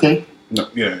Antigua's Burger King? No,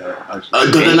 yeah.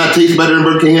 Does it not taste better than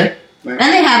Burger King yet? And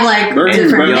they have like Burger King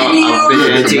different better. menus. I've been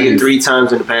to Antigua 3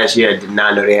 times in the past year. I did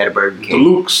not know they had a Burger King.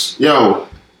 Luke's. Yo,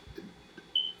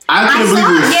 I couldn't believe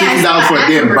it was $60 for a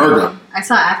damn burger. I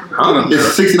saw Africa.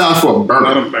 It's $60 for a Not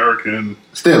burger. American.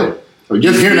 Still,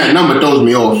 just hearing that number throws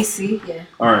me off. BC, yeah.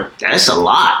 All right. That's a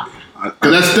lot.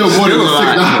 Cause that's still more than the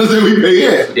 $6 that we pay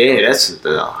in. Yeah, that's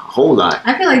a whole lot.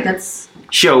 I feel like that's.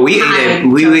 Sure, we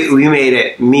made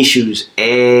at Mishu's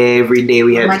every day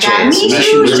we had the chance.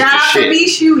 Mishu, shout out to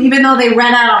Mishu, even though they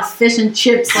ran out of fish and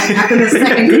chips like after the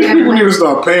second game. When you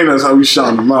start paying us, how we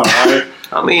shouting them out, right?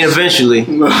 I mean, eventually.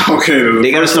 Okay.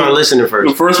 They gotta start listening first.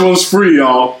 The first one's free,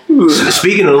 y'all.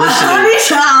 Speaking of listening. These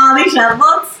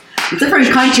shout-outs. Different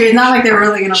countries, not like they're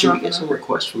really gonna. Should we get some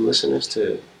requests from listeners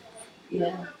to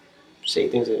say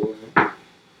things that.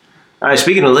 All right,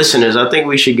 speaking of listeners, I think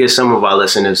we should get some of our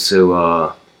listeners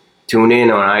to tune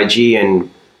in on IG and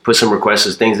put some requests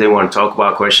of things they want to talk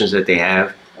about, questions that they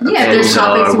have. Yeah, there's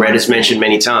topics. Reddit's mentioned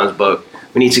many times, but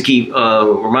we need to keep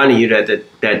reminding you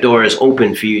that door is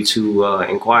open for you to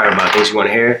inquire about things you want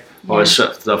to hear or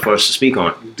stuff for us to speak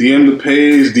on. DM the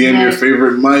page, DM your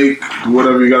favorite mic, do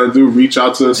whatever you got to do. Reach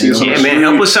out to us. Yeah, man,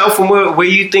 help us out from where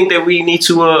you think that we need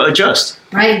to adjust.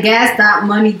 Right,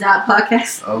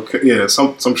 gas.money.podcast. Okay, yeah,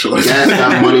 some shit like that.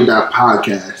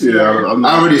 Gas.money.podcast. Yeah,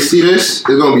 I already see this. It's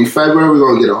going to be February. We're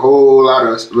going to get a whole lot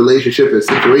of relationship and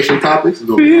situation topics.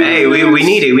 Hey, we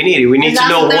need it. We need to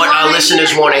know what our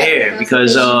listeners want to hear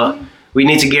because we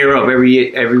need to gear up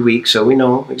every week so we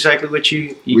know exactly what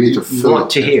you want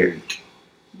to hear.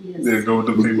 Yeah, go with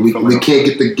the we can't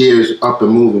get the gears up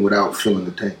and moving without filling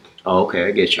the tank. Oh, okay,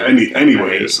 I get you.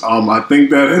 Anyways, I think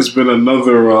that has been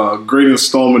another great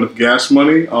installment of Gas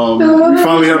Money. We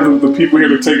finally have the people here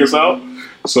to take us out.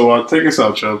 So take us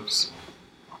out, Chubbs.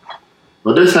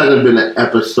 Well, this hasn't been an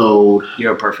episode.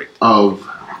 You're perfect. Of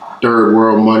Third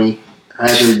World Money.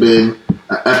 Hasn't been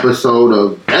an episode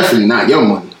of definitely not Your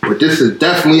Money, but this is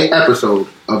definitely an episode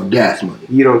of Gas Money.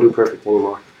 You don't do perfect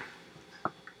anymore.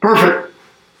 Perfect.